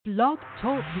Blog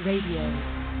Talk Radio.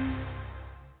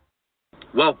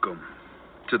 Welcome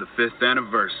to the 5th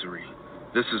anniversary.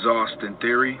 This is Austin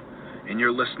Theory, and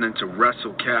you're listening to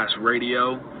WrestleCast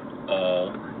Radio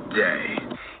all day.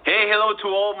 Hey, hello to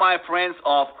all my friends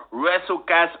of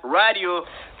WrestleCast Radio.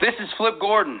 This is Flip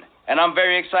Gordon, and I'm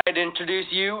very excited to introduce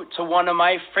you to one of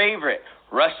my favorite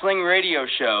wrestling radio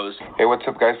shows. Hey, what's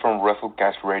up, guys, from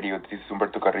WrestleCast Radio. This is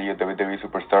Humberto Carrillo, WWE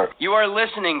Superstar. You are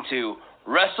listening to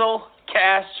WrestleCast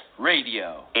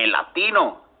Radio. El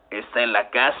Latino está en la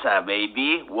casa,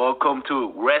 baby. Welcome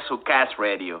to WrestleCast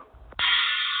Radio.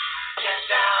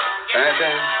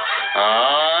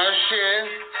 Oh, shit.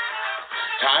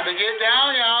 Time to get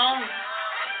down, y'all.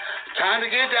 Time to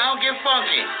get down, get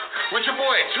funky. With your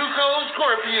boy, Tuco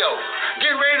Scorpio.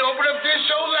 Get ready to open up this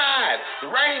show live,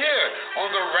 right here on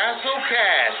the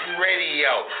WrestleCast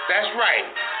Radio. That's right.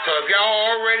 So if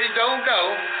y'all already don't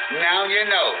know, now you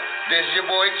know. This is your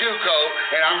boy, Tuco,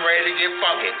 and I'm ready to get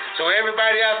funky. So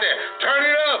everybody out there, turn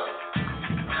it up.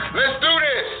 Let's do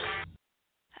this.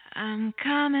 I'm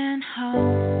coming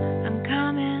home. I'm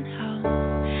coming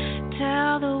home.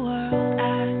 Tell the world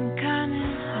I'm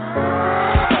coming home.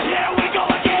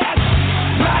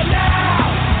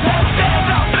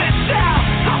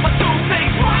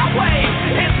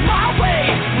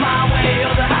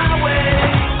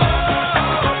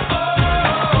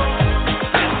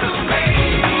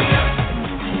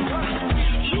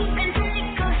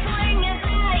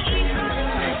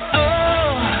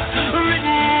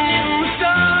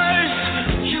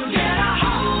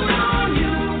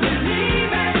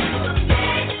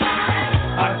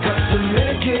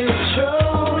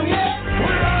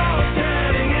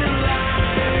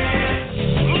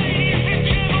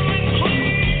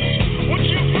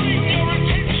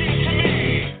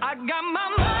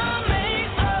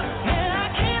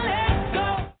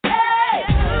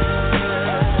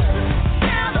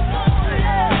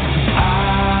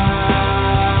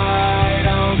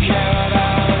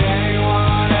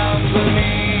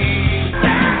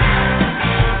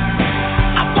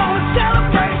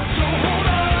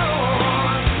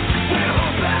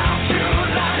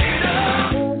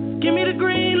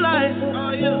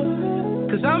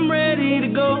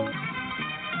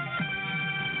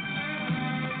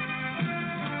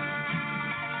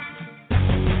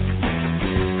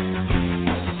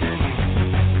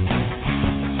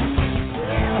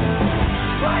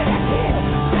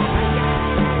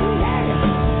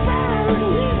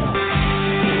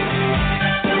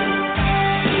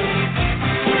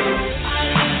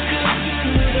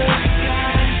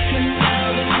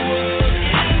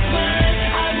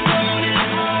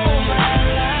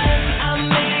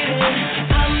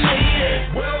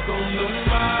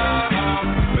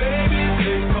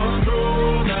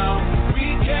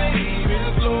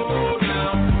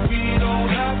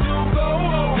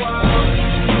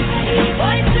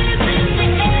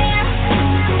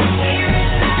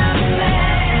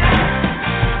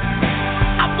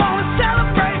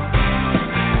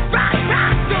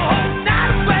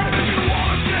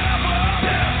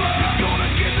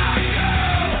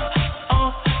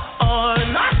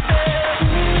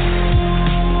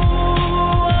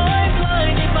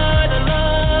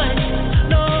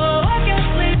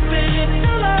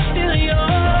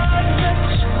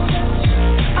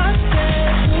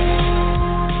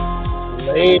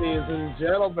 Ladies and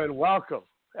gentlemen, welcome.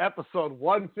 Episode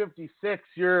 156,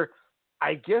 your,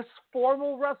 I guess,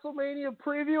 formal WrestleMania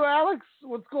preview. Alex,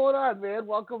 what's going on, man?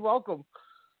 Welcome.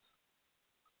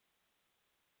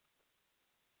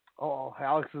 Oh,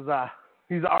 Alex is,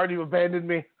 he's already abandoned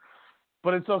me,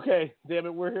 but it's okay. Damn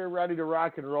it, we're here ready to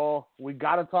rock and roll. We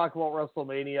got to talk about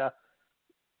WrestleMania.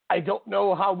 I don't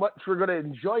know how much we're going to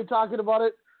enjoy talking about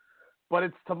it, but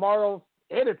it's tomorrow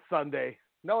and it's Sunday.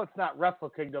 No, it's not Wrestle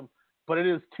Kingdom, but it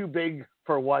is too big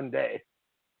for one day.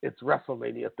 It's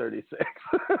WrestleMania 36.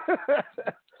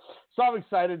 So I'm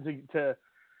excited to,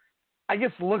 I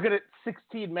guess, look at it.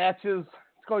 16 matches.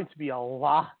 It's going to be a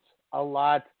lot.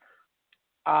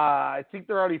 I think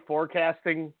they're already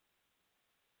forecasting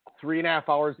 3.5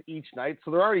 hours each night.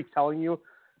 So they're already telling you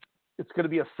it's going to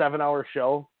be a 7-hour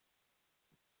show.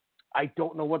 I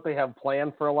don't know what they have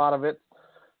planned for a lot of it.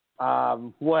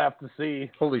 We'll have to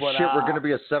see. Holy shit, we're going to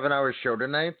be a 7-hour show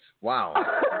tonight? Wow.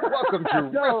 Welcome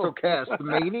to WrestleCast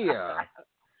Mania.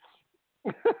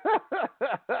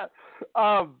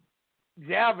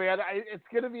 Yeah, man, it's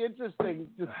going to be interesting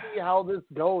to see how this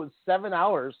goes. 7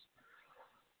 hours.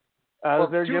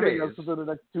 They're 2 giving days. us for the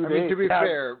next 2 days. I mean, to be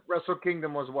fair, Wrestle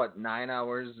Kingdom was, 9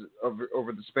 hours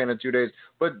over the span of 2 days?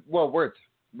 But well worth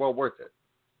it.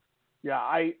 Yeah,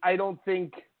 I don't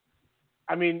think –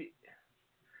 I mean –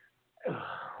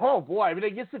 Oh, boy. I mean, I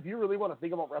guess if you really want to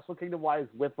think about Wrestle Kingdom-wise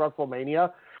with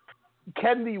WrestleMania,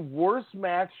 can the worst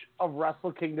match of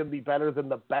Wrestle Kingdom be better than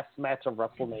the best match of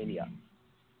WrestleMania?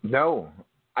 No.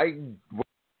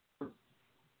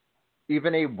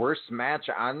 Even a worse match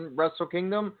on Wrestle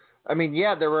Kingdom? I mean,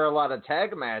 yeah, there were a lot of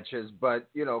tag matches, but,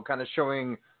 kind of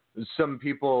showing some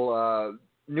people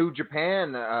New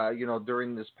Japan,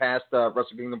 during this past Wrestle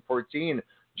Kingdom 14,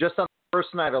 just on the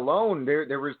first night alone,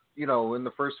 there was, in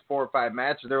the first 4 or 5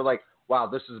 matches, they were like, wow,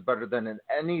 this is better than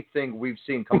anything we've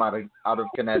seen come out of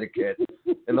Connecticut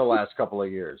in the last couple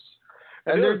of years.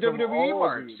 And they're WWE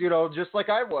marks, just like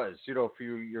I was, a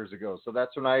few years ago. So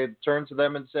that's when I turned to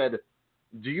them and said,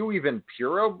 do you even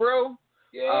Puro, bro?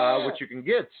 Yeah. Which you can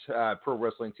get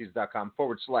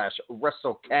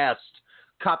ProWrestlingTees.com/WrestleCast.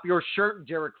 Cop your shirt,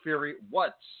 Derek Fury.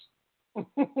 What?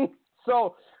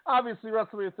 So, obviously,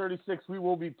 WrestleMania 36, we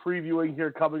will be previewing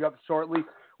here coming up shortly.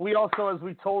 We also, as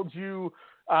we told you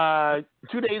 2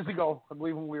 days ago, I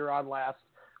believe when we were on last,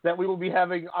 that we will be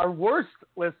having our worst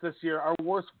list this year, our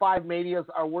worst 5 Manias,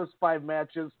 our worst 5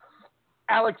 matches.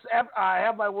 Alex, I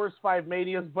have my worst 5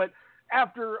 Manias, but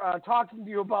after talking to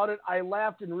you about it, I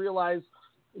laughed and realized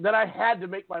that I had to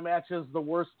make my matches the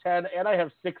worst 10, and I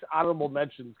have 6 honorable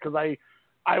mentions because I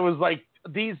was like,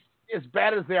 these, as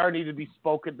bad as they are, need to be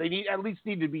spoken. They at least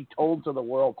need to be told to the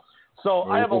world. So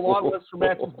I have a long list for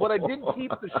matches, but I did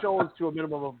keep the shows to a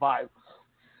minimum of 5.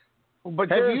 But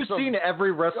have you seen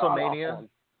every WrestleMania?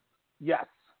 Yes,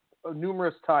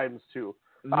 numerous times too.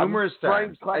 Numerous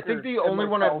times. I think the only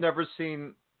one I've never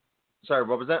seen. Sorry,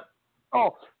 what was that?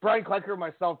 Oh, Brian Klecker and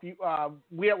myself.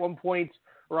 We at one point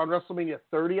around WrestleMania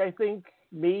 30, I think,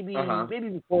 maybe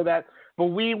before that. But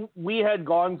we had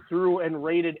gone through and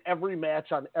rated every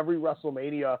match on every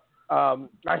WrestleMania. I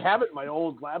have it in my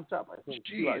old laptop, I think.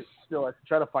 I can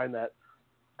try to find that.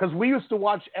 Because we used to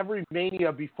watch every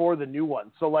Mania before the new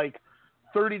one. So,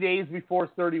 30 days before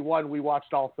 31, we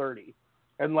watched all 30.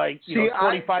 And,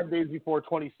 25 days before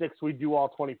 26, we do all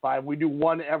 25. We do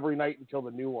one every night until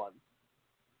the new one.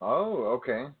 Oh,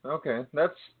 okay.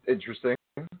 That's interesting.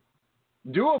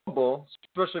 Doable,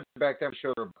 especially back then. The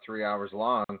show were 3 hours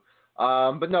long.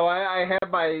 But no, I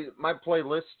have my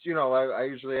playlist. I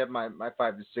usually have my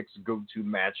 5 to 6 go-to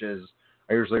matches.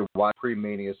 I usually watch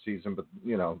pre-Mania season, but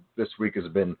this week has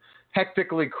been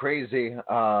hectically crazy,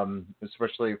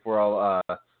 especially for all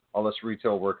us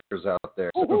retail workers out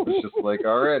there. So it's just like,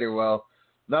 alrighty, well,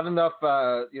 not enough.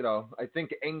 I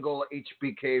think Angle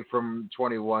HBK from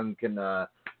 21 can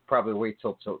probably wait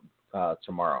till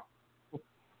tomorrow.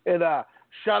 And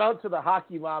shout out to the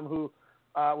hockey mom who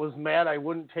was mad I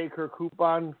wouldn't take her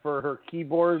coupon for her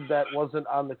keyboard that wasn't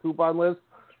on the coupon list,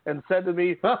 and said to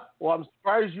me, well, I'm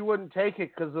surprised you wouldn't take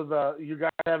it because of you guys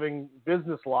having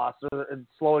business loss and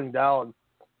slowing down.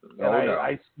 And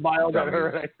I smiled at her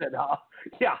and I said,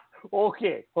 yeah,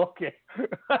 okay.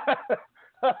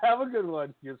 Have a good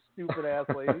one, you stupid ass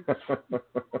lady.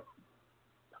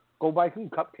 Go buy some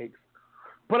cupcakes.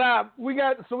 But we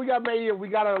got Mania, we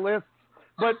got our list,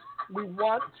 but we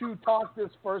want to talk this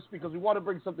first because we want to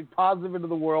bring something positive into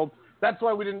the world. That's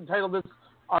why we didn't title this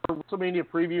our WrestleMania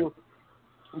preview.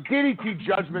 DDT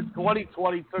Judgment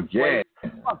 2020 took place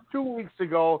about 2 weeks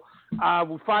ago.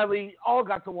 We finally all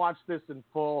got to watch this in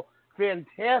full.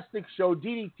 Fantastic show.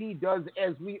 DDT does,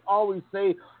 as we always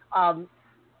say,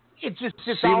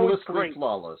 it's always great.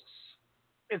 Flawless.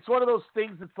 It's one of those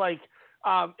things. It's like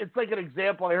an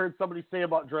example I heard somebody say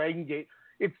about Dragon Gate.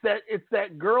 It's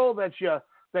that girl that you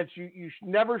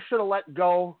never should have let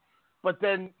go. But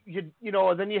then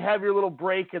then you have your little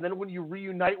break, and then when you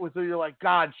reunite with her, you're like,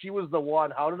 God, she was the one.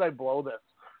 How did I blow this?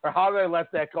 Or how did I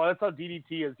let that go? That's how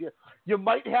DDT is. You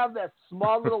might have that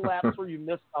small little lapse where you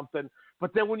miss something,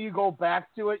 but then when you go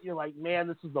back to it, you're like, man,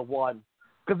 this is the one.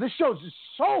 Because this show's just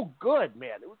so good,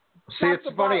 man. It's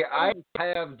funny. I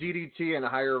have DDT in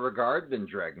higher regard than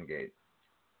Dragon Gate.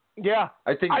 Yeah,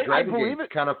 I think Dragon Gate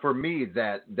kind of for me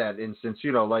that instance,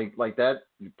 like that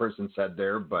person said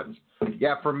there. But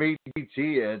yeah, for me,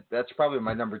 DDT, that's probably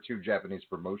my number 2 Japanese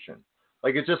promotion.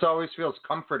 Like it just always feels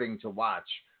comforting to watch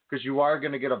because you are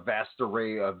going to get a vast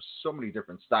array of so many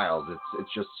different styles.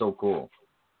 It's just so cool.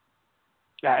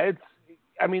 Yeah,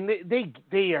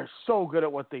 they are so good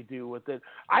at what they do with it.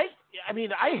 I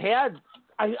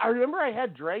remember I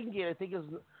had Dragon Gate, I think,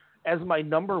 as my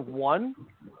number 1.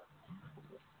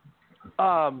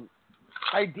 I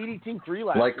had DDT 3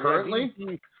 last year. Like currently?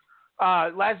 The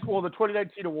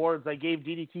 2019 awards, I gave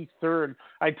DDT 3rd.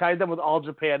 I tied them with All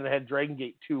Japan and had Dragon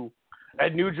Gate 2.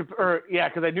 At New Japan,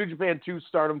 because I had New Japan 2,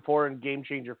 Stardom 4, and Game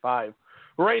Changer 5.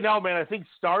 But right now, man, I think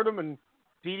Stardom and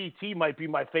DDT might be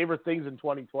my favorite things in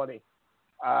 2020.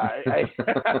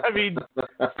 I mean,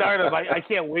 Stardom. I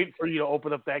can't wait for you to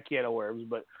open up that can of worms.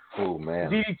 But oh man,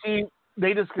 DDT.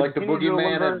 They just like the continue to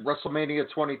Boogeyman lumber. at WrestleMania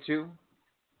 22.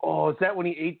 Oh, is that when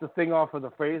he ate the thing off of the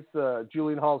face,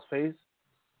 Julian Hall's face?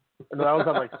 No, that was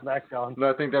on like SmackDown. No,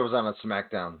 I think that was on a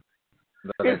SmackDown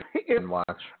that I didn't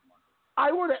watch.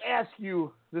 I were to ask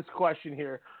you this question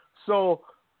here. So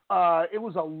it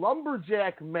was a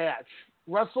lumberjack match,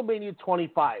 WrestleMania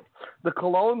 25. The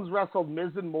Colognes wrestled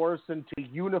Miz and Morrison to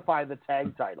unify the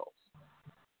tag titles.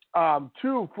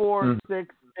 2, 4,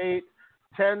 6, 8,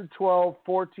 10, 12,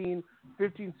 14,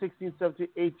 15, 16, 17,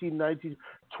 18, 19,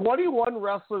 21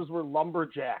 wrestlers were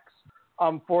lumberjacks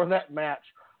for that match.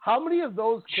 How many of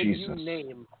those can you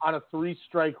name on a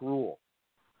 3-strike rule?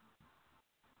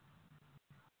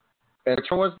 And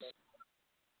which was?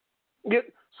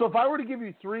 So if I were to give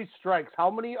you 3 strikes, how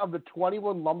many of the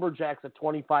 21 lumberjacks at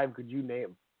 25 could you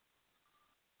name?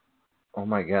 Oh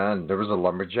my God, there was a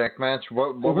lumberjack match.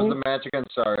 What was the match again?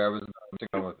 Sorry, I was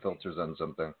thinking with filters on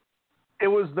something. It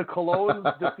was the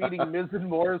Colognes defeating Miz and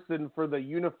Morrison for the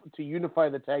to unify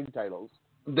the tag titles.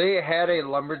 They had a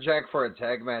lumberjack for a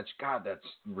tag match. God, that's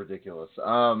ridiculous.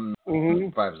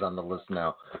 5's on the list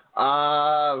now.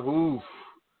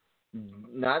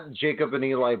 Not Jacob and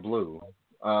Eli Blue.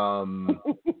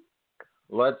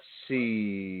 Let's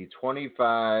see.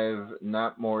 25,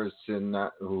 not Morrison, no,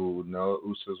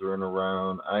 Usos weren't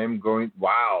around.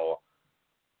 Wow.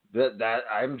 That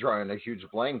I'm drawing a huge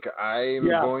blank. I'm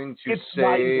going to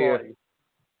say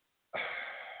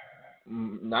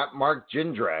not Mark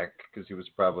Jindrak, because he was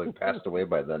probably passed away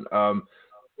by then.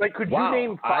 Could you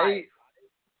name 5?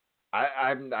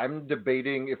 I'm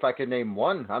debating if I can name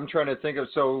one. I'm trying to think of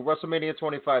WrestleMania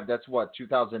 25. That's what,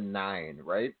 2009,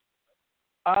 right?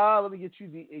 Let me get you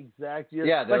the exact year.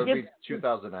 Yeah, that would be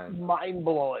 2009. Mind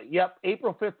blowing. Yep,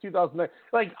 April 5th,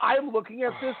 2009. I'm looking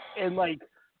at this and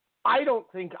I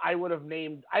don't think I could have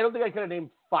named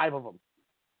 5 of them.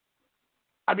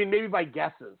 I mean, maybe by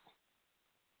guesses.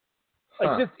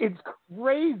 It's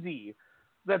crazy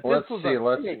that this was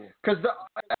a thing. Because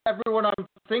everyone I'm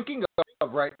thinking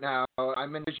of right now,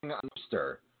 I'm envisioning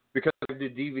Unster because I have the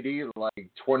DVD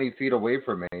 20 feet away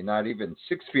from me, not even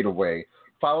 6 feet away.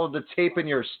 Follow the tape in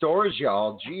your stores,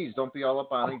 y'all. Jeez, don't be all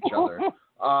up on each other.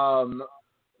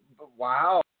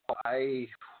 Wow. I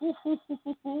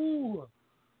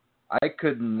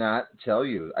could not tell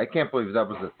you. I can't believe that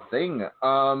was a thing. Do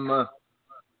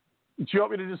you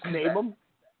want me to just name them?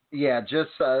 Yeah,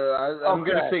 just I'm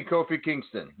going to say Kofi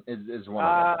Kingston is one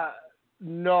of them.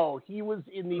 No, he was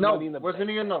in the Money in the wasn't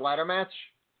he in the ladder match?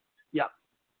 Yeah.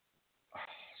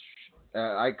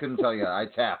 I couldn't tell you. I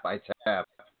tap.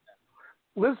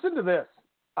 Listen to this.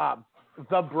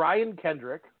 The Brian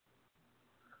Kendrick,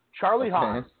 Charlie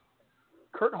Haas,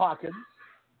 Kurt Hawkins,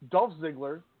 Dolph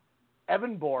Ziggler,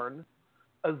 Evan Bourne,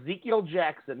 Ezekiel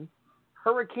Jackson,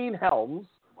 Hurricane Helms,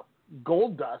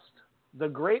 Goldust, The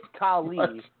Great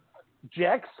Khali,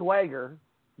 Jack Swagger,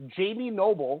 Jamie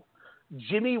Noble,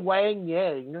 Jimmy Wang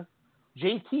Yang,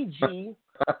 JTG,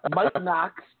 Mike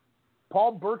Knox,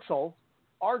 Paul Burchill,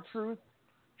 R-Truth,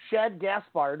 Shad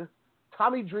Gaspard,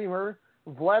 Tommy Dreamer,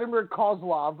 Vladimir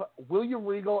Kozlov, William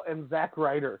Regal, and Zack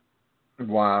Ryder.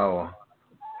 Wow.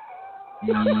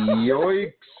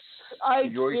 Yoicks. I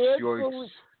can't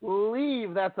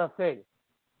believe that's a thing.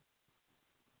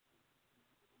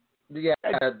 Yeah,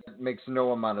 that makes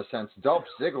no amount of sense. Dolph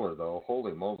Ziggler, though,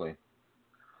 holy moly.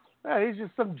 Yeah, he's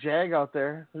just some jag out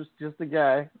there. Just a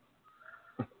guy.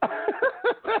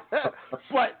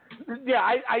 But yeah,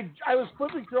 I was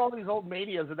flipping through all these old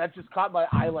manias, and that just caught my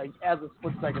eye as a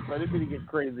split second. So I didn't mean to get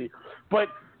crazy. But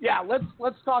yeah,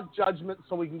 let's talk Judgment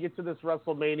so we can get to this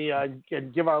WrestleMania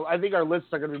and give our. I think our lists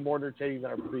are going to be more entertaining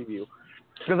than our preview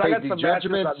because I got some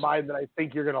matches on mine that I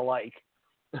think you're going to like.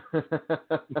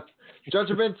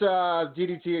 Judgment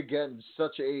DDT again,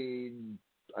 such a.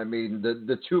 I mean,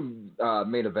 the two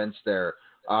main events there.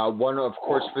 One, of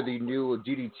course, for the new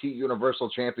DDT Universal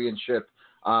Championship,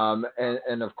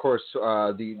 and of course,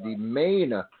 the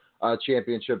main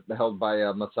championship held by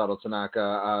Masato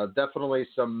Tanaka. Definitely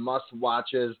some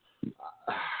must-watches.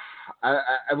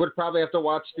 I would probably have to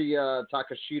watch the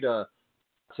Takashita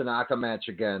Tanaka match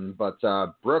again, but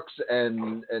Brooks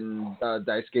and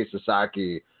Daisuke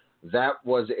Sasaki. That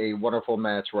was a wonderful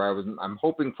match where I'm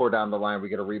hoping for down the line we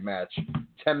get a rematch,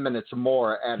 10 minutes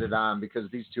more added on because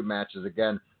these two matches,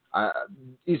 again,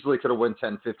 easily could have won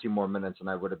 10, 15 more minutes and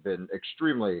I would have been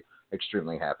extremely,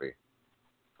 extremely happy.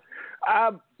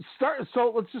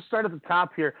 So let's just start at the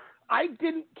top here. I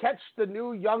didn't catch the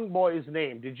new young boy's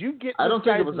name. Did you get? I don't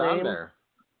think it was name? on there.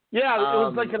 Yeah, it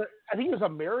was I think he was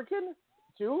American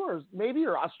too, or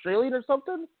Australian or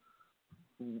something.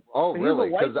 Oh, He's a really?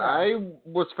 white Because guy. I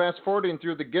was fast forwarding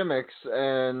through the gimmicks,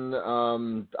 and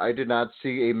I did not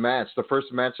see a match. The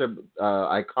first match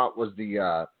I caught was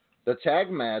the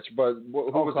tag match, but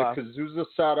who was it? Kazuza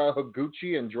Sada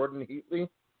Higuchi and Jordan Heatley?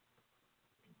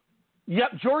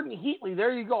 Yep, Jordan Heatley.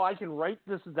 There you go. I can write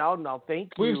this down now.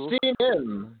 Thank you. We've seen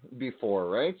him before,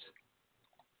 right?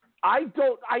 I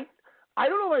don't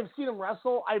know if I've seen him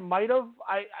wrestle. I might have.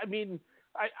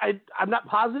 I'm not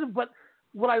positive, but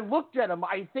when I looked at him,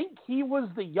 I think he was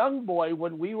the young boy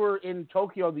when we were in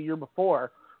Tokyo the year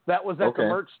before that was at the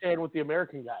merch stand with the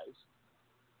American guys.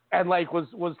 And was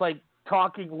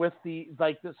talking with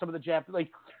some of the Japanese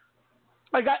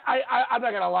I'm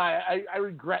not gonna lie, I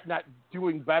regret not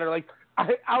doing better. I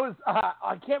can't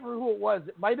remember who it was.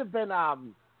 It might have been I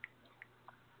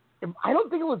don't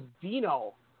think it was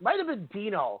Dino. It might have been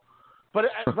Dino. But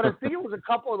I think it was a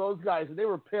couple of those guys, and they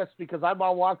were pissed because I'm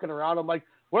all walking around. I'm like,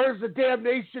 "Where's the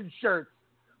Damnation shirts?"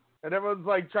 And everyone's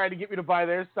trying to get me to buy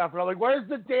their stuff, and I'm like, "Where's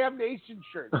the Damnation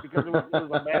shirts?" Because it was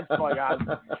a match going on.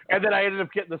 And then I ended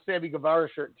up getting the Sammy Guevara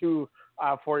shirt too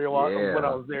for you when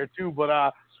I was there too.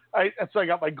 But so I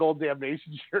got my gold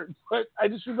Damnation shirt. But I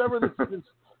just remember this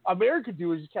American dude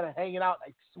was just kind of hanging out.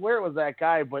 I swear it was that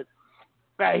guy, but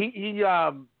he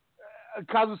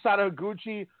Kazusada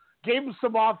Higuchi gave him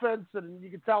some offense, and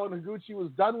you could tell when Higuchi was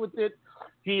done with it,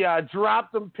 he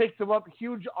dropped him, picked him up,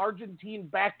 huge Argentine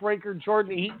backbreaker.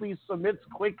 Jordan Heatley submits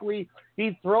quickly.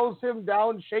 He throws him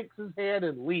down, shakes his hand,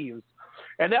 and leaves.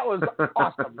 And that was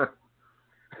awesome.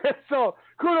 So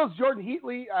kudos, Jordan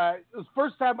Heatley. It was the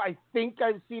first time I think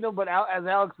I've seen him, but as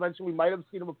Alex mentioned, we might have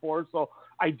seen him before, so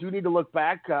I do need to look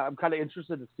back. I'm kind of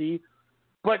interested to see.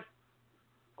 But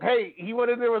hey, he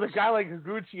went in there with a guy like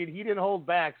Higuchi, and he didn't hold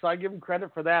back, so I give him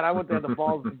credit for that. I wouldn't have the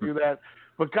balls to do that.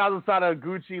 But Kazusada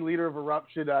Higuchi, leader of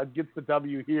Eruption, gets the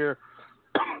W here.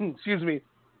 Excuse me.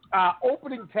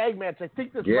 Opening tag match. I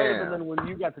think this might have been when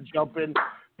you got to jump in.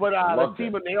 But the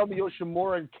team of Naomi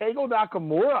Yoshimura and Keigo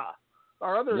Nakamura,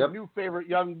 our other new favorite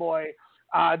young boy,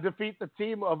 defeat the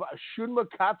team of Shunma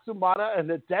Katsumata and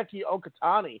Hideki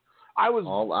Okatani. I was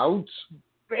all out.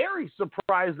 Very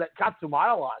surprised that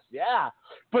Katsumata lost. Yeah,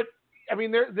 but I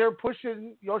mean they're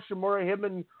pushing Yoshimura. Him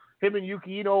and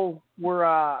Yuki Ueno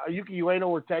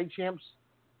were tag champs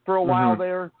for a while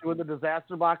there, doing the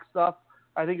Disaster Box stuff.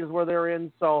 I think is where they're in.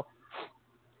 So,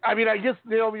 I mean, I guess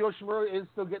Naomi Yoshimura is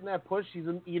still getting that push. He's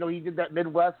in, he did that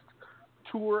Midwest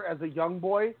tour as a young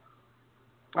boy.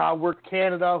 Worked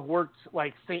Canada, worked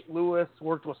St. Louis,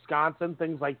 worked Wisconsin,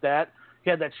 things like that. He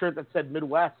had that shirt that said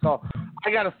Midwest, so I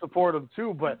got to support him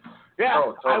too. But yeah,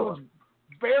 I was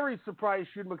very surprised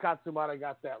Shunma Katsumata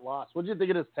got that loss. What did you think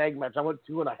of this tag match? I went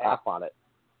 2.5 on it.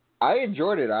 I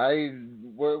enjoyed it.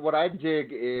 What I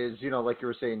dig is, like you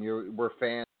were saying, we're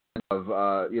fans of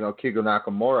Keigo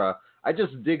Nakamura. I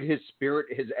just dig his spirit,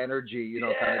 his energy,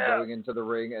 kind of going into the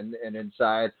ring and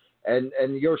inside. And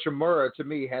Yoshimura, to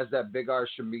me, has that big R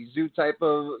Shimizu type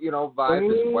of,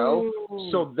 vibe as well.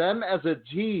 So them as a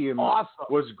team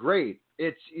was great.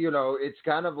 It's, it's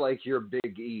kind of like your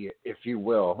Big E, if you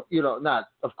will. Not,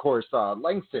 of course,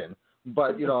 Langston,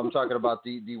 but, I'm talking about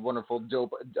the wonderful,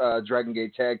 dope Dragon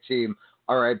Gate tag team.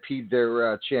 RIP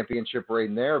their championship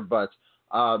reign there. But,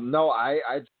 no,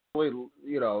 I totally,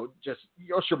 just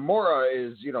Yoshimura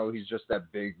is, he's just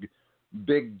that big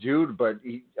dude, but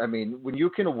when you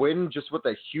can win just with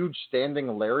a huge standing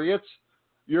lariat,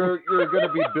 you're going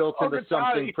to be built into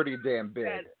something pretty damn big.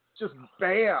 Just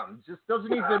bam, just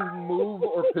doesn't even move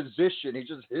or position. He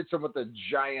just hits him with a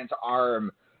giant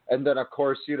arm, and then of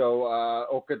course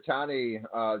Okatani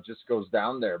just goes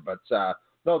down there. But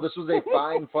no, this was a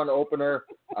fun opener.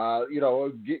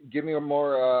 Give me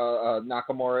more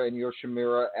Nakamura and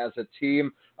Yoshimura as a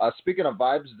team. Speaking of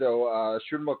vibes, though,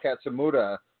 Shunma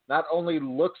Katsumata not only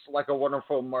looks like a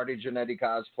wonderful Marty Jannetty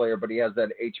cosplayer, but he has that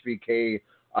HBK,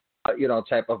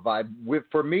 type of vibe.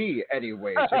 For me,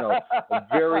 anyways,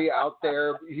 very out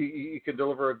there. He can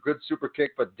deliver a good super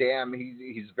kick, but damn,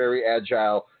 he's very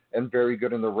agile and very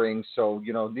good in the ring. So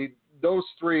those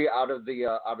three out of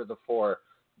the four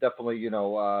definitely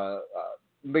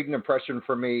make an impression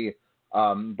for me.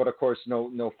 But of course,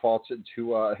 no faults to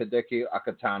Hideki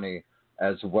Okatani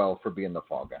as well for being the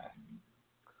fall guy.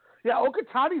 Yeah,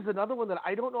 Okatani's another one that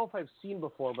I don't know if I've seen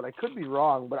before, but I could be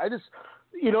wrong. But I just,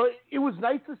 it was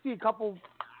nice to see a couple,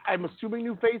 I'm assuming,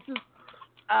 new faces.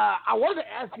 I wanted to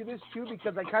ask you this, too,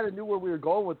 because I kind of knew where we were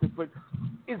going with it, but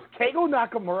is Keigo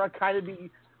Nakamura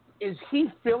is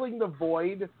he filling the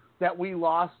void that we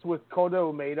lost with Kota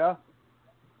Umeda?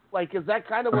 Is that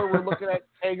kind of where we're looking at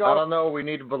Keigo? I don't know. We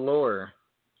need velour.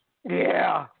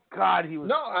 Yeah. God, he was.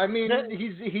 No, I mean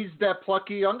he's that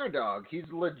plucky underdog. He's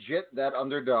legit that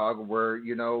underdog where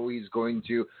he's going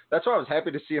to. That's why I was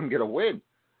happy to see him get a win.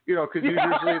 Because he's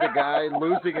usually the guy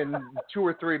losing in 2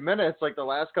 or 3 minutes, like the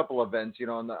last couple events.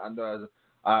 On the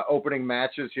opening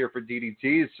matches here for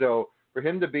DDT. So for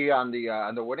him to be on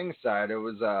the winning side, it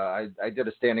was I did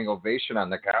a standing ovation on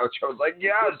the couch. I was like,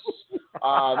 yes.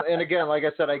 And again, like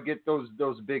I said, I get those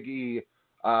Big E.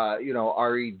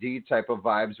 RED type of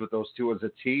vibes with those two as a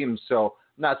team. So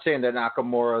I'm not saying that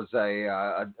Nakamura's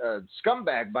a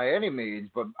scumbag by any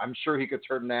means, but I'm sure he could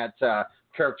turn that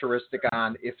characteristic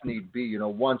on if need be.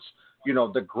 Once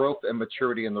the growth and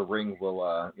maturity in the ring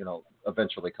will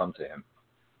eventually come to him.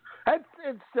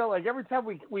 It's still like every time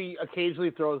we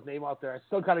occasionally throw his name out there, I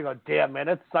still kind of go, damn man,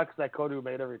 it sucks that Kota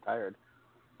Umeda retired.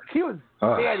 He was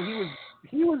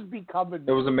he was becoming.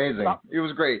 It was amazing. It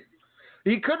was great.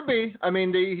 He could be. I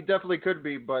mean, he definitely could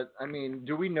be. But I mean,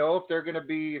 do we know if they're going to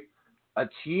be a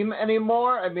team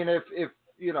anymore? I mean, if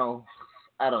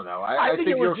I don't know. I think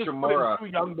it was Yoshimura. Just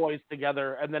putting two young boys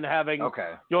together and then having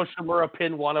Yoshimura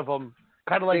pin one of them,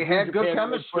 kind of like they had good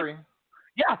chemistry.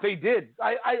 Yeah, they did.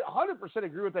 I 100%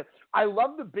 agree with that. I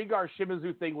love the Big R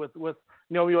Shimizu thing with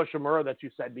Naomi Yoshimura that you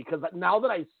said, because now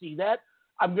that I see that,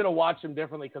 I'm gonna watch him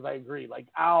differently because I agree. Like,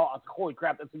 holy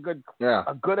crap, that's a good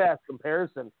ass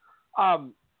comparison.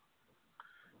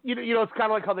 It's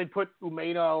kind of like how they put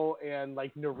Umeno and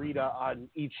like Narita on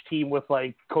each team with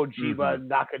like Kojima and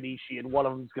Nakanishi, and one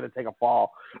of them's going to take a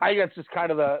fall. I think that's just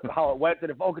kind of how it went. And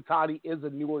if Okatani is a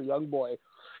newer young boy,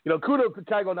 kudos to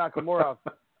Kaigo Nakamura.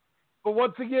 But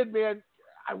once again, man,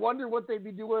 I wonder what they'd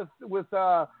be doing with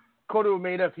Kota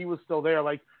Umeda if he was still there.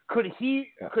 Like, could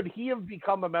he have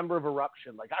become a member of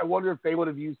Eruption? Like, I wonder if they would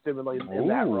have used him in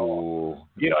that role.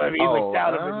 You know what I mean? Like,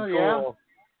 that would have been cool.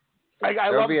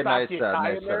 I love Saki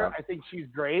Akai in there. I think she's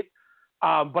great.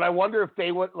 But I wonder if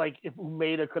they would, like, if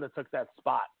Umeda could have took that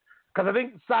spot. Because I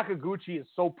think Sakaguchi is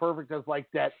so perfect as, like,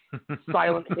 that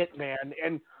silent hitman.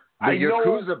 And the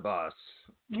Yakuza boss.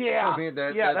 Yeah. I mean,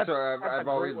 that's what I've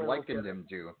always likened him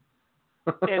to.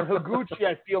 And Higuchi,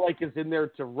 I feel like, is in there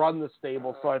to run the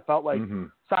stable. So I felt like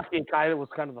Saki Akai was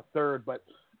kind of the third. But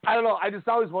I don't know. I just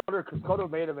always wonder, because Kota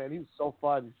Umeda, man, he was so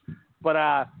fun.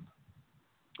 But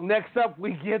next up,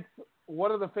 we get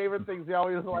one of the favorite things they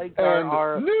always like are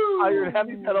Iron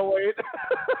Heavy Metalweight.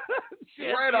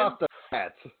 Right off the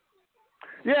bat.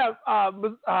 Yeah,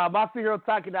 Masahiro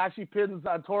Takanashi pins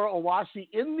Toru Owashi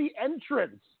in the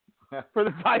entrance for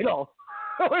the title,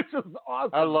 which is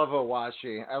awesome. I love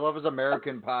Owashi. I love his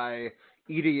American Pie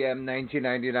EDM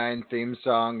 1999 theme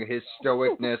song, his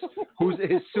stoicness,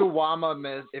 his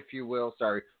Suwama, if you will.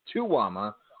 Sorry,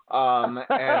 Tuwama.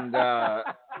 And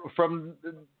from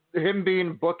him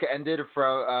being bookended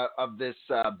of this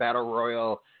battle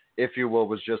royal, if you will,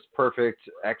 was just perfect,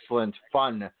 excellent,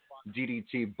 fun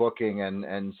DDT booking,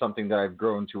 and something that I've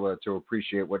grown to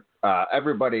appreciate. What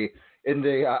everybody in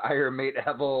the Iron Maiden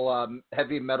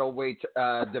heavy metalweight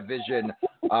division,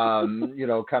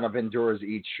 kind of endures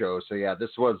each show. So yeah, this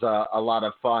was a lot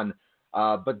of fun.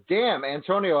 But damn,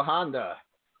 Antonio Honda.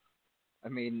 I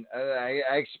mean, I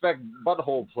expect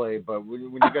butthole play, but when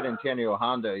you get Antonio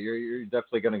Honda, you're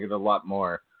definitely going to get a lot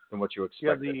more than what you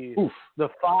expected. Yeah, the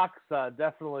Fox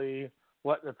definitely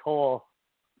what the toll.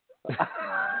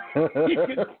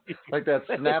 Like that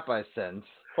snap I sent.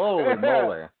 Holy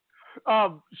moly.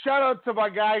 Shout out to my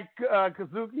guy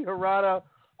Kazuki Harada.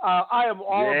 I am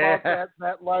all about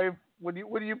that life. When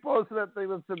you posted that thing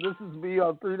that said "This is me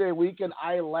on 3-day weekend,"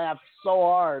 I laughed so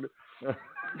hard.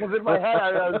 Because in my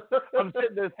head, I'm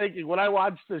sitting there thinking, when I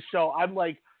watch this show, I'm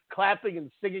like clapping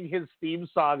and singing his theme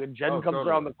song, and Jen comes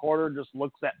around the corner and just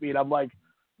looks at me, and I'm like,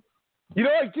 get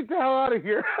the hell out of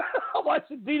here. I'm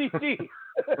watching DDT.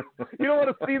 You don't want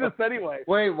to see this anyway.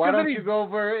 Wait, why don't you go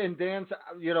over and dance,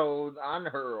 on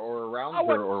her or around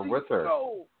her or with her?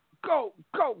 Go.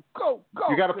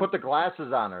 You got to put the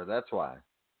glasses on her. That's why.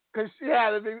 Because,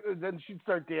 then she'd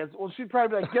start dancing. Well, she'd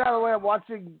probably be like, get out of the way, I'm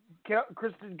watching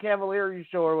Kristen Cavallari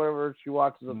show or whatever she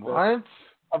watches. What?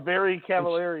 A very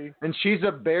Cavallari. And she's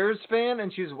a Bears fan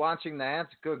and she's watching that?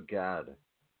 Good God.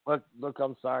 Look,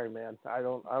 I'm sorry, man. I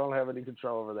don't have any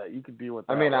control over that. You could be with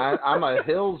that. I mean, I'm a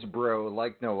Hills bro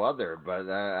like no other, but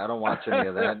I don't watch any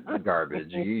of that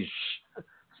garbage. Yeesh.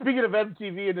 Speaking of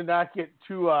MTV, and to not get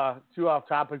too off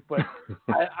topic, but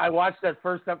I watched that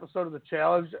first episode of The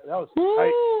Challenge. That was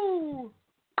tight.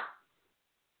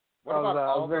 What about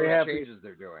all those changes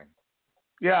they're doing?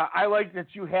 Yeah, I like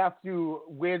that you have to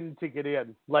win to get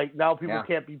in. Like, now people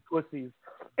can't be pussies.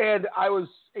 And I was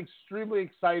extremely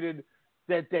excited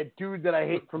that dude that I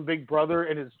hate from Big Brother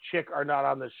and his chick are not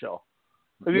on this show.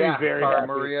 Yeah, very Cara happy.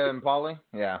 Maria and Paulie.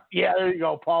 Yeah. Yeah, there you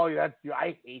go, Paulie.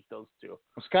 I hate those two.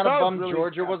 I was kind of bummed really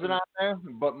Georgia happy. wasn't on there,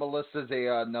 but Melissa's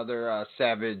another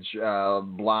savage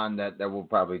blonde that will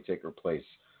probably take her place.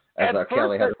 As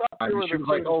Kelly had, she was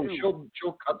like, "Oh,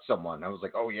 she'll cut someone." I was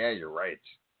like, "Oh yeah, you're right."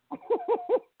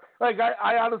 Like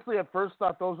I honestly at first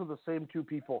thought those were the same two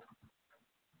people.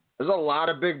 There's a lot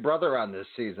of Big Brother on this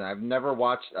season. I've never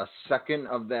watched a second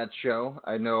of that show.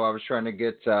 I know I was trying to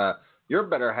get your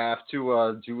better half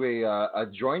to do a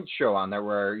joint show on there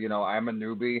where I'm a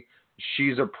newbie,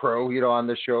 she's a pro, on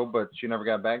the show, but she never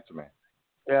got back to me.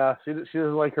 Yeah, she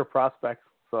doesn't like her prospects,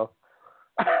 so.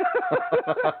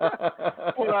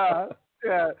 But,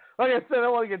 yeah, like I said, I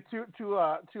don't want to get too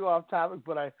off topic,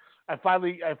 but I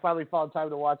finally found time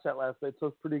to watch that last night, so I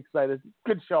was pretty excited.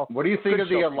 Good show. What do you think of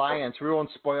the alliance? We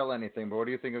won't spoil anything, but what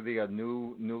do you think of the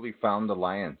newly found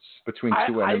alliance between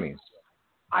two enemies?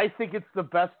 I think it's the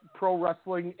best pro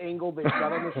wrestling angle they've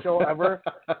done on the show ever.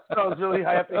 So I was really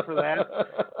happy for that.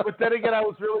 But then again, I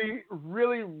was really,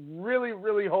 really, really,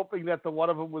 really hoping that the one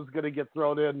of them was going to get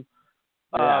thrown in.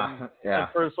 Yeah. The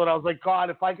first one, I was like, God,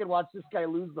 if I could watch this guy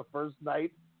lose the first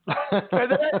night.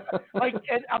 And then,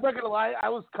 and I'm not gonna lie, I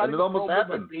was cutting promo in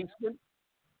my basement,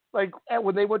 like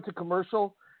when they went to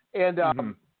commercial, and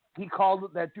he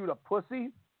called that dude a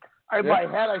pussy. In my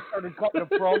head, I started cutting a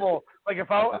promo. Like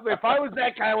if I was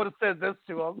that guy, I would have said this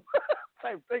to him.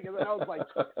 Type thing. And then I was like,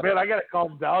 man, I gotta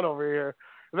calm down over here.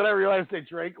 And then I realized they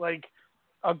drank like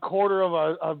a quarter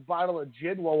of a bottle of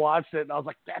gin while watching it, and I was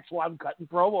like, that's why I'm cutting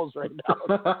promos right now.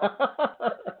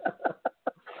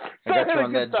 I got you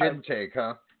on that gin take,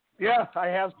 huh? Yeah, I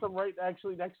have some right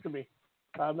actually next to me.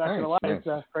 I'm not gonna lie, it's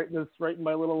right in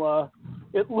my little.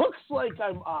 It looks like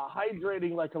I'm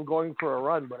hydrating, like I'm going for a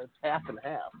run, but it's half and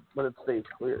half, but it stays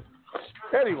clear.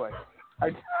 Anyway,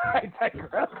 I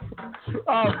digress.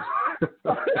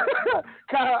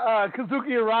 Kazuki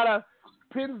Hirata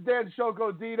pins Dan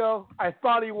Shokodino. I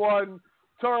thought he won.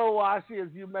 Toru Owashi, as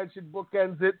you mentioned,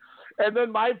 bookends it. And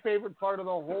then my favorite part of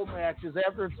the whole match is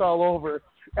after it's all over,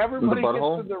 everybody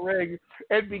gets in the ring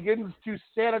and begins to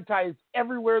sanitize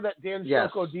everywhere that Dan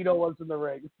Shokodino was in the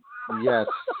ring. Yes.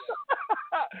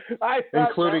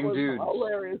 Including dudes.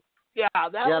 Hilarious. Yeah,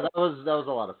 that was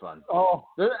a lot of fun. Oh.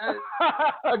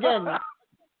 Again,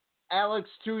 Alex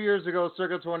 2 years ago,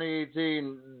 circa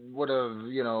 2018, would have,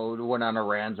 went on a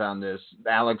rant on this.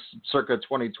 Alex, circa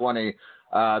 2020,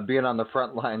 being on the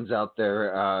front lines out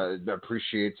there,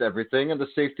 appreciates everything and the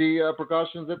safety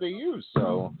precautions that they use.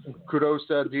 So kudos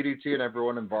to DDT and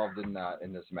everyone involved in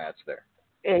this match there.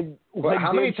 And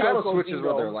how many title switches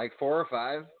were there? Like 4 or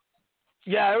 5?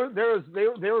 Yeah,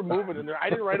 they were moving in there. I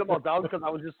didn't write them all down because I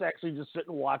was just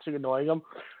sitting watching, annoying them.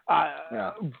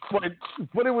 But it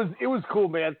was cool,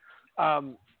 man.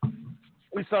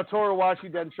 We saw Toru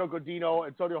Owashi, then Shokodino,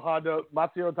 Antonio Honda,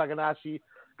 Masahiro Takanashi,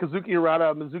 Kazuki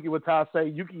Hirata, Mizuki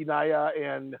Watase, Yuki Naya,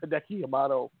 and Hideki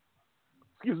Yamato.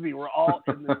 Excuse me, we're all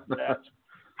in this match.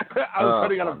 I was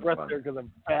running out of breath there because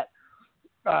I'm fat.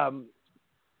 It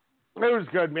was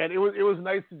good, man. It was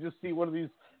nice to just see one of these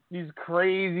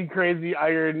crazy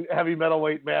iron heavy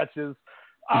metalweight matches.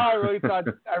 I really thought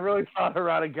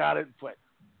Hirata got it, but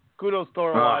kudos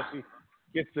Toru Owashi.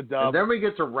 Gets the dub. And then we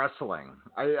get to wrestling.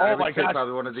 I would say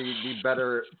probably one of the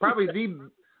better, probably the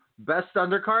best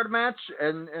undercard match.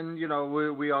 And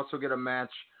we also get a match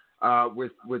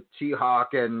with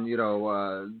T-Hawk and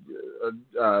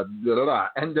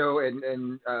Endo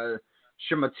and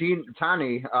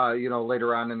Shimatani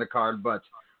later on in the card. But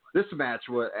this match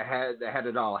had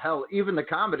it all. Hell, even the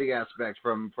comedy aspect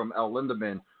from El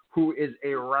Lindemann, who is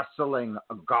a wrestling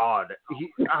god.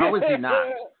 How is he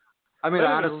not? I mean,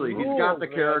 honestly, he's got the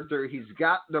character, he's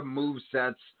got the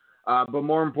movesets, but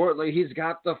more importantly, he's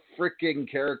got the freaking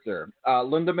character.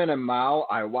 Lindemann and Mao,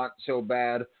 I want so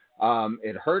bad.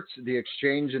 It hurts. The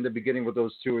exchange in the beginning with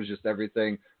those two is just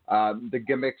everything. The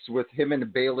gimmicks with him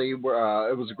and Bailey, it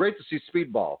was great to see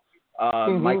Speedball.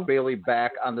 Mike Bailey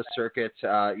back on the circuit,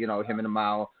 him and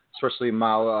Mao, especially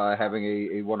Mao having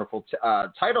a wonderful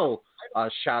title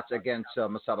shots against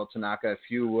Masato Tanaka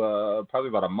probably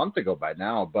about a month ago by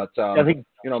now. But I think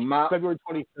Mao, February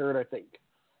 23rd, I think.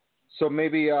 So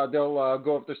maybe they'll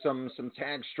go after some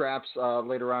tag straps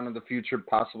later on in the future,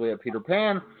 possibly at Peter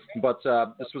Pan. But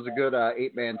this was a good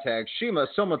 8-man tag. Shima,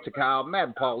 Soma Takao,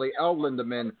 Mad Paulie, El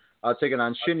Lindemann taking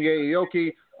on Shinya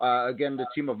Aoki. Again, the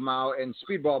team of Mao and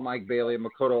Speedball Mike Bailey and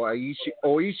Makoto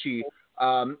Oishi.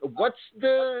 What's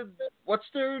their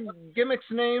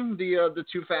gimmick's name? The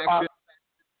two factions.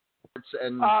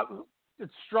 And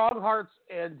it's Strong Hearts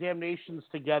and Damnations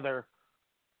together.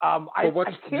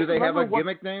 Do they have a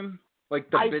gimmick name? Like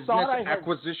the business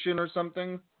acquisition or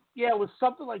something? Yeah, it was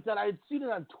something like that. I had seen it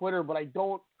on Twitter, but I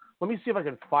don't. Let me see if I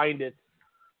can find it.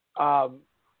 And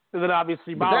then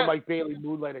obviously Mike Bailey,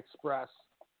 Moonlight Express.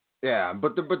 Yeah,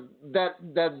 but that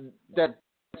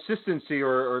consistency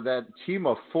or that team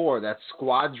of four, that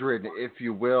squadron, if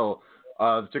you will,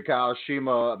 of Takao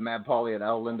Shima, Matt Pauly, and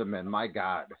El Lindaman. My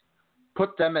God,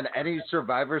 put them in any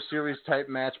Survivor Series type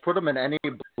match. Put them in any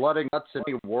blood and guts,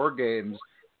 any War Games,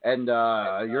 and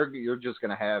you're just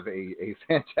gonna have a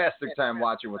fantastic time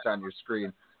watching what's on your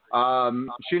screen.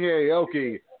 Shinya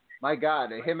Aoki, my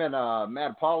God, him and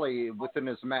Matt Pauly within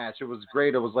this match, it was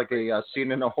great. It was like a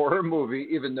scene in a horror movie,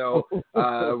 even though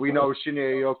we know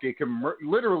Shinya Aoki can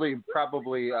literally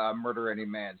probably murder any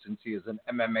man since he is an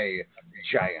MMA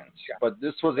giant. But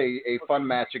this was a fun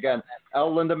match again.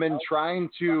 El Lindaman trying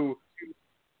to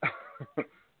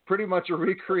pretty much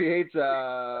recreate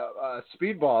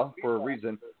Speedball for a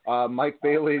reason. Mike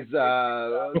Bailey's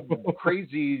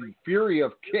crazy fury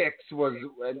of kicks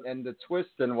and the twist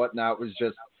and whatnot was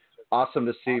just awesome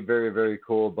to see. Very, very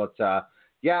cool. But,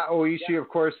 Oishi, of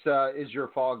course, is your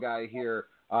fall guy here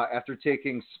after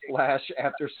taking splash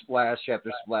after splash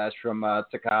after splash from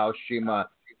Takao Shima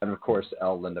and, of course,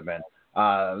 El Lindaman.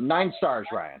 9 stars,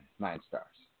 Ryan. 9 stars.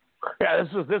 Yeah,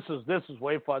 this is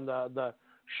way fun. The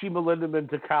Shima Lindaman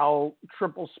Takao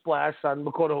triple splash on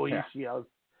Makoto Oishi. Yeah.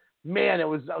 I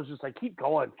was just like, keep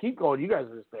going. You guys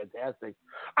are just fantastic.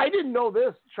 I didn't know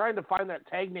this. Trying to find that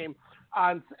tag name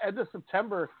on end of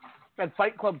September at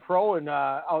Fight Club Pro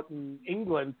out in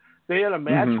England. They had a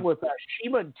match with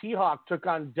Shima and T-Hawk took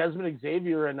on Desmond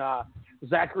Xavier and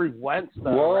Zachary Wentz.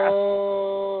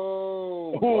 Whoa!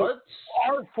 What?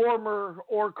 Are former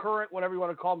or current, whatever you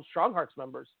want to call them, Strong Hearts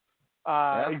members.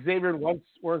 Xavier and Wentz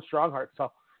were in Strong Hearts,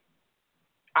 so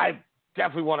I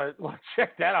definitely want to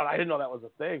check that out. I didn't know that was a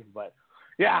thing, but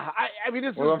yeah, I mean,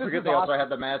 this don't this forget is they awesome. also had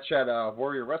the match at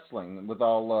Warrior Wrestling with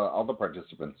all the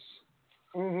participants.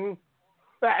 Mm-hmm.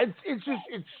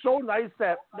 It's so nice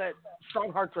that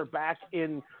Strong Hearts are back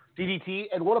in DDT,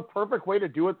 and what a perfect way to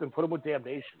do it than put them with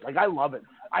Damnation. Like, I love it.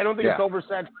 I don't think it's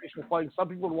oversaturation of playing. Some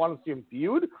people would want to see them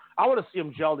feud. I want to see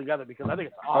them gel together because I think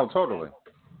it's awesome. Oh, totally.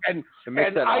 And it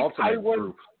makes that ultimate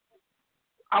group.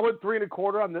 I went 3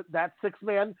 1/4 on that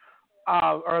 6-man,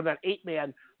 or that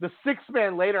 8-man. The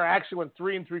 6-man later, I actually went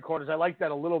 3 3/4. I like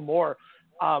that a little more.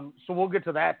 So we'll get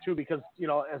to that too because,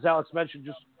 as Alex mentioned,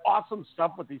 just awesome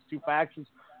stuff with these two factions.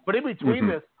 But in between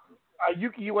this,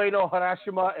 Yuki Ueno,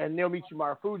 Harashima, and Naomichi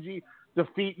Marufuji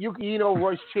defeat Yuki Ueno,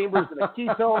 Royce Chambers, and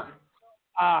Akito.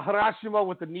 Harashima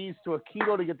with the knees to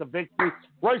Akito to get the victory.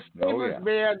 Royce Chambers,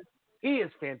 man, he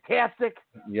is fantastic.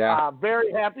 Yeah.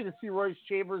 Very happy to see Royce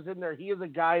Chambers in there. He is a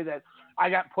guy that I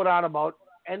got put on about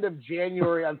end of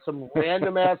January on some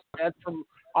random ass bet from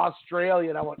Australia,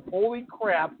 and I went, holy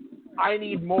crap, I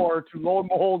need more. To lo and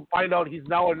behold, find out he's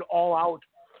now an all-out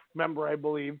member, I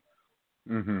believe.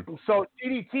 Mm-hmm. So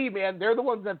DDT, man, they're the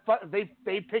ones that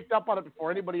they picked up on it before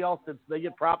anybody else did, so they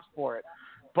get props for it.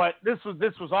 But this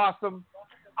was awesome.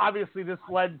 Obviously, this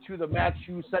led to the match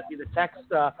you sent me the text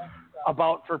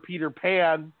about for Peter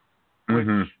Pan, which,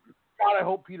 God, I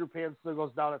hope Peter Pan still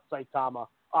goes down at Saitama.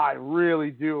 I really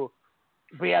do.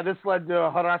 But yeah, this led to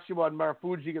Harashima and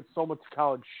Marufuji get so much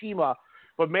Takao and Shima.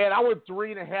 But man, I went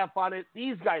 3 1/2 on it.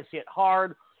 These guys hit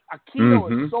hard.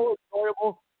 Akito is so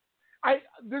enjoyable.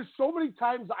 There's so many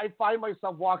times I find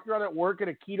myself walking around at work and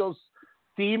Akito's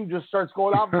theme just starts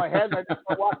going off in my head, and I just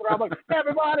start walking around like,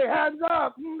 everybody hands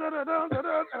up, and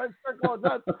I start going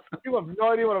nuts. People have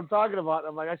no idea what I'm talking about. And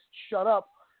I'm like, I should shut up.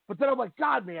 But then I'm like,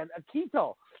 God, man,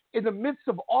 Akito, in the midst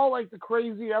of all like the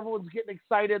crazy, everyone's getting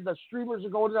excited, the streamers are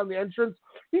going down the entrance,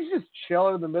 he's just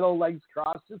chilling in the middle, legs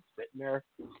crossed, just sitting there.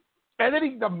 And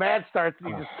then the match starts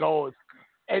and he just goes.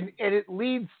 And it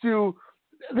leads to,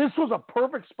 this was a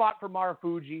perfect spot for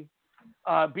Marufuji.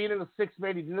 Being in a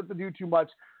 6-man, he didn't have to do too much.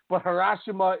 But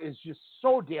Harashima is just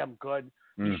so damn good.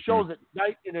 He shows it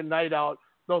night in and night out.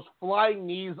 Those flying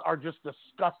knees are just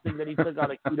disgusting that he took on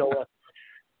Akito with.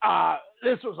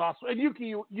 This was awesome. And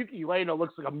Yuki Ueno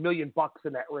looks like $1 million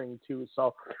in that ring, too.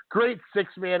 So, great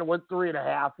 6-man, went 3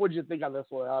 1/2. What'd you think on this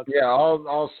one, Alex? Yeah,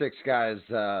 all 6 guys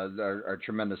are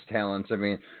tremendous talents. I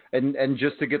mean, and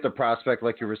just to get the prospect,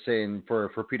 like you were saying, for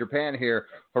Peter Pan here,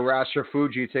 Harasha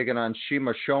Fuji taking on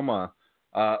Shima Shoma,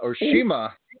 or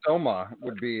Shima Soma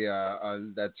would be,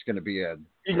 that's going to be a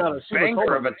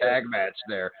banger of a tag match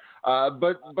there.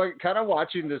 But kind of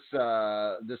watching this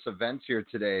event here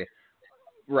today,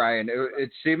 Ryan,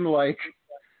 it seemed like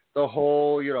the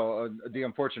whole, the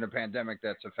unfortunate pandemic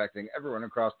that's affecting everyone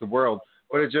across the world.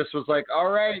 But it just was like, all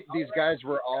right, these guys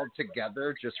were all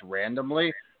together just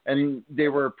randomly, and they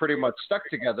were pretty much stuck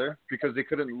together because they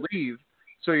couldn't leave.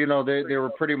 So, they were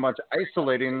pretty much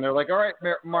isolating. They're like, all right,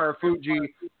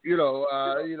 Marufuji,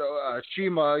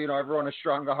 Shima, everyone has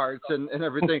stronger hearts and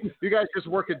everything. You guys just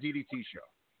work a DDT show.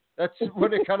 That's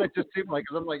what it kind of just seemed like.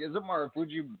 Cause I'm like, isn't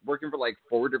Marufuji working for like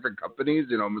 4 different companies?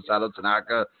 Masato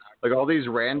Tanaka, like all these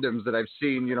randoms that I've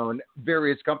seen, in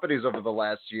various companies over the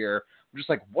last year. I'm just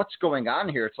like, what's going on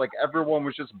here? It's like everyone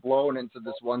was just blown into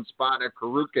this one spot at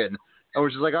Karukin. And we're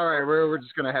just like, all right, we're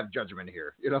just gonna have judgment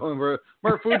here, and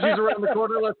Marufuji's around the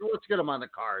corner. Let's get him on the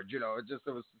card, It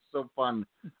was so fun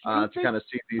to kind of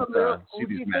see these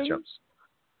matchups.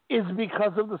 Is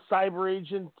because of the Cyber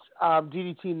Agent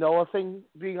DDT Noah thing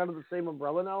being under the same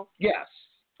umbrella now? Yes.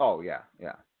 Oh yeah.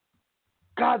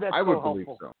 God, that's I would helpful. believe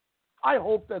so. I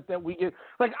hope that we get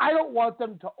I don't want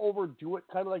them to overdo it,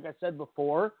 kind of like I said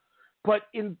before, but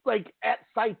in at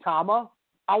Saitama,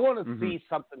 I want to see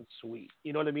something sweet.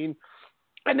 You know what I mean?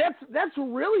 And that's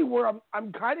really where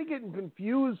I'm kind of getting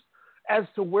confused as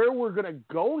to where we're gonna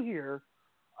go here.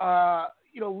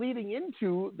 Leading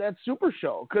into that Super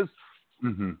Show, because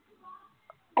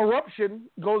Eruption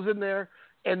goes in there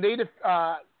and they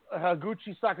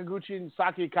Higuchi, Sakaguchi, and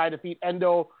Saki Akai defeat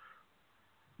Endo,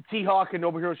 T-Hawk, and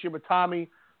Nobuhiro Shimatami.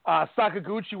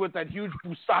 Sakaguchi with that huge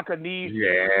Busaka knee.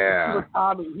 Yeah.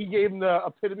 Shimatami, he gave him the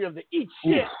epitome of the eat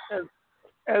shit,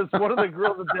 as one of the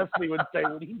girls of Destiny would say.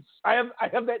 I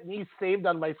have that knee saved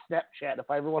on my Snapchat if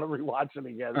I ever want to rewatch him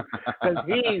again, because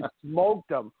he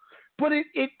smoked him. But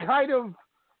it kind of,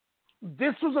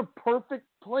 this was a perfect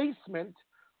placement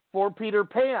for Peter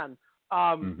Pan.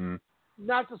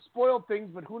 Not to spoil things,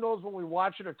 but who knows when we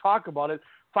watch it or talk about it.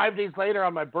 5 days later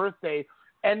on my birthday,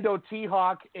 Endo,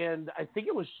 T-Hawk, and I think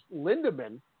it was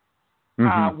Lindemann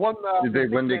won the... Did they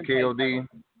win the KOD?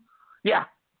 Yeah.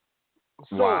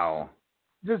 So, wow.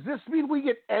 Does this mean we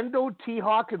get Endo,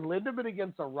 T-Hawk, and Lindemann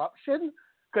against Eruption?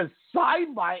 Because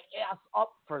sign my ass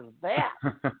up for that.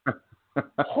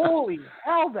 Holy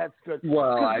hell, that's good.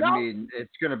 Well, I mean,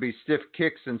 it's going to be stiff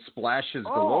kicks and splashes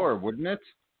galore, wouldn't it?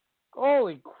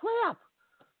 Holy crap.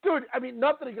 Dude, I mean,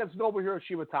 nothing against Nobuhiro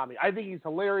Shimatami. I think he's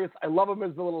hilarious. I love him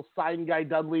as the little sign guy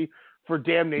Dudley for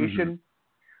Damnation.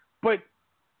 But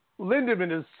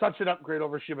Lindemann is such an upgrade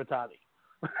over Shimatani.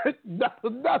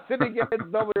 Nothing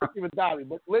against Nobuhiro Shimatami,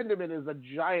 but Lindemann is a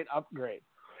giant upgrade.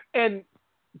 And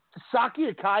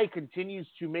Saki Akai continues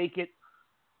to make it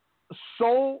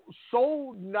so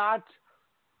not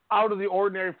out of the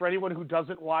ordinary for anyone who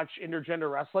doesn't watch intergender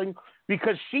wrestling,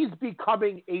 because she's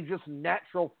becoming a just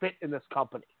natural fit in this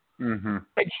company. And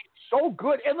she's so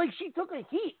good. And she took a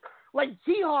heat.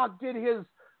 T-Hawk did his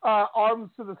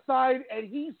arms to the side, and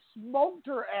he smoked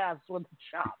her ass with a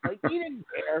chop. He didn't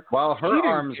care. Well, her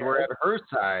arms were at her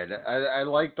side. I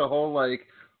like the whole,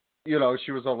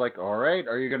 she was all like, all right,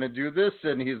 are you going to do this?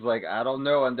 And he's like, I don't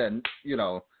know. And then, he's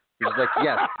like,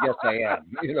 yes, I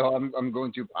am. I'm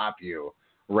going to pop you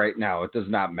right now. It does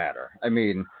not matter. I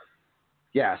mean,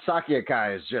 yeah, Saki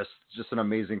Akai is just an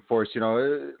amazing force.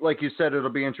 Like you said, it'll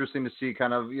be interesting to see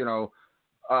kind of,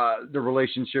 the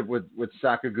relationship with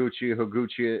Sakaguchi,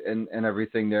 Higuchi, and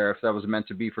everything there, if that was meant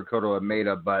to be for Koto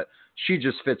Umeda, but she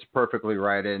just fits perfectly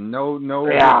right in. No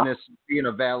business being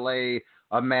a valet,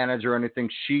 a manager, or anything.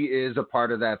 She is a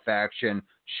part of that faction.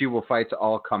 She will fight to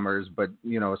all comers, but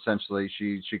essentially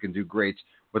she can do great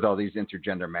with all these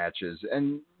intergender matches.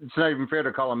 And it's not even fair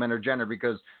to call them intergender,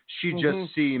 because she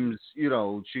just seems,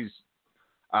 she's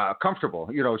comfortable.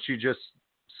 She just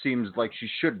seems like she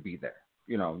should be there.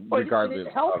 Regardless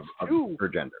of her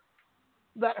gender.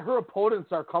 That her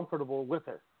opponents are comfortable with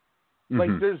her.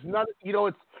 There's not,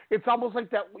 it's almost like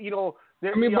that,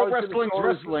 I mean, but wrestling's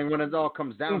wrestling when it all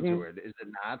comes down to it, is it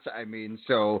not? I mean,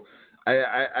 so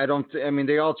I don't, I mean,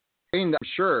 they all trained, I'm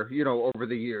sure, over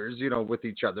the years, with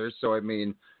each other. So, I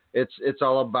mean, it's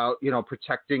all about,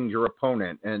 protecting your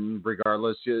opponent, and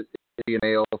regardless,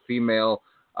 male, female,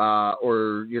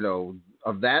 or,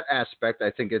 of that aspect,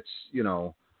 I think it's,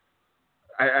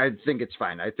 I think it's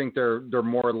fine. I think they're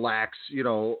more lax,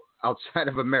 outside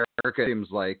of America, it seems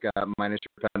like, minus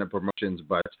independent promotions,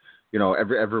 but,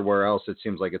 everywhere else, it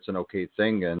seems like it's an okay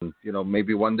thing. And,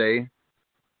 maybe one day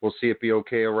we'll see it be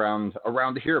okay around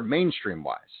here, mainstream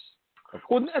wise.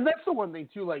 Well, and that's the one thing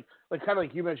too, like kind of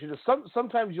like you mentioned, is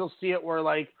sometimes you'll see it where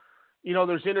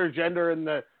there's intergender, and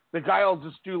the guy will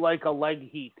just do a leg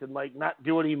heat and not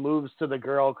do any moves to the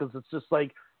girl, because it's just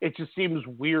it just seems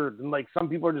weird, and some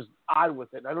people are just odd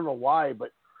with it. I don't know why,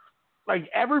 but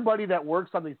everybody that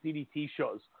works on these DDT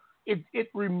shows, it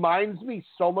reminds me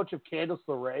so much of Candice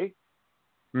LeRae.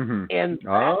 And that's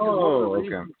one of the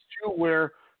reasons too,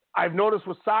 where I've noticed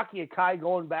with Saki Akai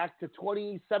going back to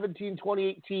 2017,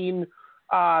 2018,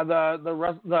 the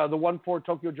 1-4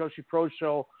 Tokyo Joshi Pro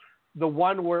Show, the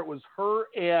one where it was her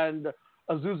and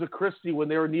Azusa Christie when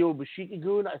they were Neo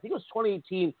Bushiki-gun. I think it was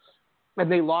 2018,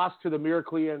 and they lost to the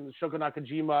Miracle and Shoko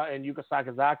Nakajima and Yuka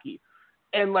Sakazaki.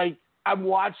 And, like, I'm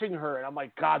watching her, and I'm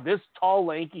like, God, this tall,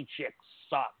 lanky chick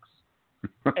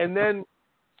sucks. And then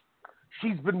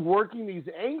she's been working these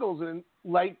angles, and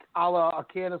like a la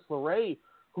Candice LeRae,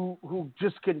 who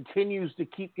just continues to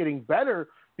keep getting better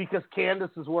because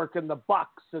Candice is working the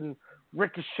Bucks and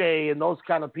Ricochet and those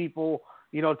kind of people,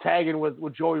 you know, tagging with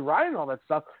Joey Ryan and all that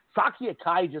stuff. Saki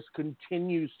Akai just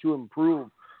continues to improve.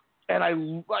 And I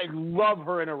love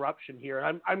her interruption here.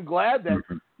 And I'm glad that,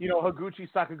 you know, Higuchi,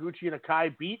 Sakaguchi, and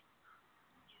Akai beat.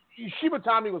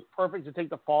 Shibatami was perfect to take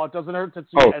the fall. It doesn't hurt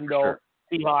Tetsuya Endo, sure.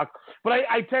 T-Hawk. But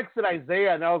I texted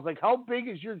Isaiah, and I was like, how big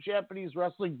is your Japanese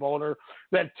wrestling boner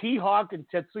that T-Hawk and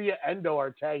Tetsuya Endo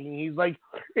are tagging? He's like,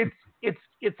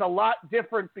 it's a lot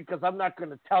different because I'm not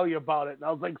going to tell you about it. And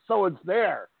I was like, so it's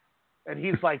there. And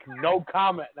he's like, no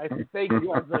comment. And I said, thank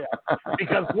you, Isaiah.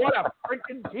 Because what a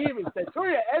freaking team is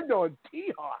Tetsuya Endo and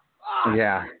T-Hawk. Ah,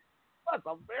 yeah. That's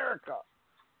America.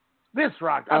 This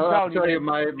Rock, I'll tell you,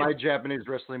 my Japanese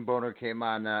wrestling boner came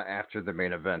on after the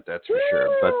main event, that's for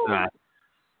sure. But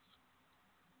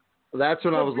that's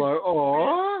when I was like,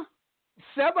 oh.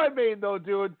 Semi-main, though,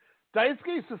 dude.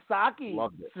 Daisuke Sasaki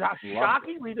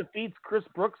shockingly defeats Chris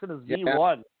Brooks in his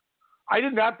V1. I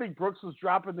did not think Brooks was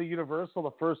dropping the Universal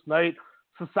the first night.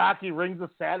 Sasaki rings a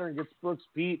Saturn, gets Brooks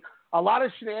beat. A lot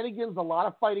of shenanigans, a lot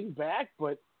of fighting back,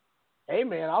 but hey,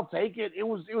 man, I'll take it. It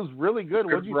was really good.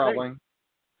 What did you think?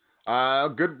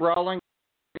 Good brawling.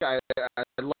 I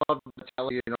love the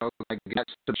telly, you know, like that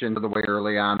switch into the way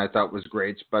early on. I thought was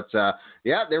great, but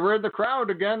yeah, they were in the crowd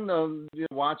again. You know,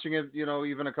 watching it, you know,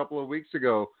 even a couple of weeks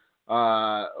ago,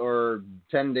 or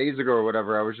 10 days ago or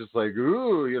whatever. I was just like,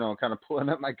 ooh, you know, kind of pulling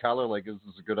at my collar, like, is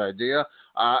this a good idea?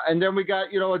 And then we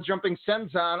got, you know, a jumping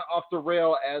senton off the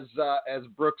rail as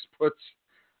Brooks puts,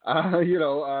 you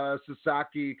know,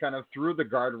 Sasaki kind of through the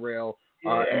guardrail.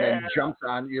 And then jumps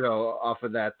on, you know, off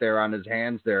of that there on his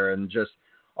hands there, and just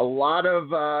a lot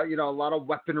of, you know, a lot of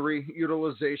weaponry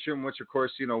utilization, which of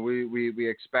course, you know, we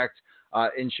expect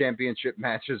in championship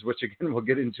matches, which again we'll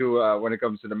get into when it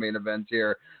comes to the main event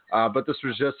here. But this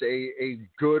was just a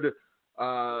good,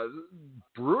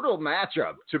 brutal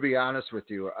matchup, to be honest with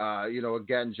you. You know,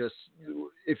 again, just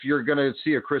if you're gonna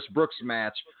see a Chris Brooks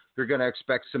match, you're going to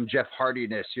expect some Jeff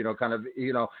Hardiness, you know, kind of,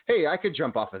 you know, hey, I could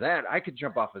jump off of that. I could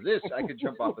jump off of this. I could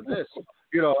jump off of this,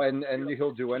 you know, and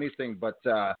he'll do anything. But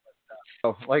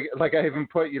like I even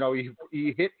put, you know,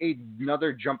 he hit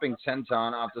another jumping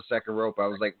senton off the second rope. I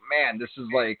was like, man, this is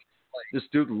like, this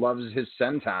dude loves his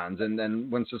sentons. And then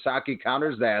when Sasaki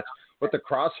counters that with the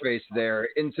crossface there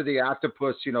into the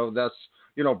octopus, you know, thus,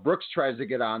 you know, Brooks tries to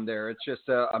get on there. It's just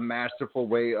a masterful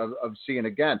way of seeing,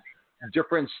 again,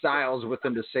 different styles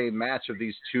within the same match of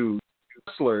these two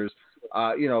wrestlers,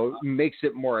 you know, makes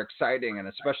it more exciting, and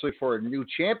especially for a new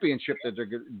championship that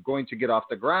they're going to get off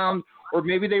the ground, or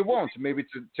maybe they won't. Maybe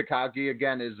Takagi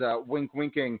again is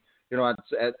winking, you know,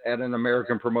 at an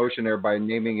American promotion there by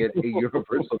naming it a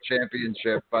Universal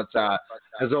Championship, but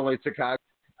as only Takagi.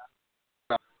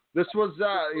 This was,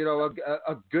 you know,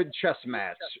 a good chess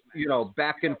match, you know,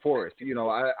 back and forth. You know,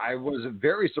 I was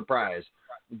very surprised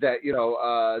that, you know,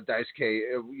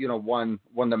 Daisuke, you know,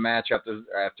 won the match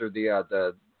after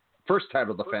the first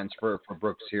title defense for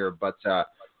Brooks here. But a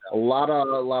lot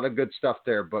of good stuff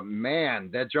there. But man,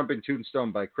 that jumping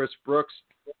tombstone by Chris Brooks,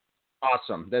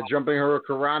 awesome. That jumping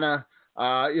Hurricanrana,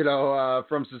 you know,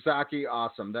 from Sasaki,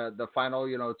 awesome. The final,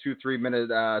 you know, 2-3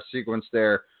 minute sequence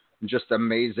there, just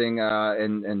amazing,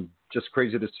 and just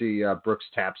crazy to see Brooks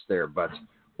taps there. But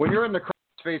when you're in the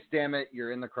crossface, damn it,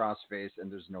 you're in the crossface,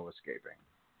 and there's no escaping.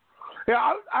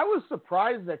 Yeah, I was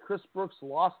surprised that Chris Brooks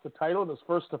lost the title in his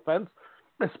first defense,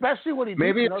 especially when he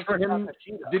maybe it's for him.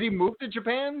 Did he move to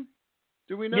Japan?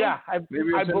 Do we know? Yeah, I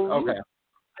believe. Okay.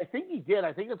 I think he did.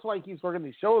 I think that's why he keeps working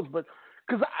these shows. But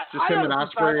because just him and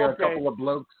Ospreay, a couple of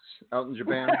blokes out in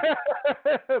Japan.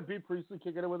 B. Priestley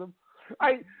kicking it with him.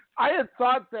 I had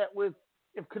thought that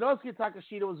if Konosuke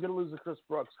Takeshita was going to lose to Chris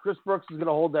Brooks is going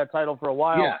to hold that title for a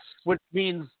while. Yes. Which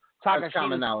means Takeshita. That's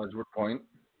common knowledge. What point?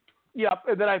 Yep,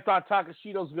 and then I thought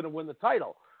Takeshita was going to win the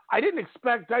title. I didn't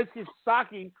expect Daisuke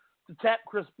Sasaki to tap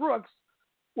Chris Brooks,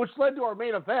 which led to our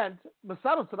main event.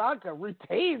 Masato Tanaka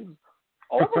retains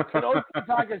over Konosuke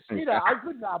Takeshita. I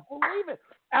could not believe it.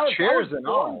 Alex, cheers and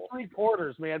all. 4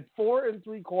 3/4, man. 4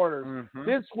 3/4. Mm-hmm.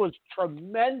 This was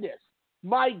tremendous.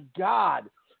 My God.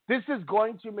 This is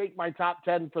going to make my top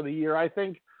 10 for the year, I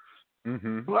think.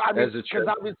 Mm-hmm. I mean, because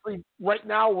obviously right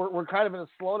now we're kind of in a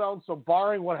slowdown, so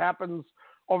barring what happens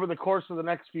over the course of the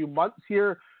next few months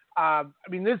here, I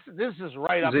mean, this is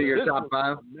right up. Is it your this top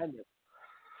five? Tremendous.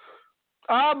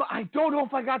 I don't know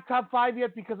if I got top five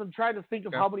yet because I'm trying to think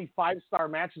of how many 5-star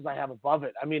matches I have above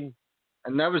it. I mean,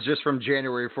 and that was just from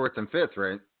January 4th and 5th,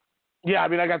 right? Yeah, I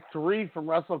mean, I got 3 from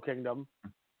Wrestle Kingdom.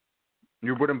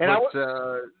 You wouldn't put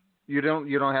you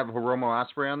don't have Hiromu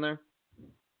Ospreay on there?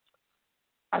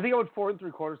 I think I went 4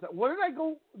 3/4. What did I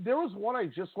go? There was one I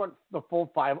just went the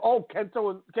full 5. Oh,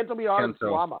 Kento Miyahara and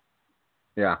Suwama.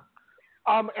 Yeah.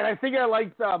 And I think I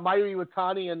liked Mayu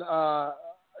Iwatani and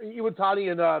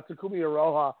Takumi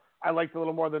Iroha. I liked a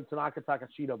little more than Tanaka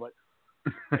Takashita, but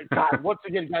God, once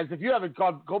again, guys, if you haven't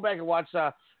gone, go back and watch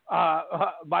Mayu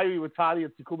Iwatani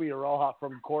and Takumi Iroha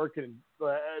from Cork in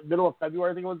middle of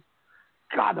February, I think it was.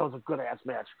 God, that was a good-ass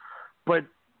match. But,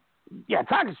 yeah,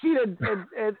 Takashita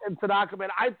and Tanaka, man,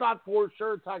 I thought for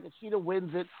sure Takashita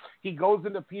wins it. He goes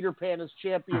into Peter Pan as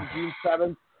champion June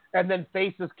 7th and then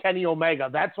faces Kenny Omega.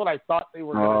 That's what I thought they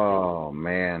were going to do. Oh,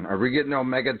 man. Are we getting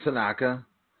Omega Tanaka?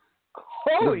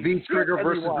 Holy the V-trigger shit,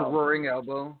 versus the roaring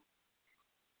elbow?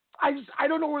 I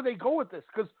don't know where they go with this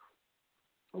because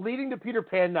leading to Peter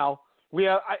Pan now,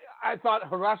 I thought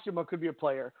Harashima could be a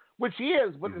player, which he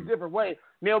is, but in a different way.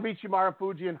 Naomichi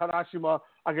Marufuji and Harashima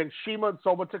against Shima and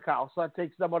Soma Takao, so that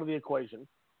takes them out of the equation.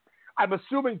 I'm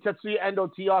assuming Tetsuya Endo,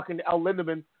 T-Hawk, and El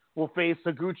Lindemann will face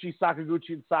Saguchi, Sakaguchi,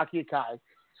 and Saki Akai.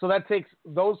 So that takes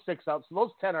those 6 out. So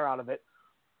those 10 are out of it.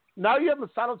 Now you have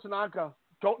Masato Tanaka.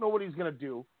 Don't know what he's going to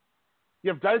do.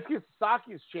 You have Daisuke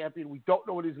Sasaki as champion. We don't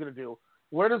know what he's going to do.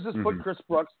 Where does this put Chris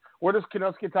Brooks? Where does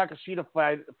Konosuke Takashita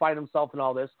find himself in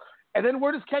all this? And then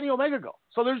where does Kenny Omega go?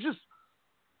 So there's just,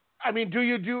 I mean, do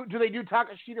they do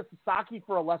Takashita Sasaki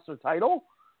for a lesser title?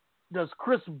 Does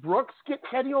Chris Brooks get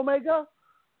Kenny Omega?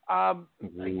 I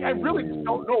really just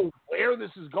don't know where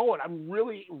this is going. I'm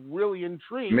really, really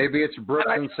intrigued. Maybe it's Brooks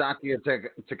and Saki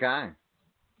Takai.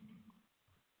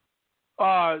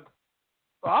 Oh.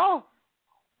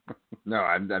 No,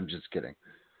 I'm just kidding.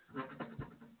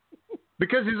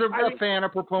 Because he's a fan, a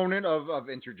proponent of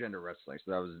intergender wrestling,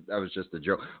 so that was just a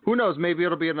joke. Who knows? Maybe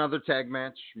it'll be another tag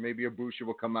match. Maybe Ibushi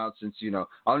will come out since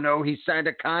oh no, he signed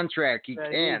a contract. He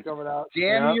can't.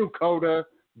 Damn you, Coda.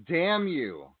 Damn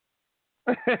you.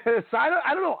 So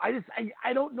I don't know.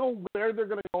 I don't know where they're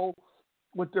gonna go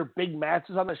with their big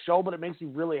matches on the show, but it makes me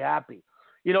really happy.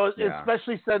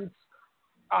 Especially since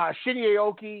Shinya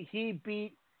Aoki, he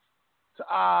beat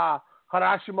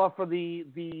Harashima for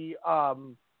the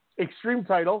Extreme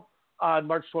title on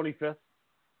March 25th.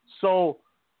 So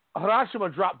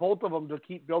Harashima dropped both of them to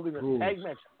keep building this tag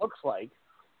match, it looks like.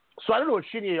 So I don't know what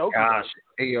Shinya Aoki does.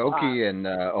 Aoki and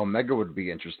Omega would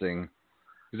be interesting.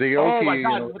 Because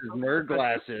Aoki with his nerd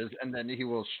glasses, and then he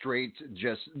will straight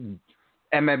just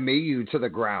MMA you to the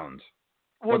ground.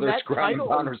 Well, that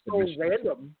title is so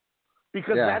random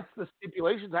because that's the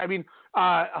stipulations. I mean,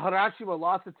 Harashima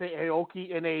lost it to Aoki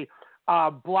in a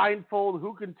blindfold,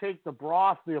 who can take the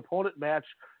bra off the opponent match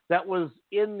that was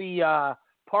in the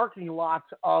parking lot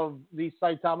of the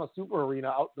Saitama Super Arena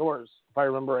outdoors, if I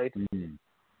remember right. Mm-hmm.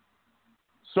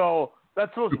 So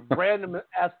that's the most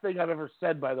random-ass thing I've ever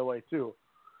said, by the way, too.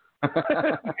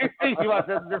 They're fighting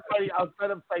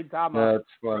outside of Saitama. That's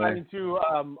funny. Trying to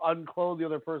unclothe the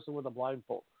other person with a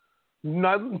blindfold.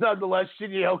 Nonetheless,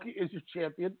 Shinya Aoki is your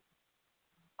champion.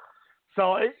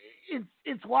 So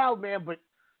it's wild, man, but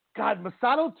God,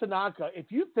 Masato Tanaka,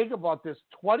 if you think about this,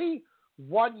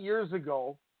 21 years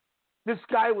ago, this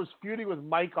guy was feuding with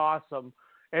Mike Awesome,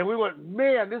 and we went,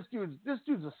 man, this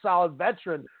dude's a solid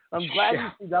veteran. I'm glad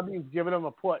ECW's giving him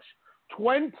a push.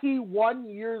 21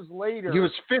 years later. He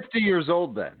was 50 years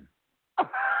old then.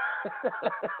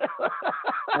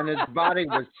 And his body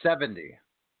was 70.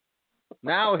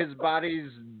 Now his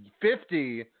body's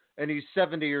 50, and he's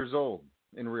 70 years old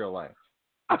in real life.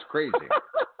 It's crazy.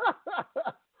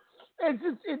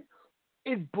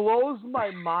 It blows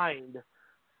my mind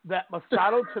that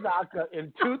Masato Tanaka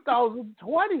in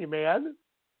 2020, man,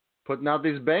 putting out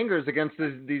these bangers against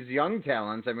these young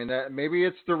talents. I mean, that maybe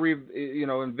it's the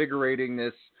invigorating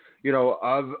this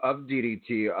of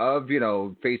DDT, of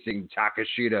facing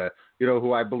Takashita,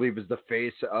 who I believe is the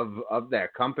face of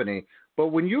that company. But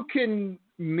when you can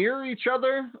mirror each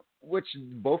other, which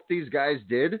both these guys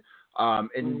did.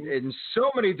 In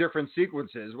so many different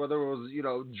sequences, whether it was,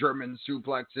 German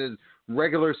suplexes,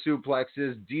 regular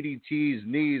suplexes, DDTs,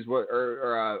 knees,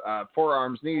 or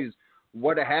forearms, knees,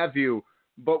 what have you.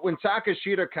 But when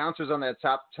Takashita counters on that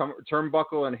top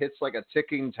turnbuckle and hits like a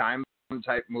ticking time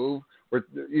type move, where,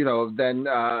 then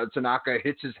Tanaka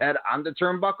hits his head on the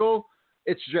turnbuckle,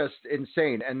 it's just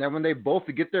insane. And then when they both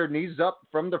get their knees up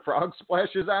from the frog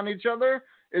splashes on each other,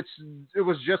 it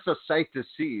was just a sight to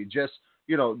see. Just,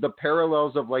 the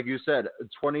parallels of, like you said,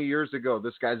 20 years ago,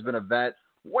 this guy's been a vet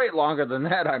way longer than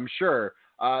that, I'm sure,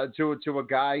 to a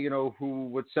guy, who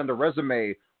would send a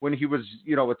resume when he was,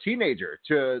 a teenager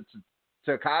to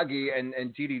Takagi and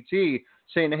DDT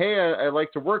saying, hey, I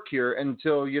like to work here,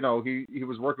 until, he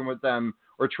was working with them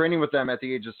or training with them at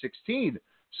the age of 16.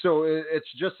 So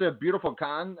it's just a beautiful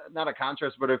not a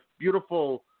contrast, but a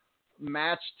beautiful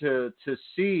match to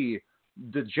see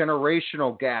the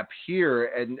generational gap here.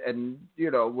 And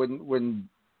when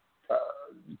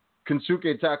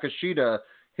Kensuke Takashita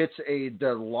hits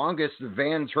the longest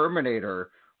Van Terminator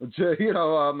to,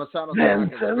 Masato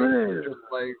Tanaka, just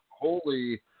like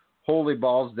holy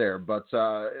balls there. But,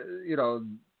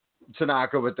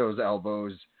 Tanaka with those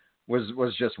elbows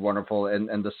was just wonderful. And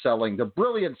the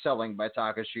brilliant selling by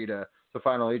Takashita to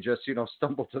finally just,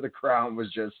 stumble to the ground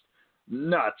was just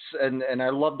nuts. And I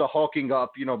love the hulking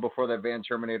up, before that Van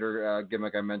Terminator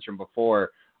gimmick I mentioned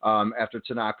before, after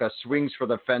Tanaka swings for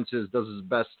the fences, does his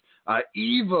best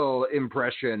evil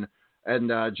impression,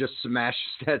 and just smashes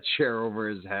that chair over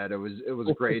his head. It was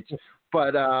great.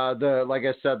 But like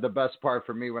I said, the best part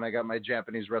for me when I got my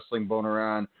Japanese wrestling boner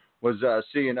on was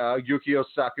seeing Yukio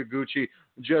Sakaguchi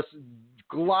just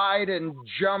glide and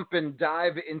jump and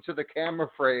dive into the camera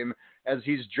frame as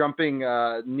he's jumping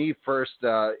knee first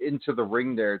into the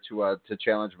ring there to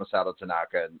challenge Masato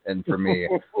Tanaka. And for me,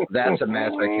 that's a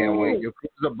match I can't wait.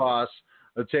 Yakuza Boss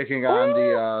taking on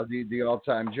the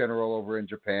all-time general over in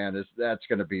Japan. That's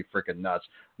going to be freaking nuts.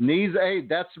 Knees, hey,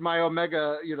 that's my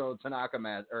Omega, Tanaka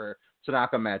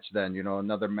match then,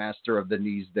 another master of the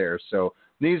knees there. So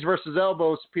knees versus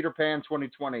elbows, Peter Pan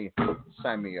 2020.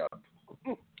 Sign me up.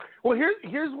 Well,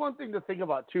 here's one thing to think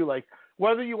about too. Like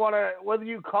whether you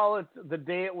call it the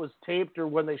day it was taped or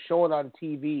when they show it on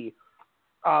TV.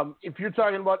 If you're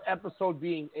talking about episode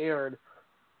being aired,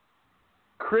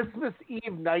 Christmas Eve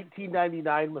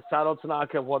 1999, Masato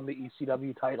Tanaka won the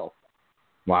ECW title.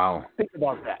 Wow. Think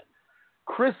about that.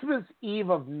 Christmas Eve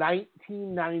of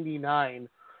 1999.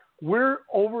 We're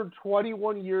over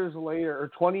 21 years later, or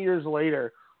 20 years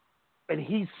later, and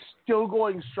he's still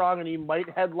going strong, and he might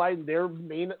headline their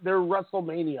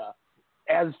WrestleMania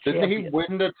as champion. Didn't he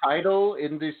win the title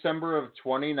in December of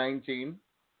 2019?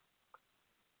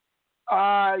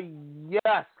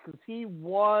 Yes, because he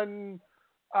won.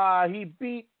 He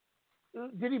beat.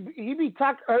 He beat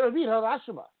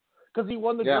Harashima because he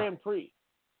won the Grand Prix.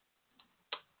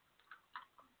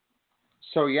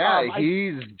 So yeah,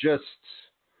 he's just.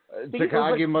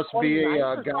 Takagi must be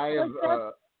a guy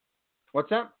of. What's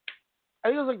that? I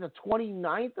think it was like the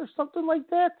 29th or something like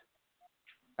that.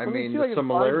 I mean, the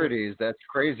similarities. That's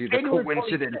crazy. The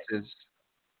coincidences. 26th.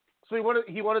 So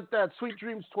he won it at Sweet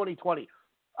Dreams 2020.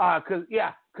 Because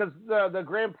the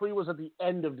Grand Prix was at the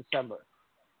end of December.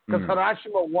 Because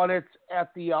Harashima won it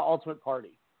at the Ultimate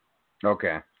Party.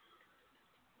 Okay.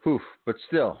 Oof, but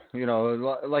still,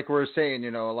 like we were saying,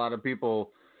 a lot of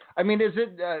people. I mean, is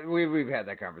it? We've had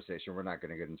that conversation. We're not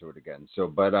going to get into it again. So,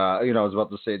 but I was about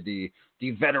to say the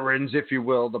veterans, if you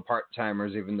will, the part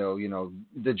timers. Even though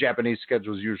the Japanese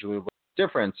schedule is usually a little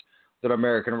different than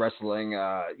American wrestling,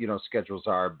 schedules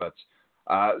are. But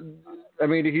I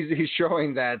mean, he's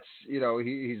showing that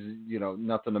he's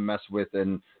nothing to mess with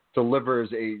and delivers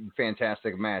a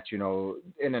fantastic match.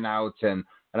 In and out, and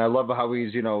I love how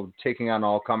he's taking on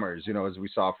all comers. As we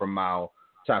saw from Mao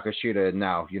Takashita and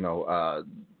now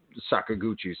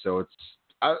Sakaguchi. So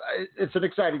it's an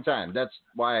exciting time. That's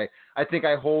why I think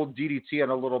I hold DDT on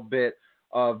a little bit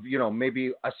of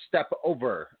maybe a step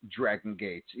over Dragon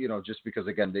Gate. Just because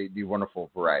again the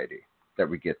wonderful variety that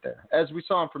we get there, as we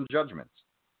saw from Judgments.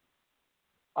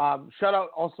 Shout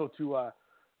out also to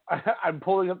I'm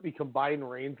pulling up the combined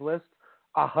reigns list.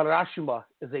 Harashima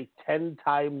is a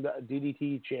 10-time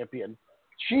DDT champion.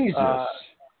 Jesus.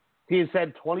 He has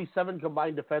had 27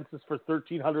 combined defenses for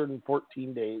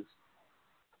 1,314 days.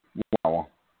 Wow.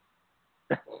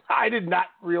 I did not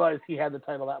realize he had the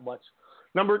title that much.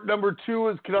 Number 2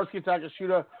 is Konosuke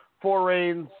Takeshita, 4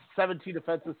 reigns, 17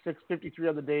 defenses, 653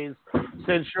 on the days.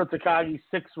 Senshiro Takagi,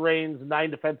 6 reigns,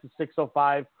 9 defenses,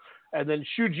 605. And then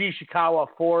Shuji Ishikawa,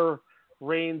 4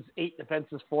 reigns, 8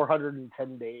 defenses,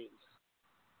 410 days.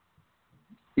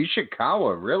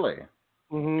 Ishikawa, really?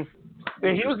 Mm-hmm.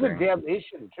 Yeah, he was in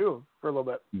Damnation, too, for a little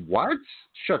bit. What?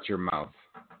 Shut your mouth.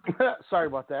 Sorry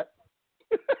about that.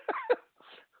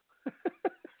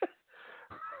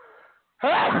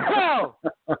 Whoa!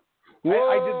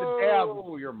 I did the dab.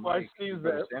 Your mic. You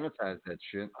better sanitize that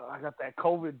shit. I got that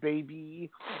COVID,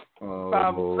 baby. Oh.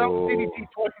 That was DDT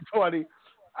 2020.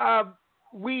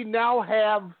 We now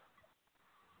have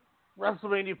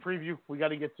WrestleMania preview we got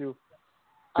to get to.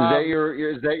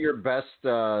 Is that your best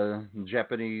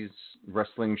Japanese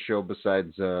wrestling show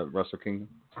besides Wrestle Kingdom?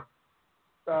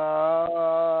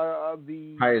 The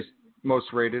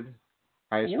most rated,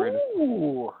 highest rated.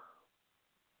 Ooh,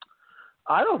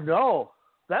 I don't know.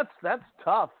 That's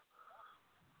tough.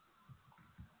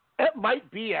 It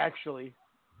might be actually,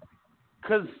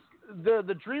 because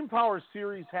the Dream Power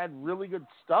series had really good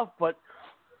stuff, but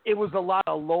it was a lot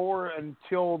lower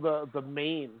until the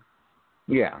main.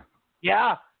 Yeah.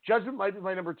 Yeah, Judgment might be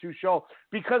my number 2 show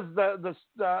because the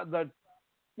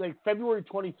like February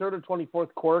 23rd or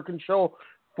 24th Korakuen show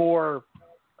for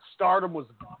Stardom was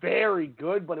very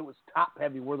good, but it was top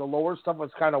heavy. Where the lower stuff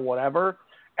was kind of whatever,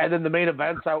 and then the main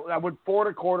events, I went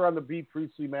 4 1/4 on the B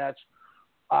Priestley match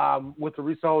with the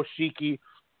Risa Hoshiki.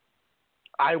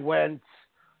 I went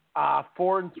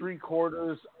 4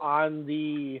 3/4 on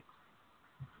the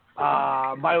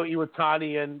Mayo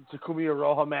Iwatani and Takumi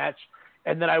Iroha match.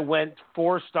 And then I went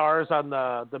 4 stars on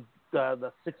the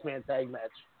 6-man tag match,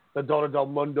 the Dona del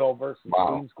Mundo versus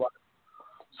Queen Squad.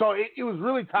 So it was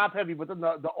really top heavy, but then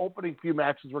the opening few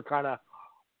matches were kind of,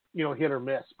 hit or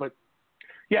miss. But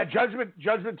yeah, Judgment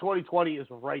 2020 is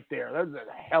right there. That's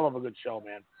a hell of a good show,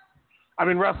 man. I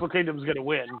mean, Wrestle Kingdom's going to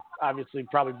win, obviously,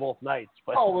 probably both nights.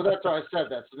 But that's why I said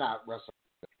that's not Wrestle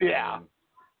Kingdom. Yeah.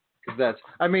 Because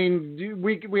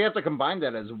we have to combine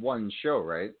that as one show,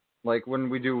 right? Like when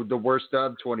we do the worst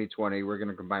of 2020, we're going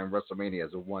to combine WrestleMania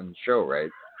as a one show, right?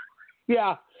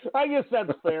 Yeah, I guess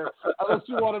that's fair. Unless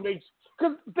you want to make,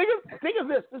 because think of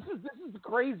this. This is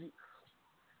crazy.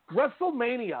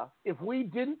 WrestleMania, if we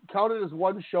didn't count it as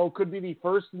one show, could be the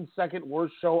first and second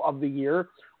worst show of the year,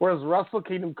 whereas Wrestle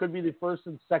Kingdom could be the first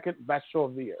and second best show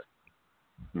of the year.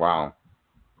 Wow.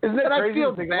 Isn't it crazy? I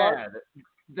feel bad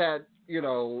that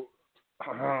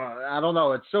I don't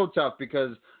know. It's so tough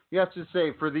because you have to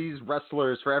say for these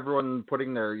wrestlers, for everyone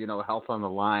putting their, health on the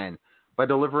line by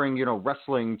delivering,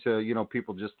 wrestling to,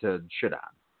 people just to shit on,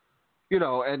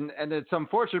 and it's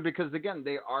unfortunate because again,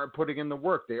 they are putting in the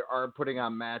work. They are putting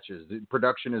on matches. The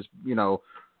production is,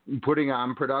 putting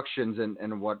on productions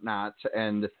and whatnot.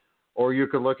 Or you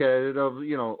could look at it of,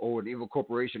 an evil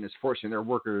corporation is forcing their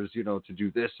workers, to do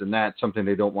this and that, something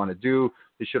they don't want to do.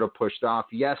 They should have pushed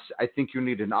off. Yes, I think you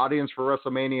need an audience for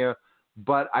WrestleMania.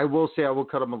 But I will say I will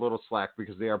cut them a little slack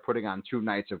because they are putting on 2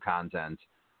 nights of content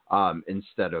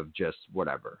instead of just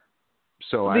whatever.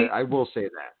 So I will say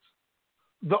that.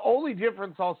 The only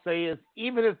difference I'll say is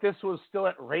even if this was still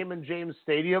at Raymond James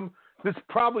Stadium, this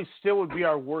probably still would be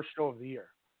our worst show of the year.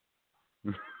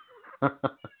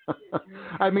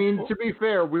 I mean, to be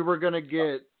fair, we were going to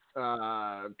get,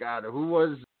 who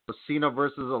was Cena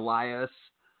versus Elias?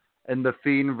 And the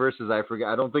Fiend versus, I forget.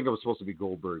 I don't think it was supposed to be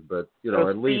Goldberg, but,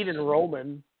 at least. Fiend and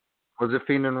Roman. Was it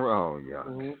Fiend and Roman? Oh, yeah.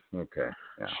 Mm-hmm. Okay.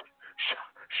 Yeah.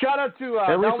 Shout out to.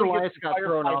 At least Elias got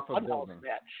thrown off a building.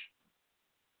 Match.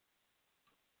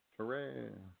 Hooray.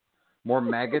 More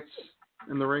maggots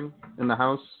in the ring, in the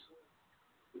house.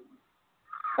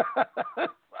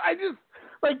 I just,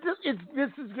 this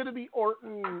is going to be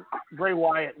Orton Bray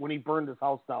Wyatt when he burned his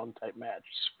house down type match.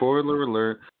 Spoiler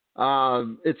alert.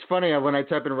 It's funny when I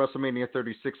type in WrestleMania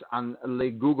 36 on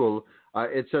Google,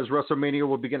 it says WrestleMania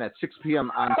will begin at 6 p.m.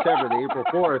 on Saturday, April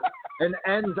 4th, and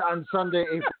ends on Sunday,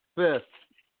 April 5th.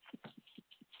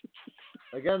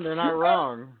 Again, they're not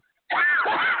wrong.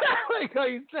 Like how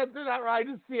you said they're not wrong. I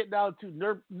just see it now too.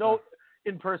 Note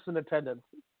in-person attendance.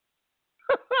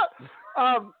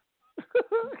 God,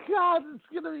 it's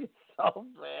gonna be so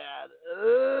bad.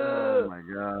 Oh my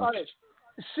God. All right.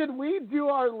 Should we do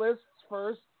our lists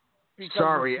first?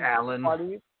 Sorry, Alan.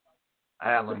 Funny.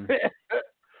 Alan.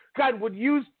 God,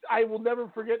 I will never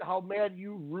forget how mad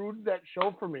you ruined that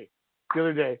show for me the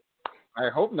other day. I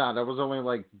hope not. That was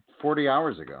only 40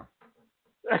 hours ago.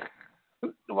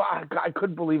 Well, I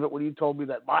couldn't believe it when you told me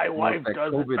that my wife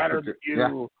does it better than you.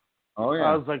 Yeah. Oh, yeah.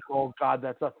 I was like, oh, God,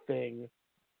 that's a thing.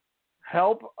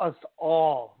 Help us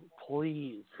all,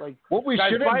 please. What we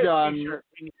should have done.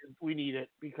 We need it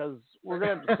because we're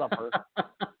going to have to suffer.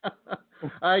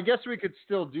 I guess we could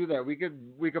still do that. We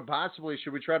could possibly.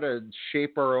 Should we try to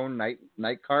shape our own night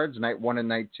cards, night 1 and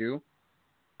night 2?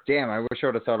 Damn, I wish I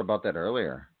would have thought about that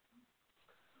earlier.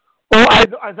 Well,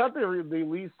 I thought they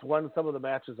released when some of the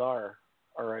matches are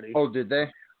already. Oh, did they?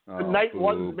 Night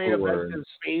 1's main event is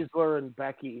Baszler and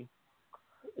Becky.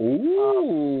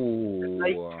 Ooh.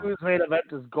 Night 2's main event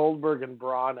is Goldberg and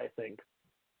Braun, I think.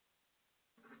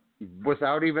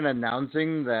 Without even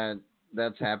announcing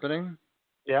that's happening?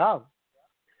 Yeah.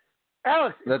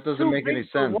 Alex, that doesn't make any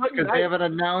sense because they haven't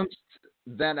announced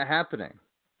that happening.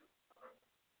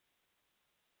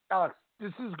 Alex,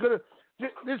 this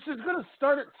This is going to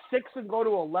start at 6 and go to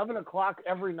 11 o'clock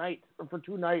every night or for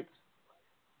 2 nights.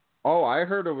 Oh, I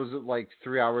heard it was like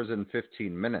 3 hours and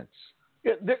 15 minutes.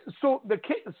 Yeah, so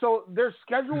they're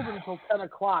scheduled until 10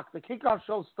 o'clock. The kickoff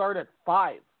shows start at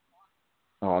 5.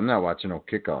 Oh, I'm not watching no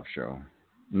kickoff show.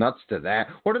 Nuts to that.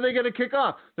 What are they going to kick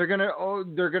off? They're gonna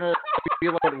be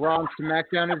like Raw and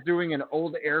SmackDown is doing in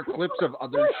old air clips of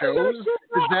other shows.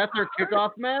 Is that their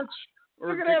kickoff match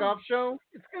or kickoff show?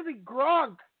 It's going to be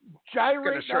Gronk gyrating.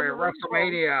 Going to show you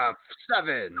WrestleMania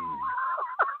 7.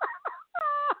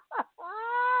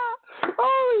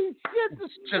 Holy shit!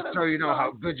 Just so you know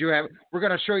how good you have. We're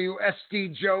going to show you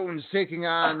SD Jones taking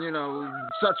on,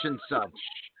 such and such.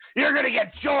 You're going to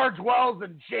get George Wells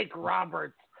and Jake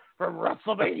Roberts from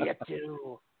WrestleMania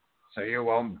 2. So you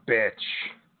won't bitch.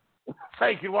 So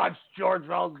you can watch George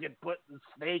Wells get put in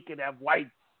snake and have white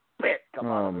spit come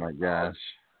out. Oh, my gosh.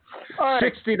 All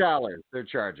right. $60 they're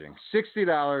charging.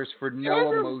 $60 for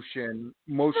no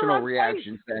emotional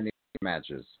reactions to any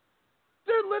matches.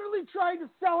 They're literally trying to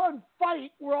sell on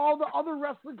Fight where all the other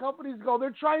wrestling companies go.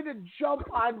 They're trying to jump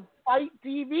on Fight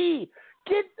TV.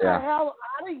 Get the hell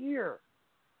out of here.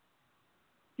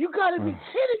 You got to be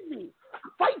kidding me.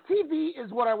 Fight TV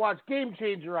is what I watch Game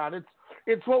Changer on.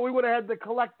 It's what we would have had the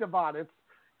Collective on.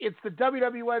 It's the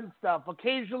WWN stuff.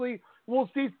 Occasionally we'll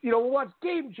see, we'll watch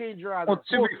Game Changer on. Well,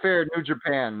 to be fair, New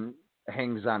Japan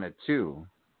hangs on it too.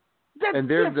 That's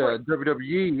they're different. the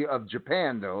WWE of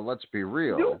Japan, though. Let's be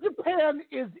real. New Japan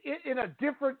is in a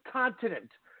different continent.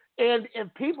 And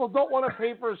if people don't want to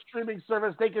pay for a streaming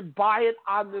service, they can buy it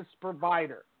on this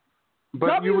provider.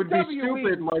 But you would be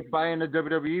stupid like buying a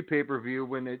WWE pay-per-view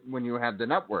when you have the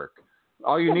network.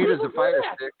 All you need is a Fire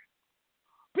Stick.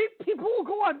 People will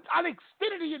go on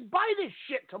Xfinity and buy this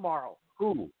shit tomorrow.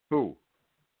 Who?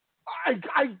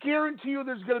 I guarantee you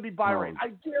there's going to be buy rate. I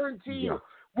guarantee you.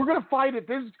 We're going to find it.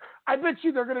 I bet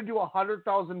you they're going to do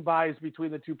 100,000 buys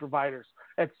between the two providers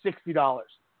at $60.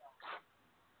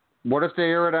 What if they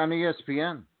air it on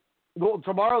ESPN? Well,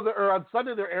 tomorrow or on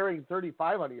Sunday they're airing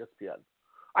 35 on ESPN.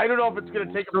 I don't know if it's going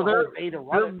to take them a whole day to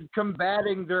run it. They're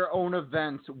combating their own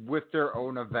events with their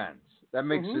own events. That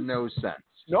makes no sense.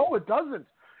 No, it doesn't.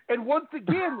 And once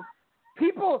again,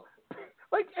 people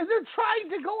and they're trying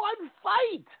to go on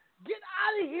Fight. Get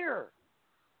out of here.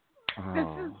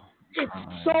 It's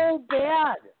so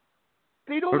bad.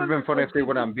 They don't. It would have been funny if they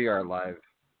went on BR Live.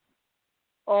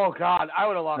 Oh God, I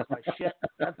would have lost my shit.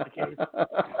 That's the case.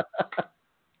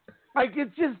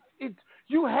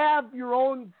 You have your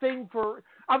own thing for.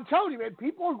 I'm telling you, man.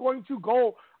 People are going to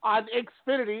go on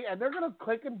Xfinity and they're going to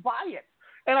click and buy it.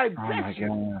 And I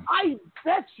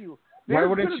bet you. Why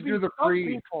wouldn't you do the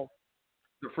free?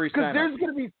 The free sign-up? Because there's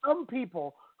going to be some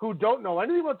people who don't know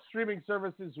anything about streaming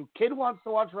services, who kid wants to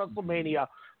watch WrestleMania.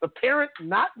 The parent,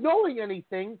 not knowing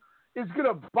anything, is going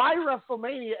to buy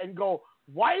WrestleMania and go,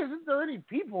 why isn't there any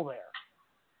people there?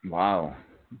 Wow.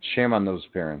 Shame on those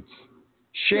parents.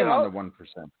 Shame on the 1%.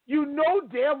 You know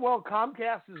damn well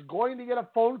Comcast is going to get a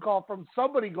phone call from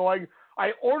somebody going,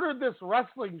 I ordered this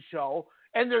wrestling show,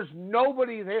 and there's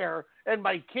nobody there, and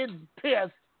my kid's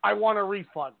pissed. I want a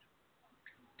refund.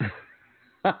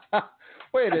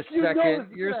 Wait a second.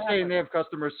 You're saying they have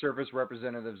customer service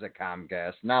representatives at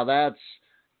Comcast. Now that's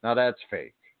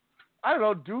fake. I don't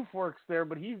know. Doof works there,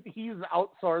 but he's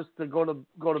outsourced to go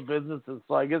to businesses,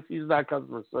 so I guess he's not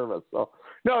customer service. So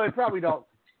no, they probably don't.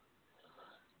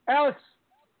 Alex,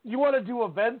 you want to do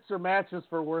events or matches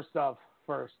for worst of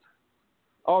first?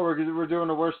 Oh, we're doing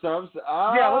the worst ofs?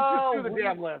 Yeah, let's just do the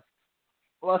damn list.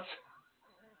 Let's.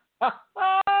 This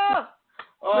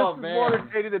is more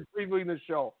entertaining than previewing the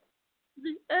show.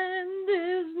 The end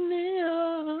is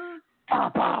near.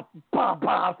 Bop, bop, bop,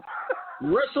 bop.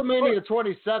 WrestleMania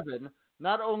 27,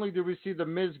 not only did we see The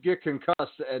Miz get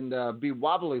concussed and be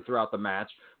wobbly throughout the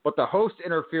match, but the host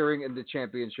interfering in the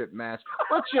championship match.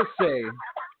 Let's just say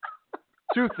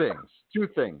two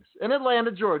things. In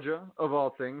Atlanta, Georgia, of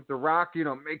all things, The Rock,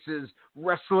 makes his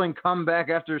wrestling comeback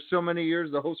after so many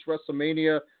years to host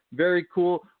WrestleMania. Very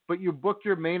cool. But you book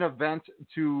your main event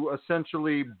to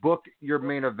essentially book your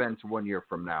main event 1 year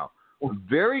from now.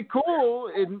 Very cool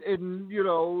in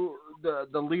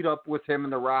the lead up with him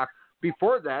and The Rock.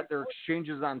 Before that, there are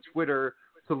exchanges on Twitter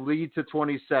to lead to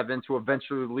 27 to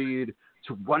eventually lead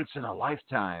to once in a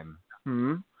lifetime.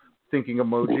 Thinking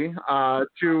emoji.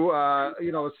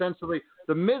 Essentially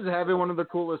The Miz having one of the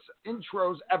coolest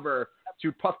intros ever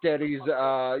to Puff Daddy's,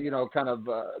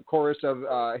 chorus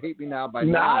of "Hate Me Now" by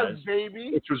Nas,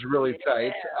 baby, which was really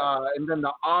tight. And then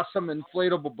the awesome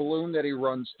inflatable balloon that he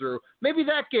runs through. Maybe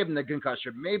that gave him the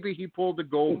concussion. Maybe he pulled a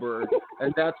Goldberg,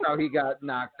 and that's how he got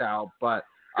knocked out. But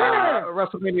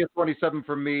WrestleMania 27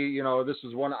 for me, this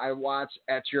was one I watched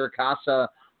at your casa,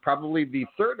 probably the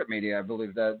third Mania, I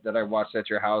believe, that I watched at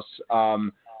your house.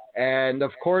 And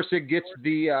of course, it gets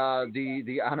the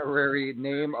honorary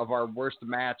name of our worst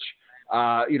match,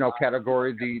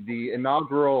 category, the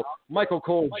inaugural Michael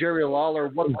Cole, Jerry Lawler,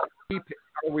 What Are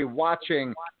We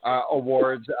Watching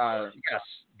awards. Yes,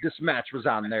 this match was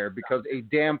on there because a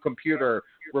damn computer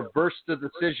reversed the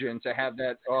decision to have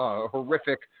that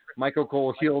horrific Michael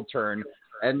Cole heel turn.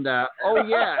 And,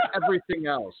 everything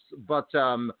else. But,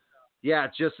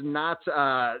 just not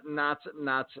a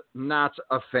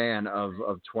fan of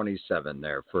 27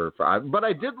 there but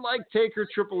I did like Taker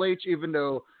Triple H, even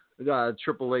though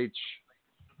Triple H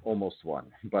almost won.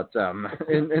 But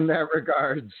in that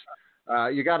regards,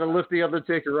 you got to lift the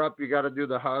Undertaker up, you got to do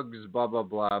the hugs, blah blah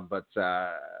blah. But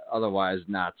otherwise,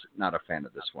 not a fan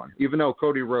of this one. Even though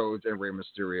Cody Rhodes and Rey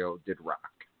Mysterio did rock.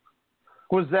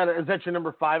 Is that your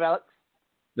number 5, Alex?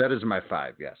 That is my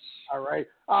 5. Yes. All right.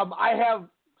 I have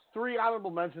 3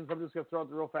 honorable mentions. I'm just going to throw it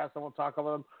real fast. I won't talk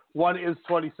about them. One is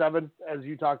 27, as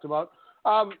you talked about.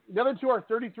 The other 2 are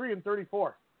 33 and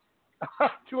 34.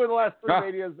 2 of the last 3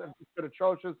 Manias have been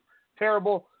atrocious,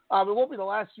 terrible. It won't be the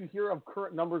last you hear of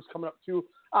current numbers coming up, too.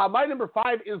 My number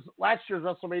 5 is last year's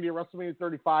WrestleMania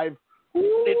 35.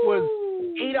 It was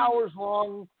 8 hours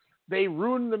long. They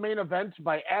ruined the main event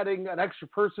by adding an extra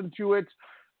person to it.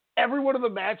 Every one of the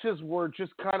matches were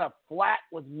just kind of flat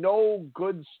with no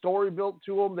good story built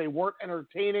to them. They weren't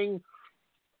entertaining.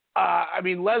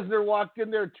 Lesnar walked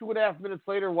in there 2.5 minutes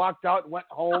later, walked out and went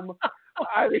home.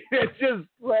 It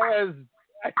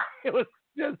was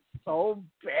just so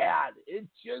bad. It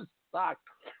just sucked.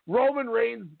 Roman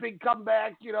Reigns, big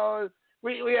comeback,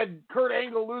 we had Kurt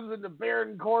Angle losing to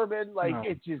Baron Corbin.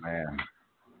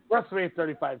 WrestleMania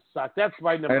 35 sucked. That's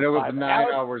my number 5. And it was 9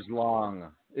 hours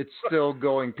long. It's still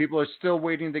going. People are still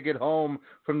waiting to get home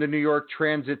from the New York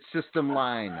Transit System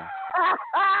line.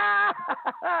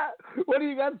 What do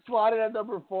you got slotted at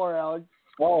number 4, Alex?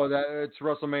 Oh, it's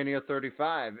WrestleMania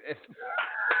 35.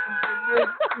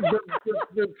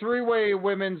 The 3-way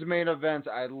women's main event,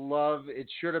 I love. It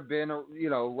should have been,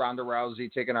 Ronda Rousey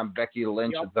taking on Becky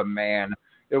Lynch, the man.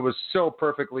 It was so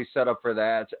perfectly set up for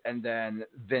that. And then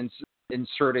Vince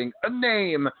inserting a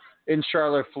name in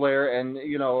Charlotte Flair. And,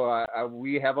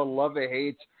 we have a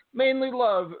love-hate, mainly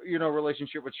love,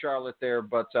 relationship with Charlotte there.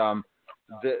 But,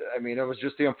 it was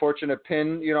just the unfortunate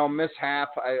pin, mishap.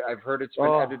 I've heard it's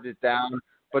been edited down.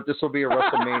 But this will be a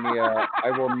WrestleMania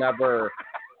I will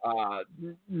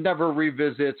never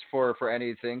revisit for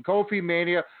anything. Kofi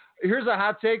Mania. Here's a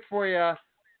hot take for you.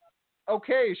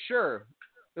 Okay, sure.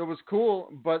 It was cool,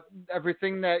 but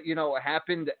everything that,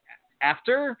 happened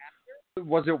after,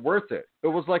 was it worth it? It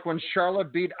was like when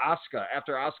Charlotte beat Asuka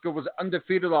after Asuka was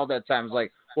undefeated all that time. It's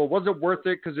like, well, was it worth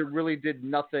it? Because it really did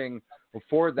nothing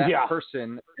for that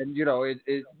person. And,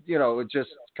 it just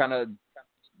kind of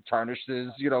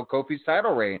tarnishes, Kofi's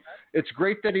title reign. It's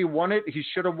great that he won it. He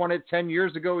should have won it 10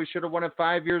 years ago. He should have won it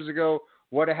 5 years ago.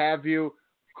 What have you.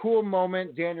 Cool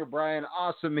moment. Daniel Bryan,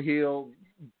 awesome heel.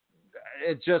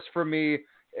 It just, for me,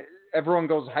 everyone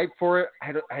goes hype for it.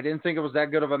 I didn't think it was that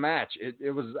good of a match.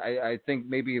 It was, I think,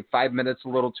 maybe 5 minutes a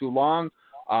little too long.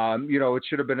 It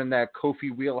should have been in that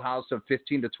Kofi wheelhouse of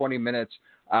 15 to 20 minutes,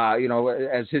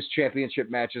 as his championship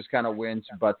matches kind of wins.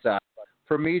 But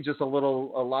for me, just a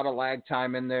lot of lag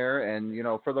time in there. And,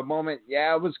 for the moment,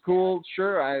 it was cool.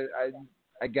 Sure,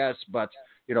 I guess. But,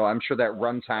 I'm sure that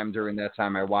runtime during that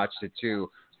time I watched it too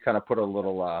kind of put a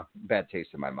little bad taste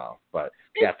in my mouth. But,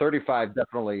 35,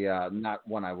 definitely not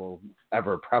one I will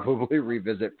ever probably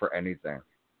revisit for anything.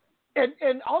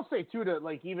 And I'll say, too,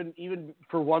 to, even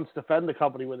for once defend the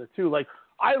company with it, too.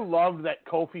 I love that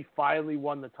Kofi finally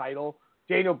won the title.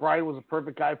 Daniel Bryan was a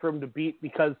perfect guy for him to beat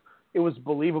because it was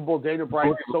believable. Daniel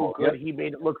Bryan's so good. He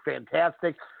made it look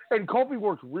fantastic. And Kofi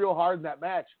worked real hard in that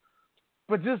match.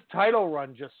 But this title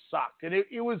run just sucked. And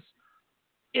it was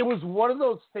one of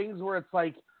those things where it's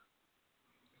like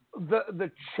the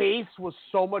chase was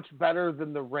so much better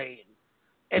than the reign.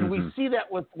 And we see that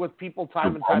with people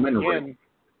time and time again.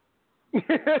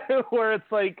 Where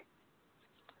it's like,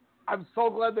 I'm so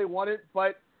glad they won it,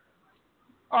 but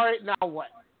all right, now what?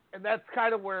 And that's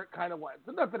kind of where it kind of went.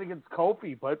 It's nothing against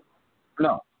Kofi, but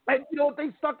no. And they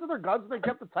stuck to their guns and they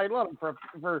kept the title on him for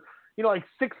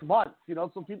 6 months.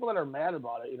 So people that are mad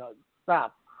about it,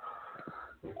 stop.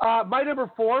 My number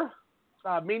 4,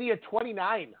 Mania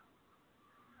 29.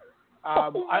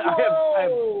 I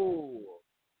have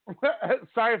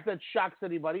sorry if that shocks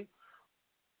anybody.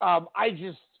 I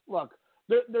just look.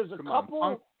 There's a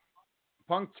couple.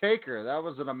 Punk Taker. That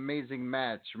was an amazing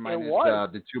match. Minus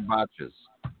the 2 botches.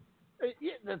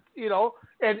 That's,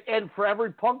 and for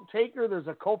every Punk Taker, there's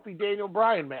a Kofi Daniel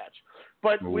Bryan match.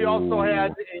 But we also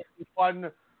had a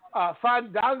fun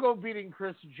Fandango beating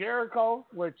Chris Jericho,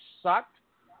 which sucked.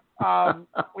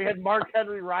 We had Mark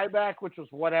Henry Ryback, which was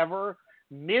whatever.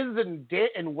 Miz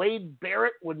and Wade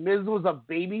Barrett when Miz was a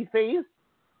babyface.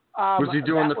 Was he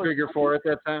doing the figure four at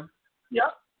that time?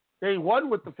 Yep. They won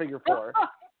with the figure four.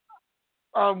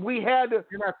 We had.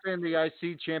 You're not saying the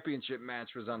IC championship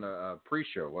match was on the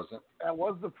pre-show, was it? That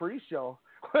was the pre-show.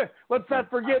 Let's not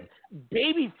forget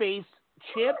babyface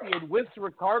champion with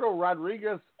Ricardo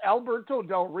Rodriguez. Alberto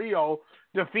Del Rio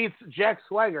defeats Jack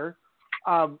Swagger.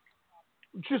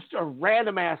 Just a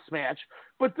random ass match.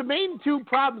 But the main two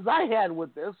problems I had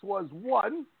with this was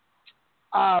one,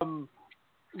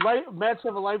 match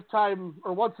of a lifetime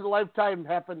or once in a lifetime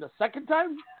happened a second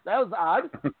time. That was odd.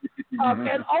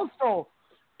 And also,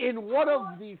 in one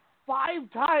of the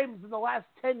 5 times in the last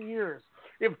 10 years,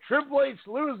 if Triple H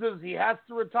loses, he has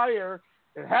to retire.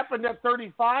 It happened at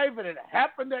 35 and it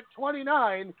happened at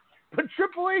 29. But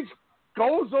Triple H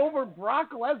goes over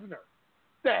Brock Lesnar.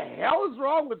 The hell is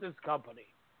wrong with this company?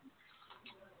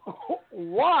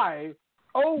 Why?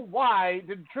 Oh, why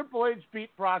did Triple H beat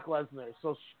Brock Lesnar?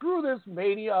 So screw this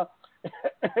Mania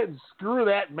and screw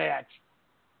that match.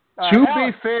 To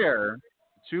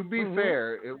be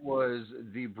fair, it was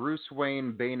the Bruce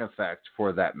Wayne Bane effect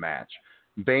for that match.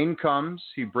 Bane comes,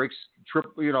 he breaks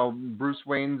Bruce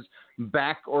Wayne's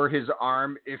back or his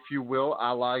arm, if you will,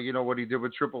 a la what he did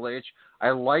with Triple H. I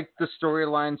liked the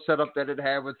storyline setup that it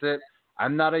had with it.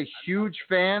 I'm not a huge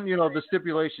fan, the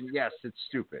stipulation. Yes, it's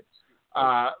stupid,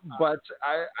 but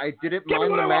I didn't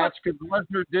mind the match because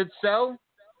Lesnar did sell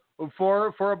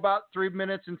for about 3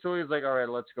 minutes until he was like, all right,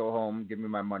 let's go home, give me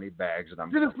my money bags, and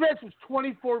I'm. This match was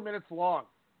 24 minutes long.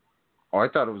 Oh, I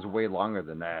thought it was way longer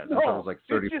than that. I thought it was like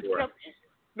 34. It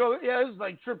was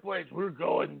like Triple H. We're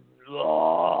going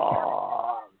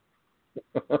long.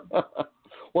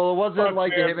 Well, it wasn't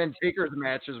like him and Taker's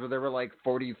matches where they were like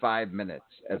 45 minutes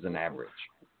as an average.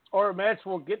 Or a match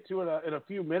we'll get to in a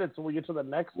few minutes when we get to the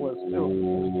next list,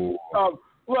 too.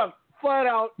 Look, flat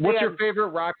out. What's your favorite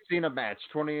Rock Cena match,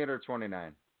 28 or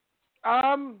 29?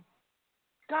 God,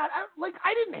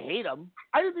 I didn't hate them.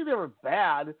 I didn't think they were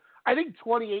bad. I think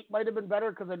 28 might have been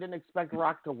better because I didn't expect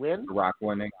Rock to win. Rock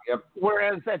winning, yep.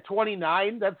 Whereas at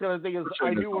 29, that's the other thing is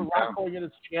I knew when Rock going in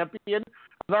as champion,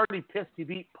 I was already pissed he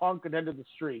beat Punk and ended the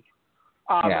streak.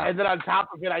 And then on top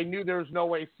of it, I knew there was no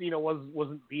way Cena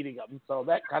wasn't beating him, so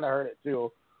that kind of hurt it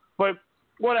too. But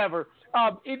whatever.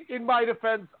 In my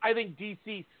defense, I think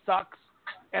DC sucks,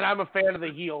 and I'm a fan of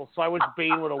the heel, so I wish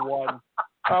Bane would have won.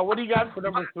 What do you got for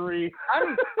number 3?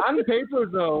 On paper,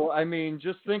 though, I mean,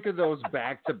 just think of those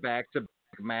back-to-back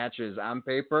matches. On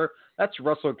paper, that's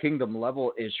Wrestle Kingdom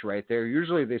level-ish right there.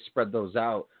 Usually they spread those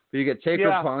out. But you get Taker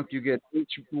Punk, you get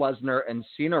H. Lesnar, and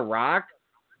Cena Rock.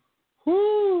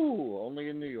 Whoo! Only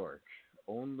in New York.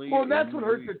 That's what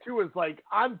hurts it, too, is like,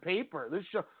 on paper, this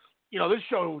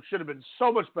show should have been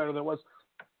so much better than it was.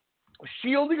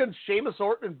 Shield against Sheamus,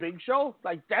 Orton, and Big Show,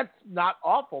 like, that's not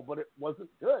awful, but it wasn't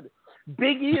good.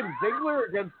 Big E and Ziggler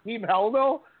against Team Hell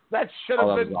No, that should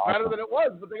have been better than it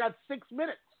was, but they got 6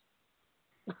 minutes.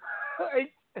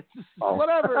 It's just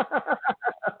whatever.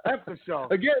 That's the show.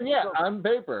 Again, on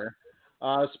paper.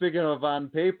 Speaking of on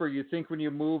paper, you think when you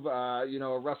move, a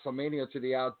WrestleMania to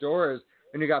the outdoors,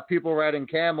 and you got people riding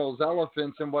camels,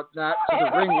 elephants, and whatnot to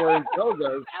the ring wearing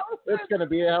togas, it's going to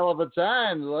be a hell of a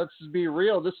time. Let's be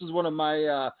real. This is one of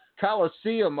my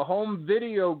Coliseum home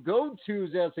video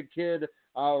go-tos as a kid.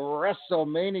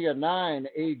 WrestleMania 9,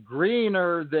 a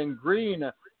greener than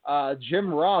green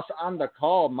Jim Ross on the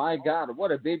call. My God,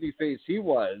 what a babyface he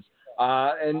was.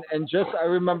 And I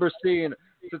remember seeing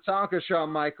Tatanka Shawn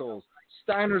Michaels,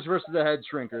 Steiners versus the Head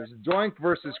Shrinkers, Doink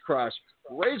versus Crush,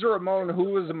 Razor Ramon, who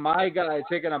was my guy,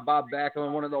 taking on Bob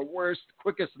Backlund, one of the worst,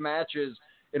 quickest matches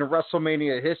in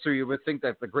WrestleMania history. You would think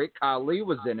that the great Khali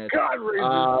was in it. God,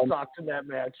 Razor sucked in that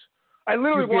match. I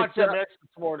literally watched that match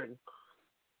this morning.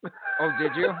 Oh,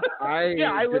 did you? I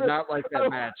did not like that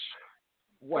match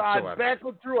whatsoever.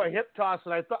 Backlund threw a hip toss,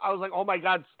 and I was like, oh my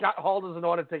God, Scott Hall doesn't know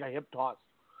how to take a hip toss.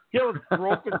 He almost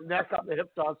broke his neck on the